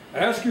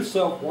 Ask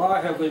yourself,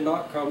 why have they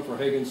not come for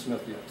Hagan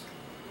Smith yet?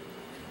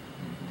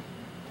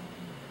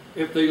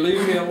 If they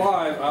leave me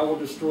alive, I will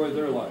destroy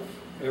their life,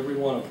 every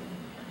one of them.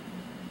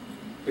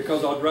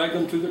 Because I'll drag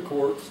them to the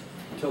courts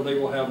until they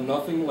will have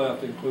nothing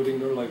left, including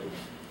their labor.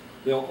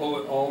 They'll owe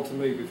it all to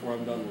me before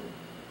I'm done with it.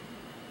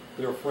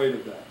 They're afraid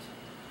of that.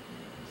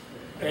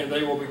 And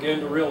they will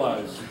begin to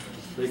realize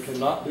they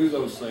cannot do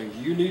those things.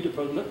 You need to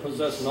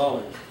possess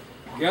knowledge.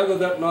 Gather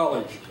that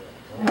knowledge.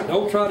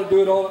 Don't try to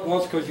do it all at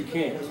once because you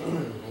can't.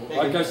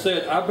 Like I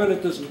said, I've been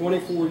at this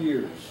 24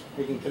 years.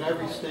 Hagan, can I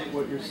restate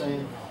what you're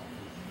saying?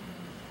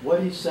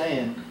 What he's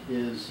saying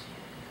is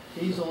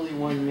he's only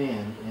one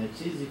man, and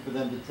it's easy for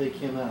them to take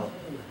him out.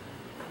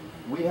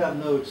 We have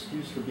no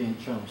excuse for being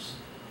chumps.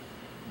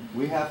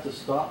 We have to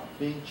stop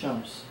being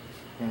chumps,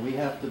 and we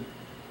have to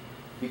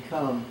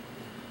become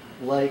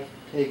like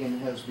Hagan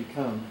has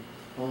become.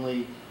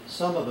 Only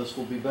some of us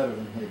will be better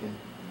than Hagan.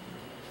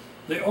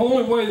 The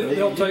only way that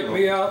they'll take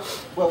me out...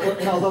 Well,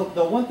 now,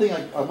 the one thing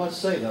I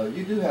must say, though,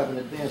 you do have an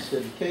advanced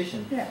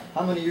education. Yeah.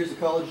 How many years of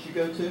college did you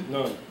go to?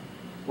 None.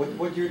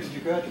 What year did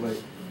you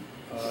graduate?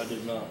 I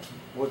did not.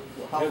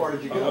 How far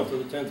did you go? I went to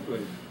the 10th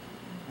grade.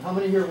 How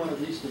many here went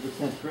at least to the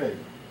 10th grade?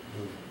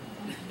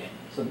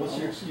 So what's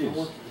your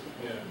excuse?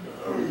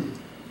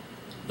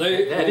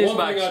 That is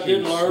my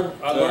excuse.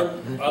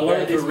 I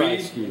learned to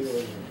read.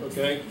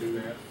 Okay.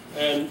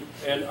 And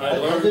I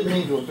learned. I didn't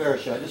mean to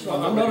embarrass you. I just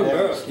want to know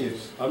that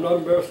excuse. I'm not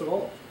embarrassed at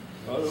all.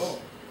 Not at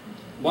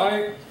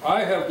all.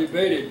 I have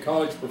debated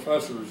college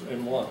professors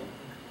and won.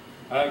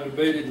 I have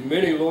debated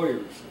many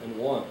lawyers and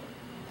won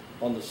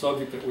on the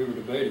subject that we were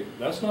debating.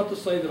 That's not to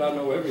say that I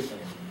know everything.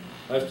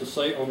 That's to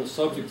say on the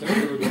subject that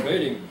we were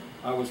debating,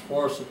 I was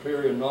far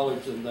superior in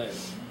knowledge than they.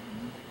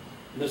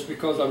 And that's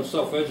because I'm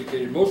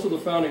self-educated. Most of the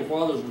founding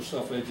fathers were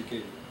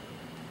self-educated.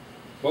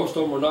 Most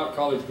of them were not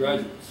college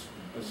graduates,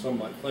 as some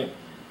might think.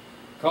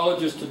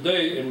 Colleges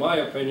today, in my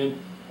opinion,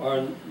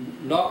 are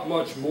not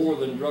much more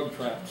than drug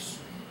traps,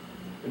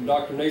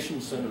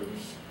 indoctrination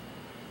centers.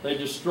 They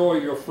destroy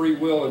your free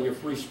will and your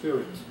free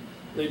spirit.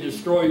 They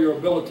destroy your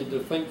ability to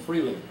think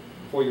freely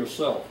for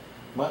yourself.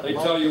 They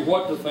tell you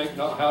what to think,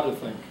 not how to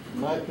think.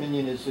 My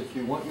opinion is if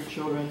you want your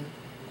children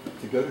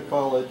to go to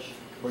college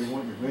or you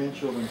want your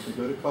grandchildren to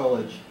go to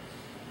college,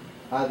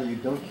 either you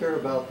don't care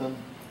about them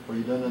or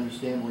you don't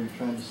understand where you're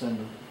trying to send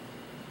them.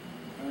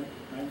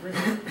 I agree.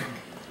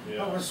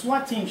 But when a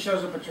SWAT team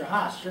shows up at your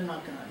house, you're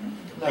not going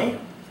to hate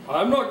them.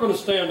 I'm not going to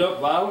stand up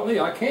violently.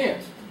 I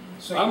can't.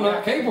 So I'm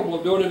not capable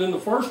of doing it in the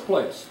first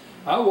place.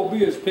 I will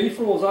be as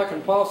peaceful as I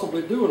can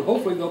possibly do, and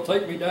hopefully they'll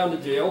take me down to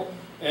jail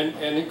and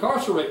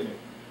incarcerate me.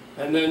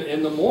 And then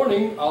in the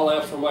morning, I'll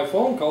ask for my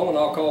phone call, and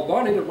I'll call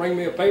Bonnie to bring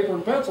me a paper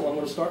and pencil. I'm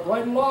going to start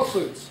writing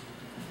lawsuits.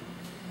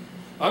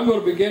 I'm going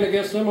to begin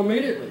against them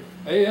immediately,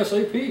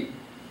 ASAP.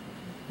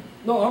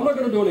 No, I'm not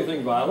going to do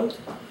anything violent.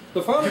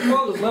 The Founding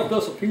Fathers left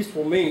us a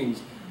peaceful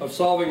means of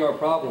solving our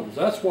problems.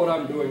 That's what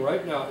I'm doing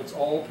right now. It's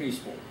all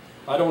peaceful.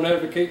 I don't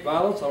advocate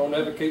violence. I don't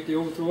advocate the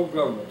overthrow of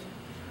government.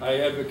 I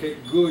advocate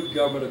good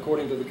government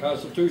according to the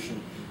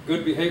Constitution.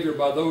 Good behavior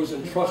by those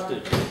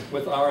entrusted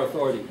with our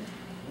authority.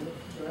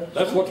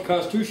 That's what the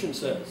Constitution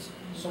says.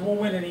 So we'll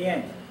win in the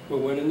end. We'll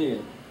win in the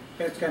end.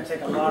 It's going to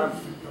take a lot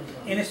of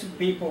innocent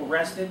people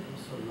arrested.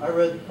 I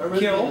read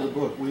the end of the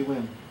book. We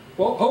win.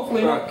 Well,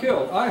 hopefully not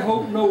killed. I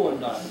hope no one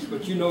dies,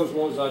 but you know as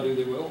well as I do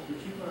they will.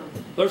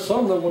 There's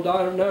some that will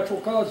die of natural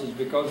causes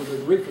because of the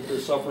grief that they're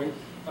suffering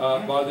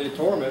by the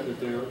torment that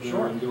they're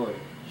enduring.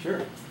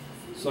 Sure.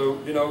 So,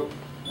 you know,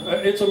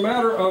 it's a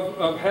matter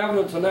of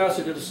having the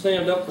tenacity to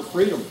stand up for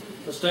freedom,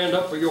 to stand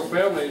up for your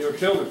family and your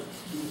children.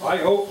 I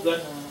hope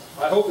that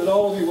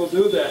all of you will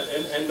do that.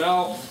 And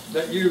now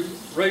that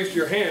you've raised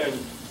your hand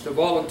to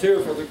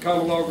volunteer for the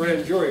common law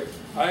grand jury,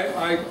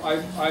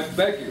 I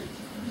beg you,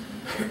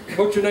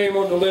 put your name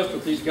on the list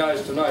with these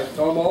guys tonight.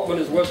 Tom Altman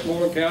is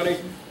Westmoreland County.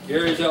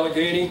 Gary's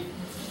Allegheny.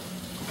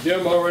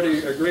 Jim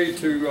already agreed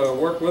to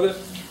work with it.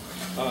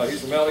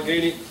 He's from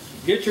Allegheny.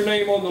 Get your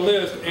name on the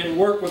list and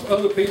work with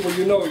other people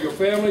you know, your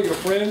family, your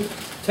friends.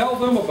 Tell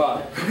them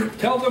about it.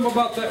 Tell them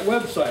about that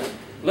website.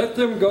 Let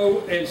them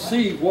go and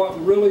see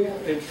what really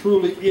and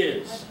truly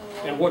is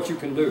and what you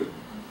can do.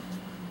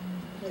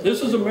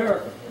 This is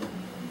America.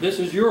 This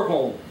is your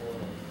home.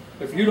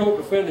 If you don't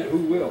defend it, who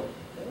will?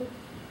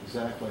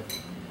 Exactly.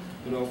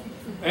 You know,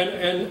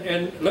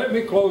 and let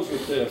me close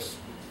with this.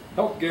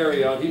 Help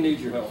Gary out. He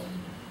needs your help.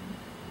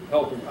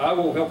 Help him. I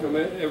will help him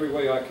in every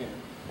way I can.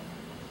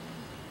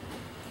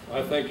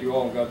 I thank you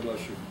all, and God bless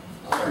you.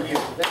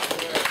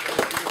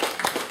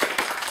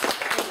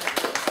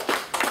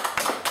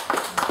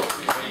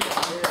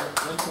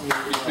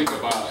 You speak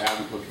about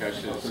advocate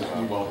Kesh's,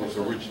 well, his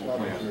original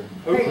plan.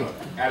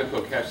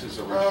 Attico Kesh's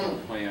original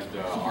plan,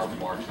 our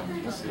march on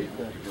DC. You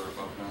heard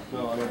about that?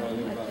 No, I don't know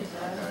anything about it.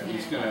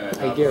 He's gonna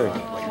have, Gary. like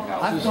a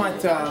house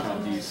I've got march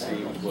on DC.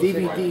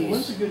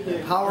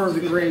 DVDs, Power of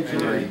the Grand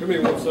Jury. Give me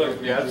 1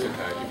 second. Yeah, that's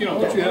okay. You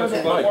know, don't you have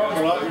somebody?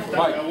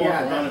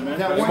 Yeah,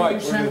 that one you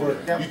sent me.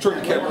 You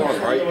turned the camera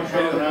on, right?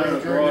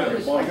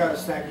 I got a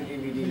stack of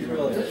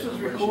DVDs. This was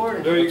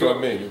recorded. There you That's what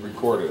I go. mean, you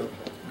recorded it.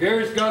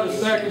 Gary's got a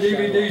stack of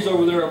DVDs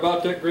over there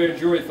about that grand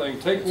jury thing.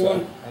 Take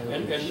one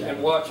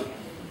and watch it.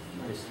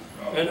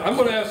 And I'm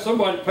gonna ask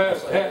somebody to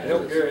pass the hat and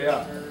help Gary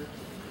out.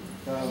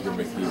 You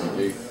make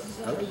DVD.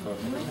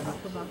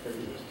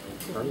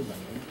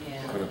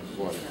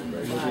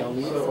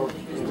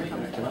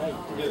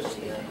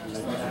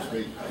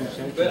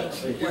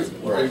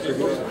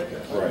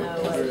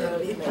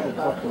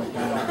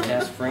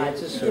 Ask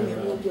Francis or?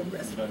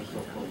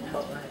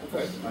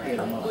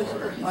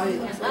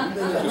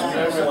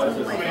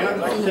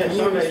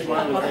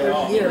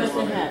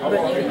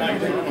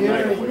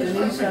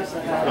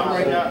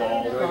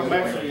 I'm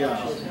actually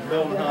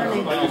building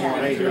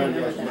on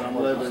 800, but I'm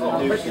living in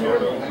New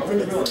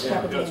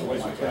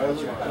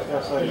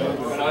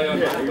And I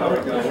understand.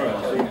 York.